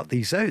need to cut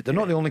these out. They're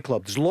not the only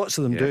club. There's lots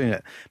of them doing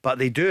it, but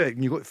they do it.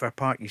 And you go to Fair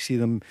Park, you see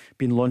them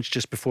being launched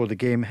just before the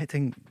game,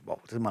 hitting. Well,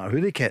 it doesn't matter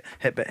who they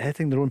hit, but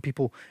hitting their own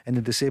people in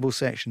the disabled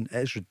section. It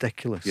is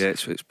ridiculous. Yeah,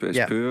 it's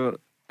poor.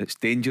 It's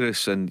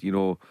dangerous, and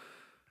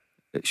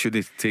it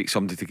should take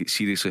somebody to get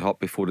seriously hurt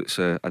before it's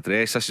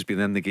addressed. This has been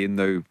in the game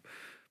now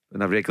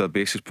on a regular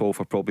basis, Paul,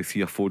 for probably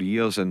 3 or 4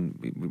 years,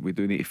 and we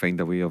do need to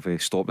find a way of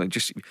stopping it.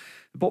 Just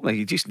the bottom line,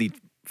 you just need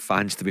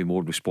fans to be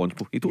more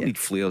responsible. You don't need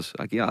flares.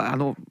 Again, I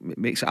know it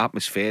makes it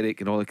atmospheric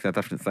and all that kind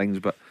of different things,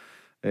 but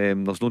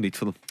there's no need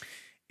for them.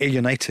 Ayr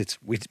United,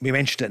 we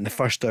mentioned it in the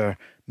first hour,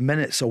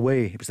 minutes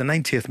away. It was the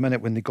 90th minute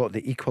when they got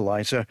the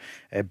equaliser,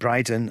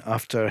 Bryden,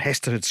 after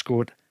Hester had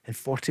scored in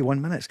 41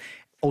 minutes.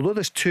 Although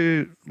there's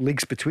 2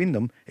 leagues between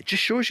them, it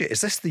just shows you,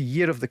 is this the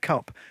year of the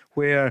Cup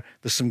where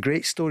there's some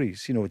great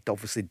stories?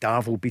 Obviously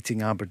Darvel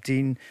beating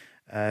Aberdeen,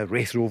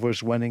 Wraith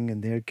Rovers winning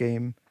in their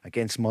game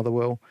against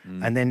Motherwell,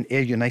 and then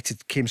Ayr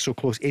United came so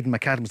close. Aidan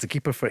McAdams, the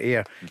keeper for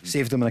Ayr,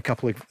 saved them on a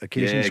couple of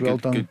occasions. Well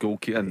done. Good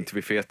goalkeeper, and to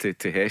be fair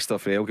to Hester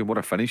for Elgin, what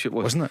a finish it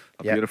was, wasn't it?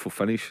 A beautiful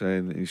finish,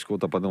 and he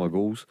scored a bundle of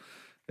goals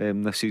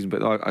this season.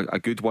 But a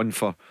good one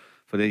for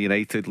Ayr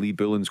United. Lee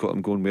Bullen's got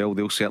them going well.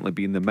 They'll certainly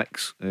be in the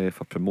mix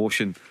for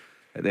promotion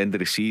at the end of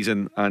the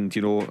season, and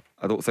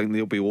I don't think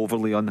they'll be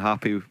overly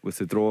unhappy with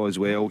the draw as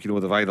well.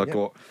 They've either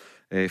got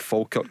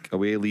Falkirk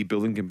away, Lee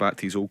Bullen going back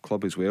to his old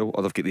club as well,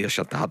 or they've got the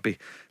Ayrshire Derby,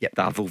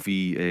 Darvel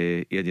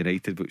v Ayr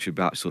United, which would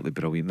be absolutely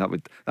brilliant.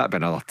 That'd be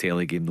another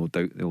telly game, no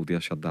doubt, the old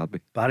Ayrshire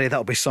Derby. Barry,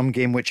 that'll be some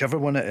game, whichever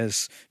one it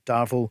is,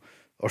 Darvel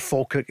or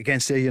Falkirk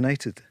against Ayr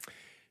United.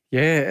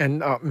 Yeah,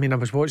 and I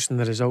was watching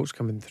the results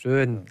coming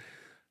through, and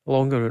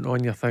longer and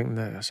on, you're thinking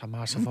that it's a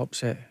massive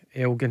upset,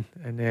 Elgin,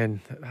 and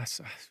then that's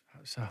a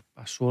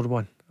sore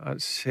one.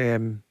 That's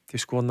to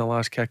score in the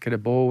last kick of the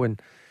ball,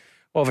 and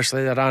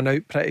obviously they ran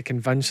out pretty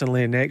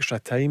convincingly in extra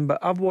time. But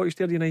I've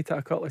watched Ayr United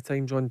a couple of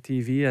times on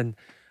TV, and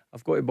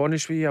I've got to be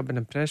honest with you, I've been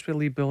impressed with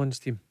Lee Bullen's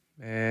team.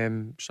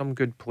 Some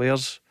good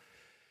players,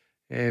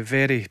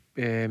 very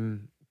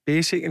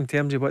basic in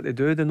terms of what they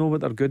do. They know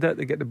what they're good at.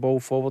 They get the ball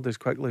forward as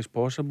quickly as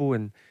possible,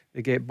 and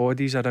they get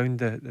bodies around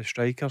the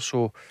striker.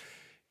 So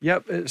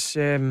it's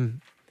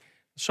some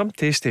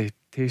tasty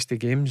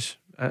games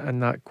in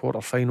that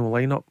quarter-final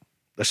lineup.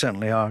 There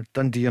certainly are.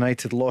 Dundee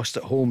United lost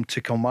at home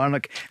to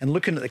Kilmarnock. And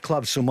looking at the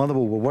clubs, so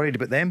Motherwell, we're worried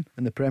about them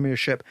in the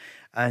Premiership,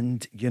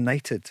 and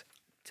United,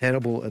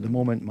 terrible at the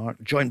moment,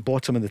 Mark, joint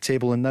bottom of the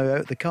table and now out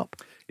of the Cup.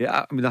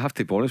 Yeah, I have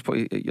to be honest,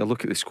 but you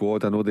look at the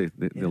squad. I know they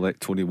let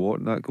Tony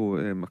Wharton that go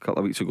a couple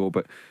of weeks ago,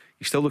 but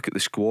you still look at the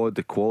squad,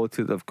 the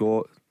quality that they've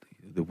got,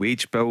 the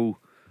wage bill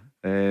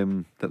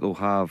that they'll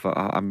have.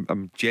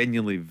 I'm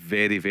genuinely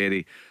very,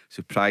 very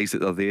surprised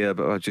that they're there,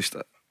 but I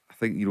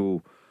think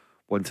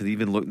one to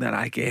even looking at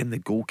it again, the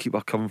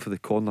goalkeeper coming for the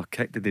corner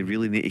kick, did they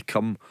really need to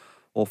come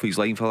off his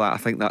line for that? I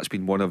think that's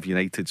been one of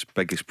United's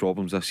biggest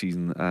problems this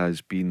season,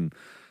 has been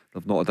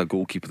they've not had a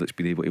goalkeeper that's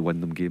been able to win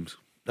them games.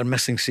 They're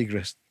missing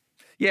Siegrist.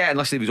 Yeah,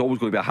 unless there was always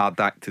going to be a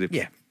hard act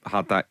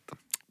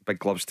big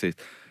gloves to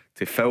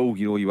fill.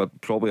 You were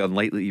probably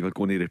unlikely you were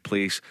going to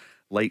replace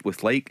like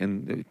with like,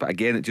 but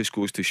again, it just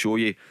goes to show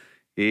you,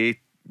 A,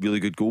 really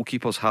good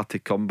goalkeepers hard to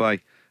come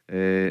by,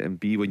 and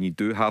B, when you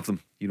do have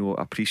them,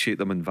 appreciate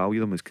them and value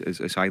them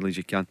as highly as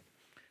you can.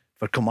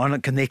 For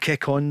Kilmarnock, can they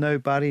kick on now,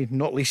 Barry?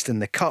 Not least in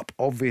the Cup,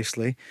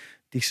 obviously,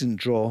 decent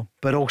draw,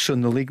 but also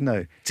in the league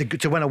now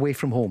to win away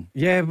from home.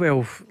 Yeah,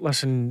 well,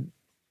 listen,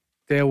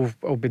 they'll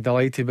be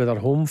delighted with their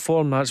home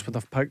form. That's what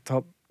they've picked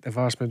up. The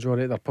vast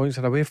majority of their points.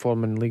 Their away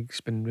form in the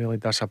league's been really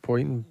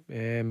disappointing,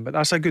 but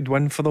that's a good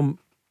win for them.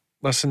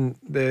 Listen,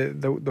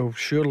 they'll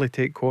surely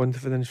take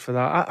confidence for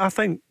that. I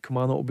think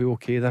Kilmarnock will be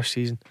okay this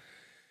season,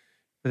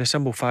 but the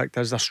simple fact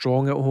is they're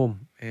strong at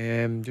home.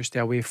 Just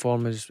the away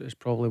form is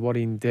probably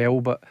worrying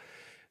Dell, but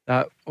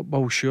that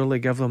will surely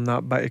give them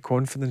that bit of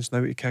confidence now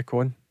to kick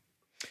on.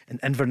 And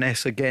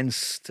Inverness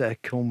against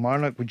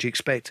Kilmarnock, would you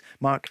expect,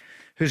 Mark,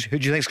 who do you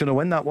think is going to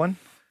win that one?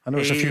 I know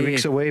it's a few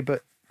weeks away,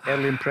 but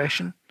early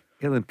impression?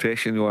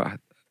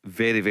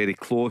 Very, very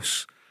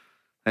close.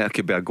 There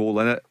could be a goal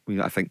in it.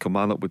 I think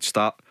Kilmarnock would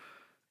start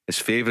as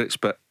favourites,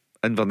 but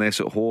Inverness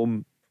at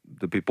home,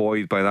 they'll be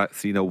buoyed by that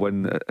 3-0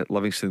 win at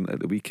Livingston at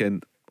the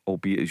weekend,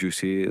 albeit, as you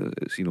say,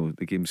 it's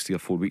the game's 3 or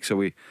 4 weeks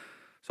away.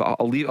 So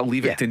I'll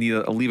leave it to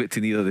neither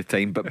the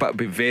time, but it'll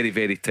be very,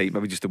 very tight.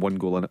 Maybe just a 1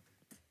 goal in it.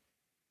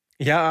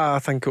 Yeah, I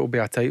think it'll be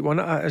a tight one.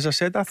 As I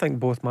said, I think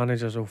both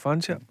managers will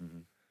fancy it.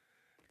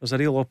 There's a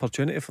real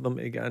opportunity for them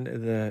to get into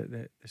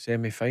the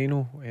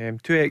semi-final.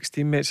 2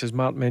 ex-teammates, as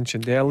Mark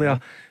mentioned earlier.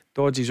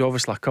 Dodgy's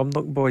obviously a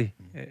Cumnock boy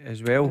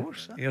as well,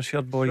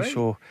 Ayrshire boy. Right.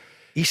 So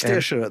East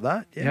Ayrshire at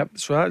that. Yeah. Yep.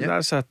 So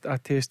that's a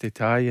tasty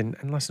tie.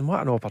 And listen,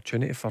 what an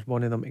opportunity for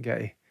one of them to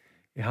get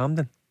to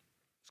Hampden.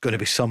 It's going to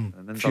be some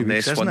few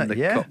weeks, isn't it? The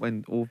cup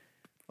win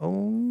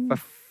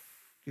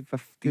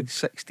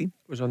 15-16.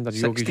 Was under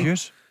Yogi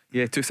Hughes.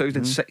 Yeah,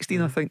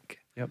 2016, I think.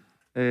 Yep.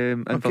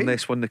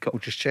 Inverness won the cup.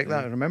 We'll just check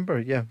that. I remember,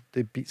 yeah,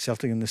 they beat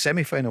Celtic in the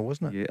semi-final,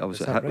 wasn't it? Yeah,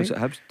 was it Hibs?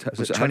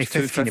 Was it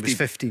 2015? It was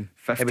 15.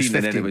 15, It was 15.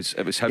 and then it was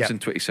Hibs in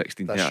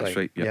 2016. That's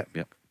right. Yeah.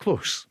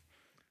 Close.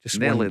 Just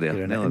nearly one,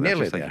 there.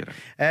 Nearly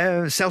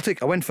there.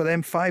 Celtic, a win for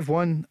them,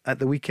 5-1 at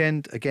the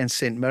weekend against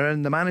St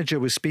Mirren. The manager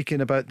was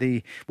speaking about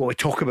we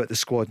talk about the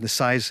squad and the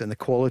size and the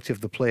quality of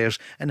the players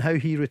and how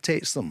he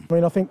rotates them. I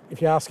mean, I think if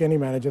you ask any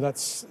manager,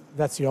 that's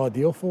the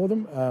ideal for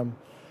them.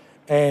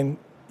 And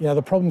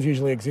the problems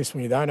usually exist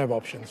when you don't have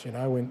options.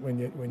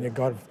 When you've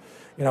got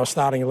a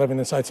starting 11,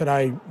 and so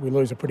today we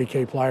lose a pretty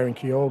key player in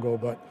Kyogo,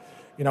 but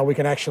we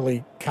can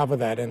actually cover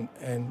that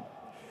and.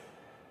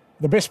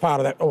 The best part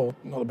of that, or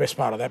not the best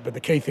part of that, but the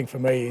key thing for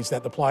me is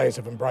that the players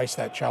have embraced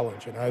that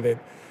challenge.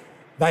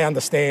 They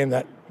understand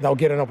that they'll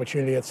get an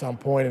opportunity at some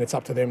point, and it's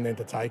up to them then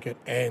to take it.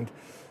 And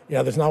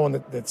there's no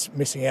one that's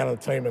missing out on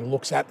the team and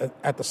looks at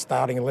the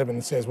starting 11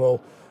 and says, "Well,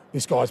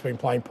 this guy's been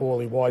playing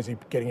poorly. Why is he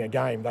getting a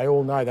game?" They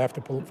all know they have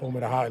to perform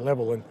at a high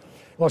level. And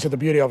like I said, the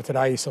beauty of it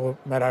today, you saw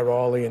Matt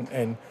O'Reilly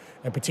and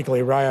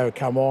particularly Rayo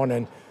come on,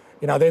 and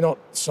they're not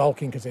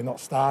sulking because they're not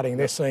starting.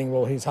 They're seeing,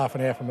 well, here's half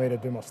an hour for me to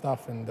do my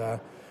stuff, and.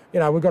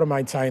 We've got to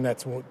maintain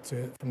that from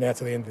now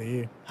to the end of the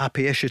year.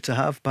 Happy issue to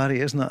have, Barry,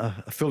 isn't it?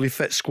 A fully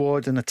fit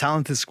squad and a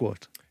talented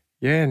squad.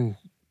 Yeah, and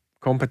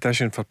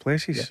competition for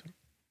places.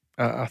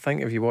 Yeah. I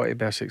think if you want to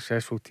be a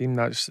successful team,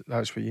 that's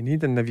what you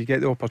need. And if you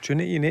get the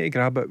opportunity, you need to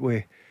grab it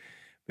with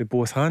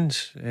both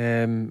hands.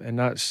 And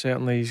that's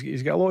certainly,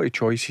 he's got a lot of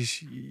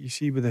choices. You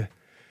see with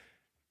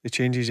the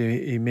changes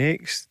he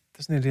makes,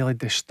 doesn't he really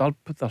disturb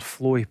their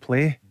flowy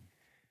play?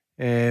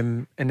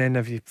 And then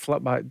if you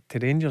flip back to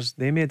Rangers,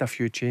 they made a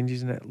few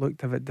changes and it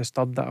looked as if it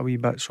disturbed that a wee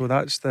bit. So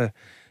that's the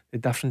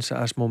difference at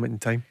this moment in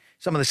time.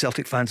 Some of the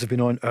Celtic fans have been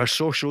on our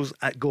socials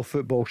at Go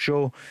Football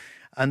Show,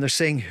 and they're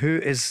saying who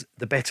is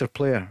the better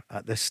player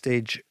at this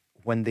stage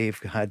when they've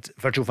had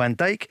Virgil van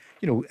Dijk,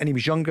 and he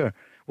was younger,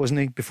 wasn't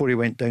he, before he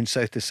went down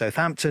south to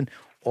Southampton,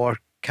 or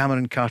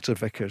Cameron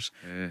Carter-Vickers.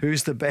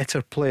 Who's the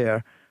better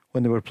player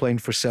when they were playing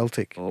for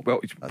Celtic? Oh, well,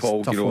 that's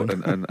Paul,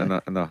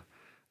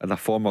 in a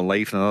former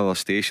life in another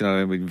station,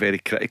 I've been very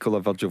critical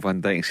of Virgil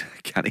van Dijk.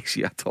 Can't he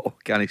see at all?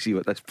 Can't he see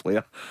what this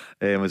player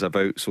was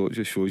about? So it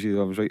just shows you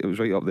I was right. It was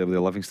right up there with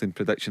the Livingston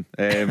prediction.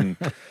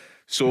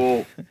 It's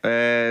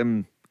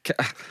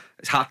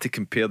hard to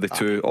compare the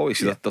two.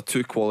 Obviously, they're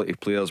two quality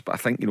players, but I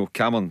think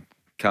Cameron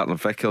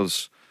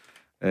Carter-Vickers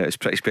is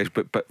pretty special.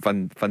 But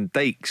Van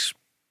Dijk's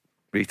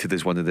rated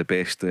as one of the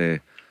best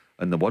in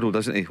the world,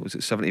 isn't he? Was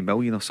it 70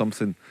 million or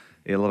something?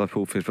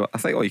 Liverpool. I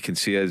think all you can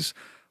say is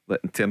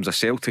that in terms of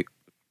Celtic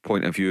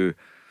point of view,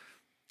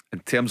 in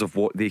terms of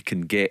what they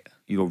can get,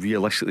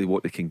 realistically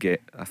what they can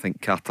get, I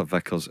think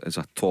Carter-Vickers is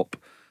a top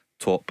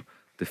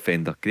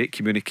defender. Great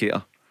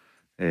communicator,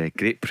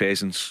 great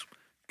presence,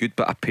 good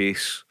bit of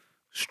pace,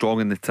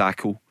 strong in the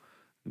tackle,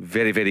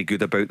 very, very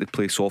good about the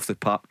place off the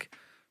park.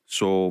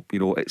 So,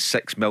 it's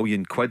 6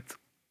 million quid.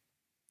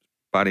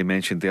 Barry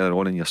mentioned earlier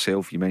on, and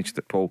yourself, you mentioned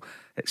it, Paul.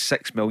 It's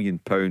 £6 million.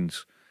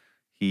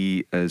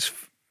 He has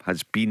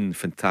been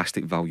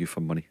fantastic value for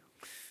money.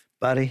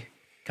 Barry,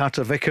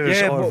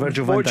 Carter-Vickers or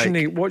Virgil van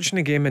Dijk? Watching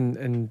the game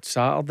in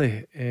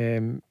Saturday,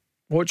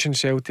 watching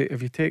Celtic,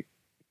 if you take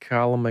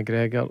Callum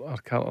McGregor or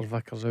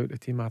Carter-Vickers out of the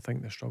team, I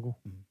think they struggle.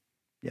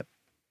 Yep.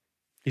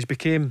 He's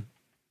became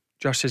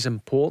just as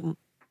important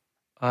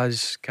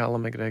as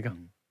Callum McGregor.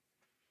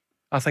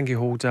 I think he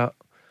holds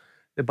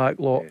the back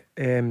lot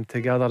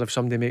together. If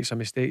somebody makes a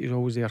mistake, he's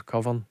always there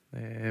covering.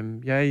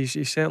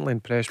 He's certainly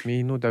impressed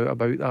me, no doubt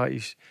about that.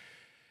 He's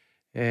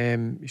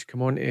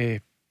come on to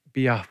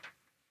be a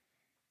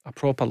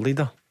proper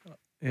leader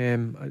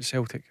at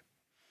Celtic.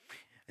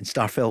 And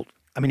Starfelt,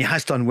 I mean, he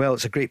has done well.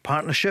 It's a great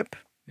partnership.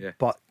 Yeah.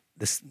 But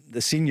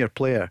the senior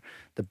player,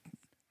 the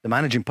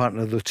managing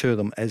partner of the two of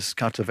them is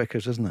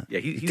Carter-Vickers, isn't it? Yeah,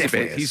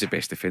 he's the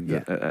best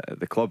defender at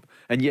the club.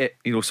 And yet,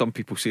 some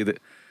people say that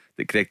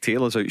Greg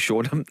Taylor's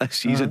outshone him this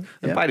season.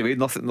 And by the way,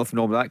 nothing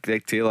wrong with that.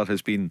 Greg Taylor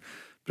has been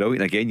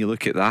brilliant. Again, you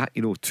look at that,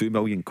 £2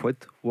 million.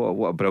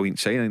 What a brilliant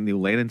signing. Neil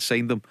Lennon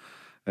signed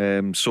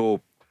him. So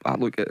I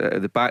look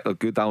at the back, they're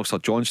good. Alistair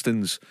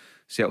Johnston's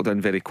settled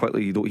in very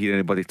quickly. You don't hear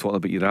anybody talking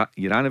about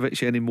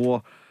Juranovic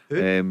anymore.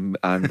 And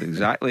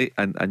exactly.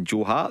 And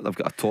Joe Hart, they've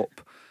got a top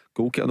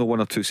goalkeeper. I know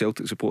one or two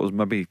Celtic supporters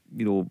maybe,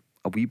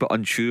 a wee bit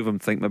unsure of him,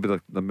 think maybe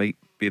there might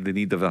be the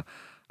need of a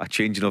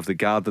changing of the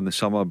guard in the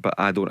summer, but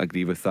I don't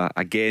agree with that.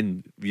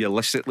 Again,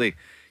 realistically,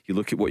 you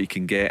look at what you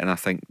can get, and I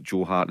think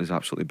Joe Hart is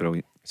absolutely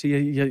brilliant. See,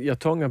 you're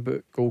talking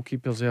about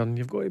goalkeepers there, and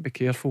you've got to be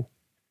careful.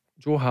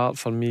 Joe Hart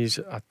for me is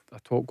a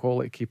top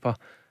quality keeper.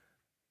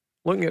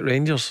 Looking at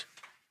Rangers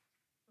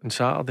on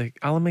Saturday,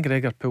 Alan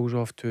McGregor pulls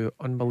off two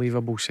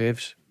unbelievable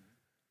saves,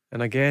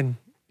 and again,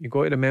 you've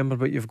got to remember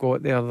what you've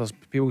got there. There's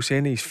people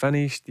saying he's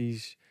finished,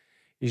 he's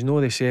not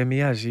the same.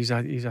 He is. He's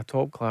a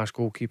top class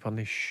goalkeeper,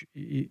 and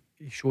he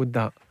showed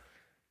that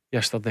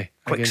yesterday.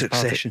 Quick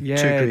succession, two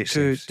great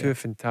saves, two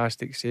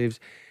fantastic saves,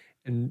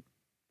 and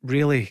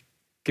really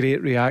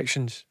great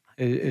reactions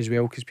as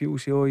well. Because people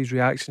say, his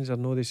reactions are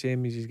not the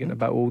same as he's getting a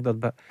bit older,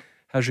 but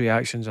his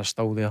reactions are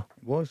still there.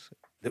 It was.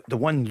 the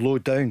one low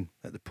down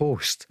at the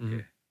post,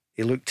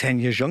 he looked 10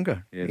 years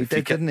younger. Yeah, He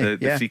did, didn't he?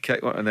 The free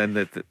kick, and then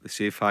the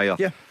safe hire.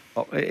 Yeah.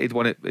 He'd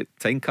won it at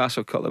Tynecastle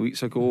a couple of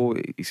weeks ago.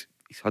 He's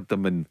had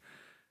them in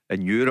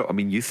Europe. I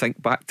mean, you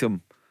think back to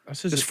him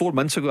just 4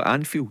 months ago at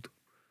Anfield.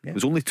 It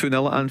was only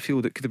 2-0 at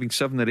Anfield. It could have been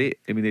 7 or 8.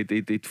 I mean,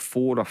 they'd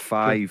 4 or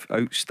 5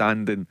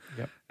 outstanding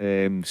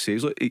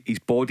saves. Look, his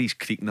body's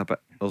creaking a bit.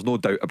 There's no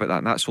doubt about that,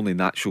 and that's only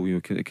natural,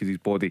 because his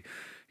body,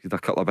 he's had a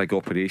couple of big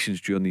operations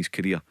during his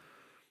career.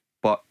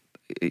 But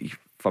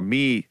for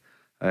me,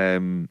 I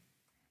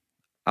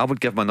would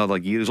give him another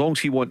year as long as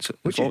he wants it.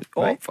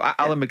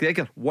 Alan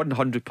McGregor,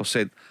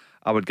 100%.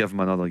 I would give him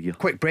another year.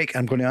 Quick break.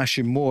 I'm going to ask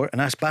you more and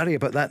ask Barry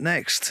about that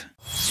next.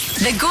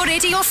 The Go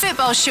Radio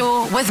Football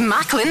Show with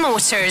Macklin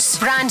Motors.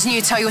 Brand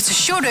new Toyota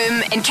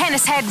showroom in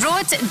Kennishead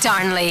Road,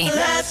 Darnley.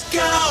 Let's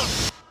go!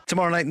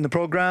 Tomorrow night in the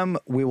programme,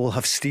 we will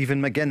have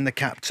Stephen McGinn, the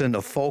captain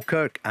of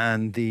Falkirk,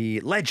 and the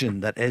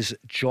legend that is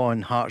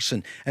John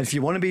Hartson. And if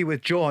you want to be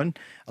with John,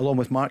 along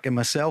with Mark and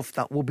myself,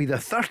 that will be the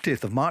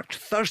 30th of March,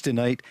 Thursday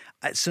night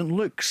at St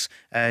Luke's,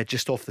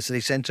 just off the city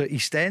centre,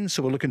 East End.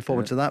 So we're looking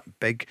forward to that.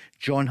 Big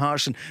John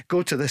Hartson.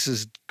 Go to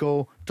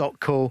thisisgo.co.uk.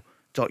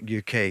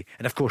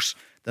 And of course,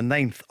 the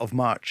 9th of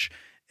March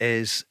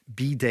is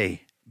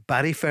B-Day.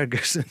 Barry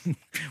Ferguson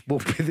will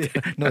be there.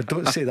 No,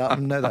 don't say that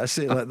now that I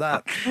say it like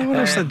that.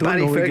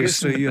 Barry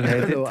Ferguson.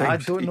 I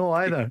don't know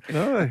either.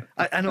 No.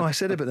 I know I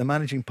said about the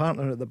managing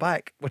partner at the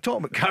back. We're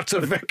talking about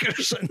Carter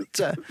Vickers and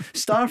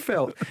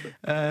Starfelt.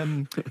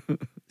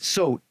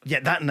 So,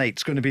 that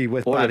night's going to be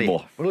with Barry.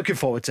 We're looking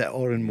forward to it,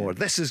 or and more.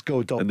 This is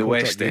go.co.uk. In the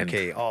West End.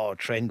 Oh,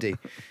 trendy.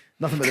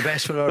 Nothing but the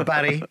best for our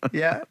Barry.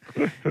 Yeah.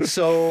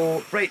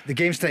 So, right, the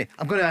game's tonight.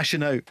 I'm going to ask you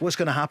now, what's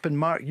going to happen?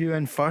 Mark, you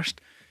in first.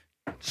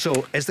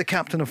 So, is the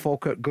captain of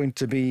Falkirk going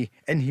to be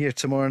in here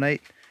tomorrow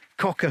night,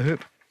 cock a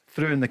hoop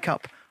through in the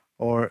cup,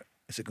 or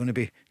is it going to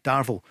be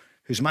Darvel,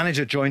 whose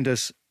manager joined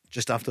us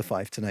just after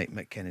 5 tonight,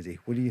 Mick Kennedy?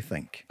 What do you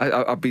think?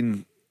 I've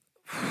been.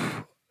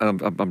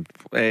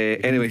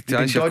 Anyway, to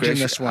answer your question,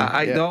 this one.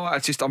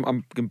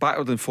 I'm going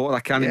backward and forward. I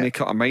can't make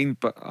up my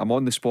mind, but I'm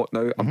on the spot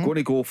now. I'm going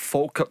to go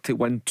Falkirk to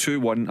win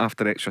 2-1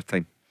 after extra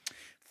time.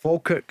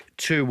 Falkirk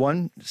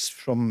 2-1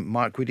 from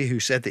Mark Guidi,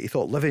 who said that he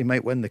thought Livy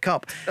might win the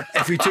cup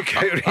if we took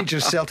out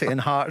Rangers, Celtic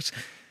and Hearts.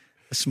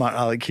 Smart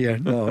Alec here.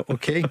 No,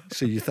 okay.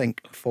 So you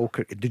think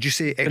Falkirk? Did you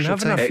say extra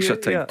time? Extra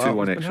time,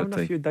 2-1 extra time.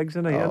 A few digs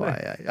in it,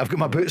 I've got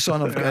my boots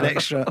on. I've got an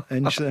extra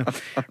inch there.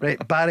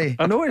 Right, Barry.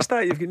 I noticed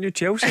that you've got new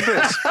Chelsea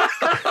boots.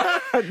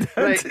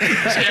 Right.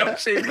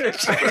 Chelsea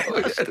boots.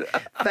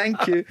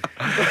 Thank you.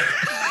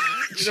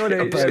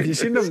 Have you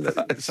seen them?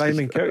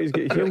 Simon Cowell, he's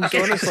got heels,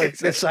 honestly.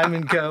 It's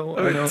Simon Cowell.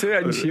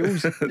 2-inch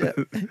heels.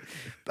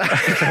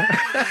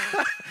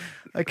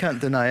 I can't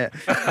deny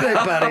it.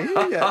 Right,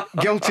 Barry. Yeah.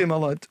 Guilty, my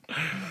lad.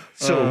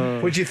 So,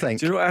 what do you think?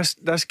 Do you know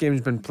this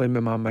game's been playing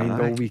with my mind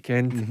all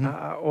weekend?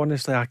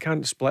 Honestly, I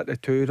can't split the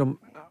two of them.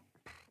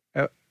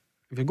 If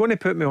you're going to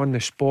put me on the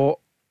spot,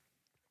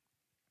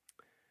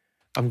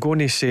 I'm going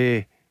to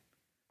say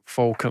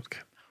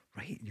Falkirk.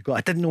 Right, I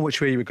didn't know which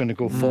way you were going to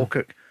go.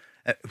 Falkirk.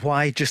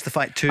 Why? Just the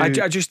fact too?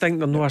 I just think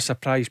they're not a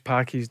surprise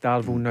package,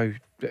 Darvel. Now,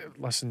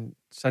 listen,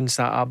 since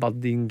that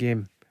Aberdeen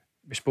game,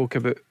 we spoke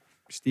about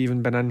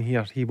Stephen being in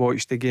here. He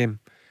watched the game.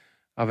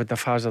 I would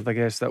have hazarded a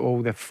guess that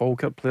all the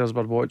Falkirk players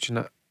were watching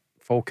it,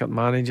 Falkirk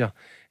manager,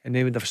 and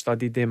they would have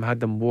studied them, had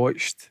them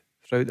watched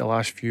throughout the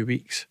last few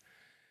weeks,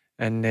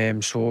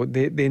 and so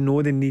they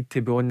know they need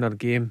to be on their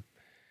game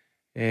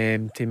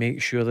to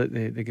make sure that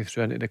they get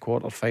through into the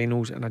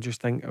quarterfinals. And I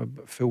just think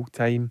full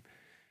time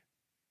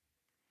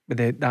with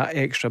that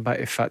extra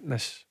bit of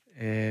fitness.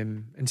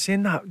 And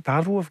saying that,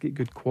 Darvel have got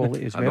good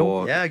quality as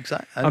well. Yeah,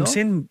 exactly. I'm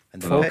saying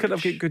Falkirk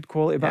have got good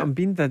quality, but I'm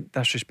being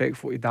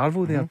disrespectful to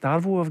Darvel there.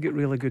 Darvel have got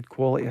really good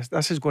quality.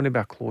 This is going to be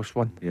a close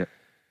one. Yeah,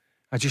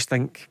 I just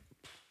think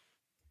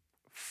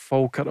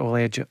Falkirk will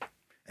edge it,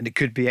 and it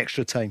could be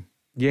extra time.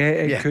 Yeah,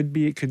 it could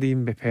be. It could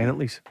even be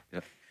penalties.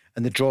 Yeah.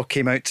 And the draw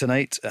came out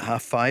tonight at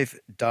 5:30.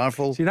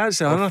 Darvel. See, that's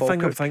the other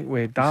thing I think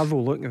with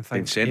Darvel looking and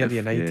think Ayr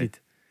United.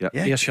 Yeah.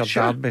 Here's your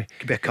derby.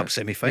 Could be a cup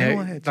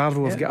semi-final ahead.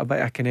 Darvel have got a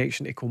bit of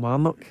connection to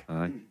Kilmarnock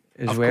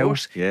as well. Of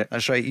course. Yeah,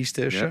 that's right, East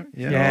Ayrshire.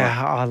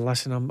 Yeah.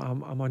 Listen,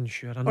 I'm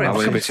unsure. I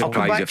wouldn't be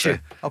surprised if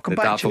the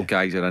Darvel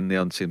guys are in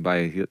there and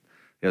saying,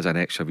 here's an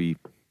extra we've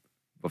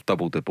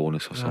doubled the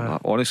bonus or something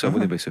like that. Honestly, I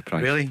wouldn't be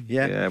surprised. Really?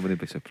 Yeah, I wouldn't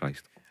be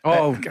surprised.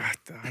 Oh God,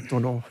 I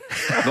don't know.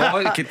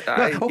 Okay,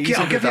 I'll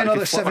give you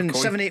another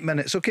 7-8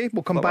 minutes. Okay,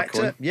 we'll come back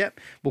to it. Yep,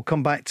 we'll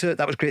come back to it.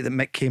 That was great that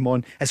Mick came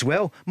on as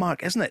well,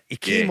 Mark, isn't it? He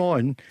came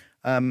on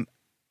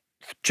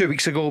 2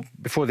 weeks ago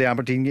before the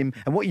Aberdeen game,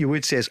 and what you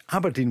would say is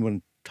Aberdeen were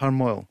in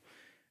turmoil,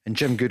 and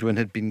Jim Goodwin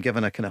had been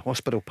given a kind of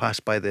hospital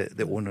pass by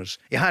the owners.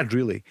 He had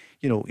really,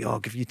 I'll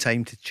give you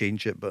time to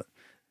change it, but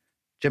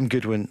Jim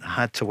Goodwin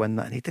had to win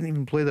that, and he didn't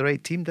even play the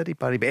right team, did he,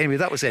 Barry? But anyway,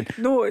 that was it.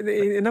 No,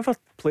 he never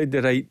played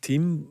the right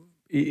team.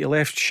 He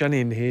left Shinnie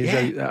and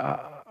Hayes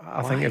out.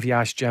 I think if you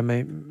ask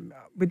Jimmy,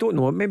 we don't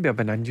know. It maybe have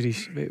been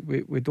injuries.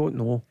 We don't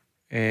know.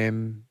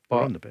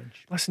 But on the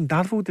bench. Listen,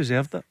 Darvel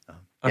deserved it.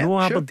 I know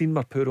Aberdeen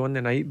were poor on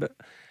the night, but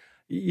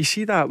You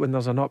see that when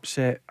there's an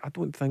upset, I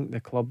don't think the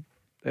club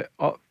that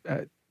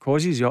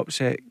causes the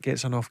upset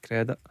gets enough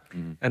credit.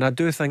 And I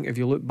do think if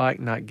you look back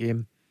in that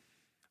game,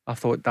 I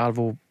thought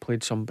Darvel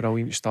played some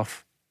brilliant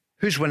stuff.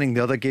 Who's winning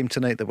the other game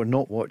tonight that we're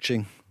not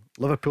watching?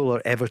 Liverpool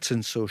or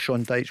Everton? So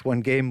Sean Dyche, 1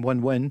 game,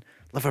 1 win.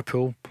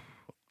 Liverpool.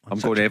 I'm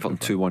going Everton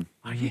 2-1.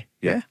 Are you?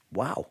 Yeah.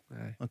 Wow.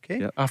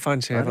 Okay. I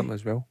fancy Everton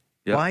as well.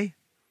 Why?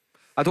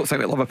 I don't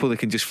think that Liverpool they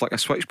can just flick a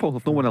switch, Paul.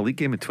 They've not won a league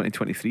game in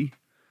 2023.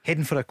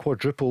 Heading for a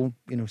quadruple,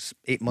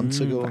 8 months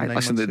ago.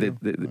 Listen,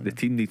 the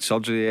team needs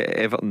surgery.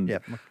 Everton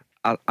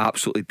are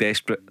absolutely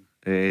desperate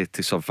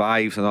to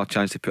survive. Another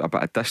chance to put a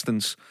bit of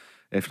distance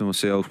from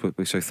themselves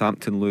with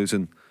Southampton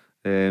losing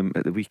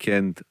at the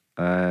weekend.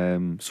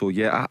 So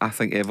yeah, I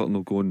think Everton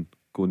will go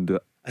and do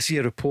it. I see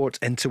a report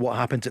into what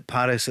happened at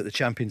Paris at the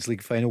Champions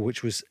League final,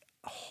 which was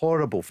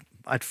horrible.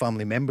 I had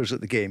family members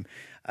at the game.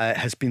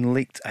 Has been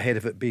leaked ahead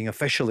of it being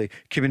officially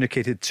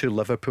communicated to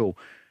Liverpool.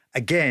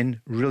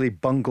 Again, really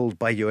bungled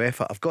by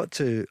UEFA. I've got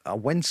to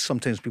when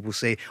sometimes people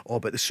say, oh,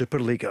 but the Super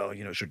League,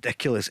 it's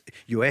ridiculous.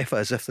 UEFA,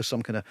 as if there's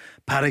some kind of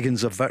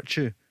paragons of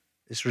virtue.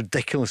 It's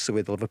ridiculous the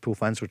way the Liverpool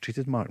fans were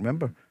treated, Mark.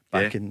 Remember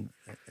back in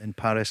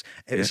Paris?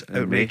 It was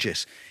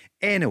outrageous.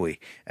 Anyway,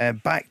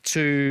 back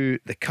to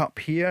the cup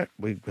here.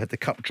 We had the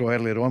cup draw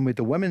earlier on. We had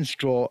the women's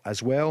draw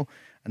as well,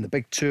 and the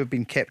big two have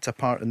been kept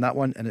apart in that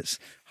one, and it's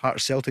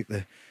Hearts Celtic,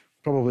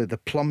 probably the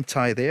plum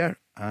tie there.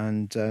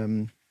 And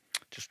I'm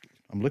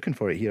looking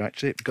for it here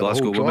actually.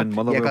 Glasgow women,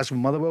 Motherwell. Yeah, Glasgow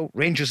Motherwell.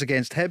 Rangers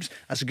against Hibs.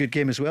 That's a good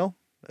game as well,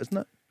 isn't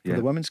it? For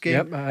the women's game.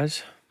 Yep, it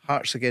is.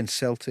 Hearts against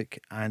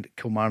Celtic and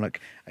Kilmarnock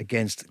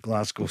against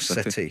Glasgow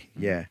City.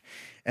 Yeah.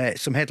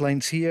 Some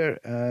headlines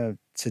here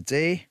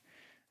today.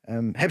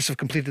 Hibs have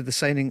completed the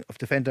signing of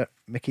defender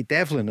Mickey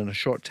Devlin on a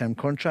short-term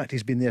contract.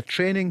 He's been there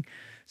training.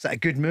 Is that a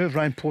good move?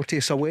 Ryan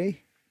Porteous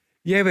away?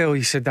 Yeah, well,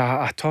 he said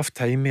a tough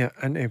time, mate,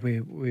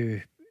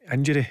 with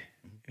injury.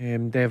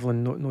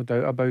 Devlin, no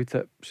doubt about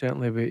it.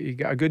 Certainly, he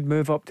got a good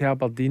move up to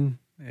Aberdeen.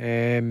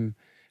 And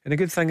a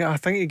good thing, I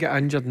think he got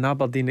injured and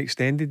Aberdeen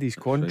extended his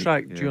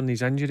contract during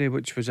his injury,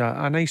 which was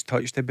a nice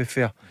touch, to be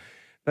fair.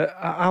 But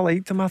I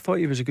liked him. I thought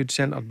he was a good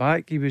centre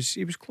back. He was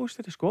close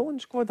to the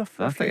Scotland squad. I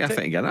think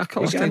he got in a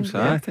couple of times.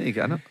 I think he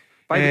got in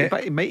it.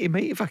 But he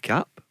might have a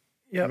cap.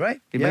 Yeah, right.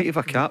 He might have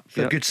a cap.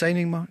 A good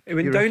signing, Mark. He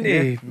went down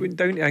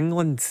to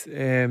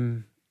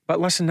England. But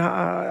listen,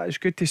 it's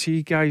good to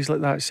see guys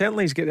like that.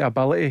 Certainly he's got the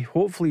ability.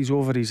 Hopefully he's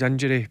over his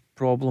injury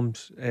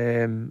problems,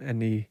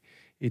 and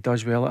he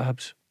does well at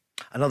Hibs.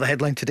 Another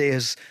headline today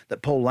is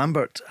that Paul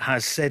Lambert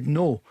has said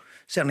no.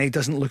 Certainly it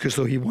doesn't look as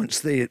though he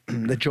wants the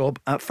job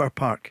at Fir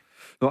Park.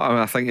 No,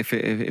 I think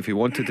if he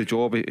wanted the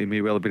job, he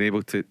may well have been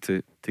able to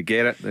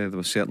get it. There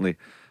was certainly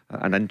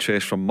an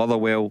interest from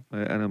Motherwell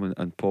in him,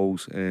 and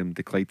Paul's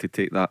declined to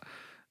take that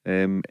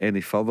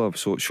any further.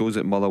 So it shows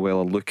that Motherwell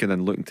are looking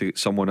to get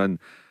someone in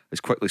as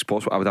quickly as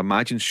possible. I would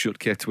imagine Stuart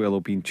Kettlewell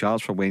will be in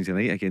charge for Wednesday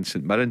night against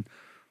St Mirren,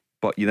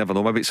 but you never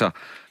know. Maybe it's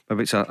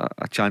a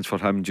chance for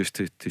him just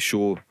to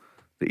show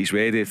that he's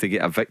ready. If they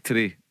get a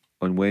victory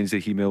on Wednesday,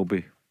 he may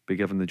be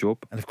given the job.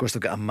 And of course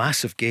they've got a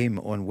massive game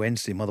on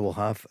Wednesday, Motherwell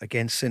have,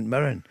 against St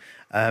Mirren.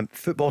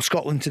 Football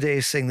Scotland today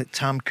is saying that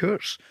Tam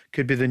Courts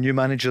could be the new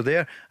manager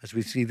there, as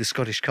we see the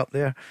Scottish Cup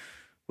there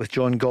with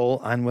John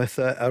Gall and with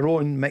our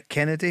own Mick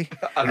Kennedy.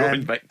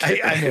 Mick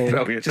Kennedy.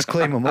 I know, just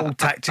claim him, old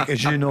tactic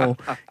as you know,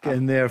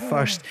 getting there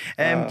first.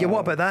 What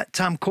about that?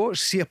 Tam Courts,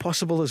 see a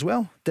possible as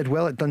well. Did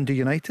well at Dundee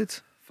United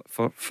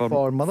for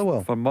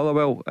Motherwell. For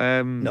Motherwell,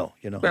 no,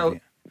 you're not. Well,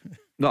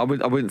 no, I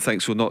wouldn't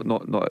think so.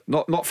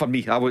 Not for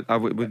me.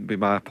 Wouldn't be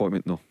my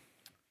appointment. No.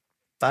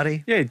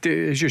 Barry? Yeah,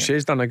 as you say,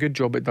 he's done a good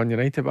job at Dundee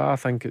United, but I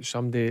think it's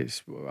somebody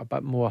that's a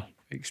bit more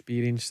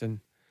experienced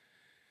than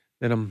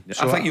him.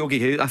 So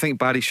I think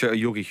Barry's shout of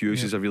Yogi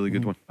Hughes is a really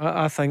good one.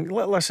 I think,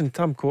 listen,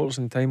 Tam Courts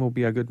in time will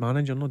be a good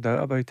manager, no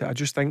doubt about it. I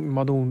just think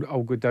Muddle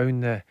will go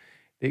down the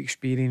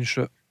experience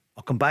route.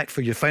 I'll come back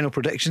for your final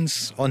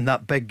predictions on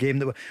that big game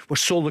that we're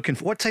so looking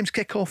for. What time's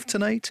kick off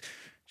tonight?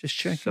 Just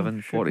checking.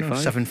 7:45.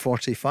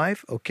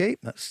 7:45. Okay,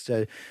 that's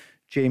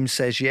James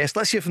says yes.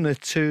 Let's hear from the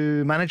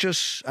two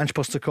managers, Ange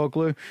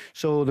Postecoglou.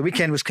 So the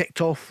weekend was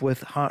kicked off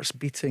with Hearts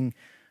beating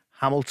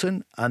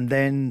Hamilton, and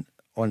then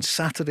on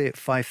Saturday at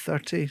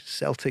 5:30,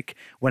 Celtic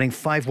winning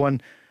 5-1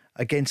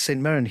 against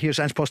St Mirren. Here's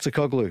Ange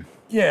Postecoglou.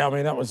 Yeah, I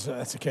mean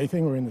that's a key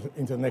thing. We're into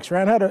the next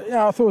round. I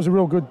thought it was a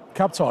real good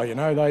cup tie.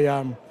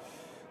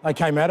 They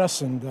came at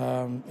us, and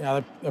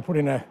they put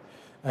in a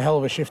hell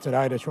of a shift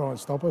today to try and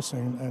stop us,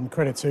 and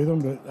credit to them.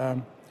 But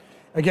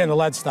again, the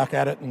lads stuck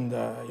at it, and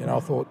I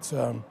thought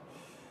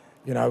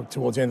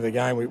towards the end of the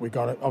game we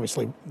got it.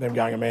 Obviously, them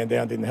going a man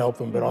down didn't help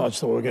them, but I just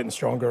thought we were getting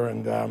stronger,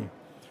 and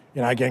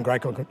again,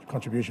 great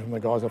contribution from the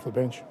guys off the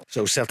bench.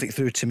 So Celtic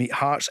through to meet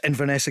Hearts,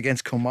 Inverness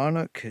against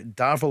Kilmarnock,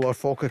 Darvel or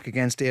Falkirk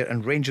against Ayr,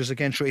 and Rangers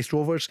against Raith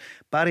Rovers.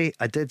 Barry,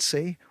 I did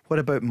say, what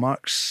about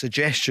Mark's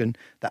suggestion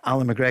that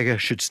Alan McGregor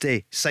should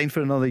stay, sign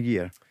for another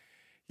year?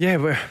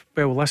 Yeah,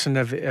 well, listen,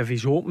 if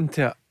he's open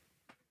to it,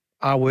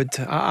 I would.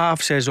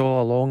 I've says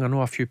all along. I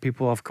know a few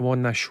people have come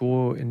on this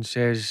show and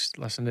says,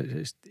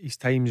 listen, his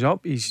time's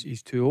up.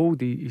 He's too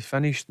old. He's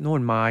finished. No,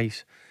 in my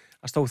eyes,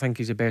 I still think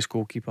he's the best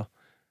goalkeeper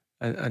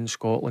in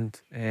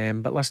Scotland.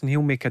 But listen,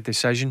 he'll make a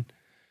decision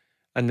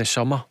in the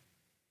summer.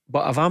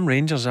 But if I'm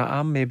Rangers,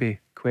 I'm maybe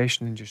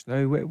questioning just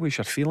now. What's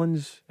your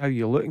feelings? How are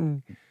you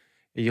looking?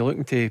 Are you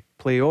looking to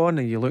play on?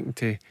 Are you looking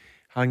to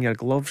hang your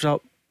gloves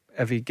up?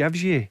 If he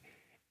gives you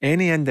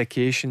any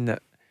indication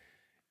that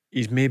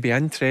he's maybe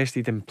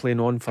interested in playing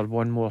on for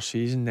one more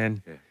season,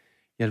 then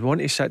you'd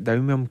want to sit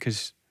down with him,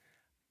 because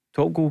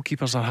top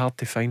goalkeepers are hard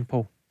to find,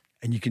 Paul.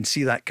 And you can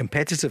see that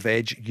competitive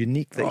edge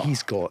unique that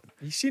he's got.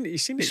 He's seen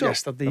it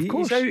yesterday. Of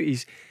course.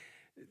 He's out.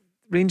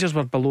 Rangers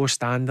were below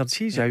standards.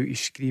 He's out.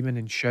 He's screaming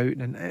and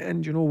shouting,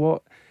 and you know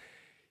what?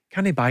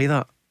 Can he buy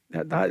that?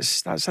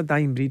 That's a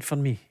dying breed for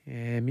me.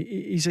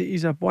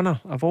 He's a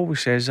winner. I've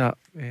always says that.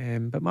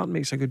 But Martin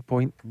makes a good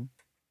point.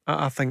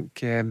 I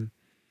think it'd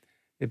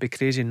be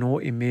crazy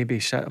not to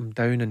maybe sit him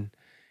down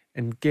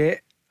and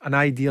get an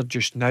idea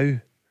just now,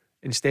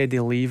 instead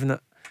of leaving it,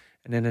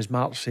 and then, as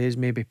Mark says,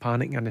 maybe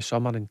panicking in the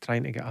summer and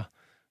trying to get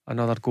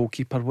another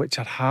goalkeeper, which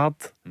are hard,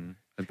 and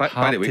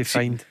by the way, to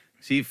find.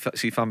 See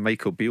if I'm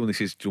Michael Beale and he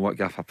says, do you know what,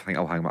 Gaff, I think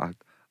I'll hang my...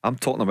 I'm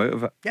talking him out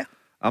of it. Yeah.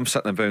 I'm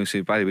sitting him down and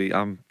saying, by the way,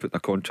 I'm putting a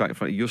contract in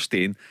front of you, you're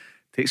staying.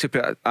 Takes a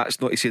bit. That's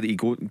not to say that you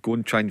go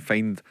and try and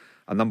find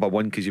a number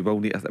one, because you will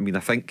need. I mean, I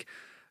think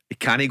he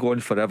can't go on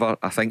forever.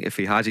 I think if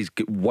he has, he's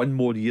got one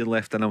more year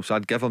left in him, so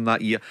I'd give him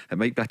that year. It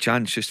might be a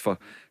chance just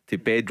to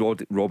bed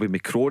Robbie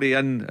McCrory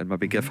in and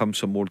maybe give him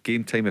some more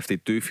game time if they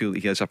do feel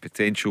that he has a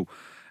potential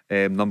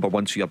number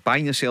one. So you're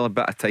buying yourself a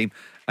bit of time,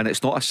 and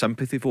it's not a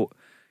sympathy vote.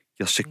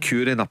 You're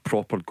securing a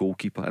proper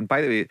goalkeeper. And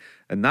by the way,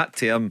 in that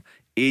term,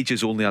 age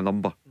is only a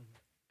number.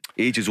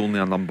 Age is only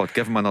a number.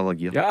 Give him another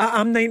year. Yeah,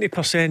 I'm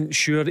 90%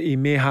 sure he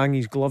may hang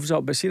his gloves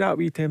up, but see that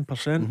wee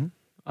 10%.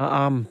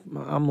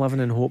 I'm living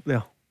in hope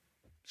there.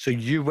 So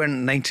you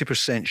weren't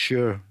 90%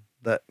 sure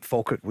that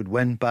Falkirk would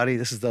win, Barry.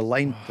 This is the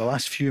line, the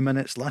last few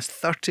minutes, last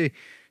 30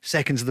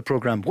 seconds of the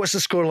programme. What's the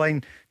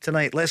scoreline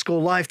tonight? Let's go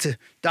live to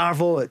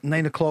Darvel at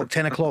 9 o'clock,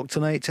 10 o'clock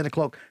tonight. 10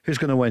 o'clock. Who's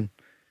going to win?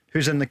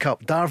 Who's in the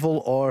cup?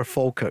 Darvel or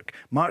Falkirk?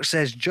 Mark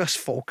says just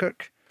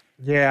Falkirk.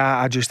 Yeah,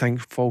 I just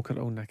think Falkirk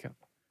will nick it.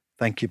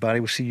 Thank you,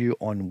 Barry. We'll see you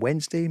on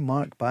Wednesday.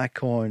 Mark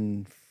back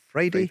on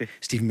Friday.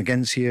 Stephen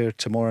McGinn's here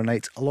tomorrow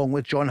night, along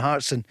with John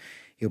Hartson.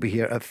 He'll be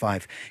here at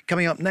 5.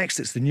 Coming up next,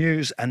 it's the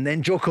news and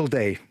then Joke All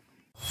Day.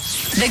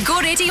 The Go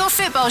Radio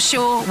Football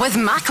Show with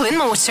Macklin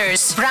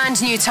Motors.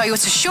 Brand new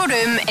Toyota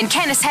showroom in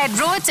Kennishead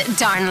Road,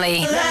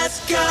 Darnley.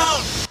 Let's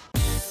go!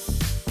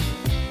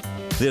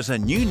 There's a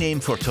new name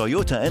for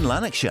Toyota in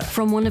Lanarkshire.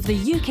 From one of the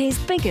UK's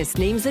biggest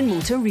names in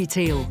motor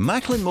retail.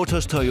 Macklin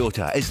Motors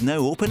Toyota is now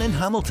open in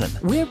Hamilton.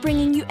 We're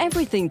bringing you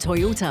everything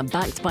Toyota,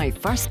 backed by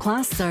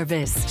first-class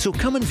service. So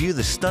come and view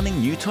the stunning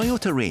new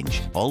Toyota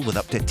range, all with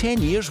up to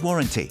 10 years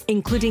warranty.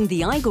 Including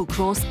the Igo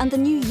Cross and the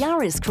new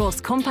Yaris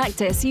Cross compact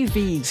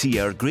SUV. See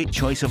our great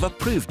choice of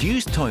approved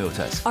used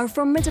Toyotas. Our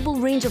formidable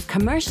range of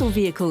commercial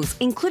vehicles,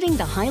 including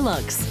the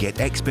Hilux. Get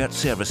expert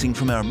servicing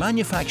from our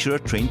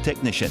manufacturer-trained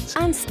technicians.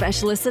 And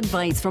specialist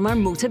advice from our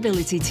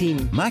Motability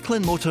team.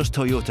 Macklin Motors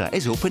Toyota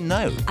is open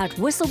now at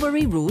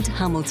Whistlebury Road,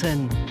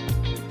 Hamilton.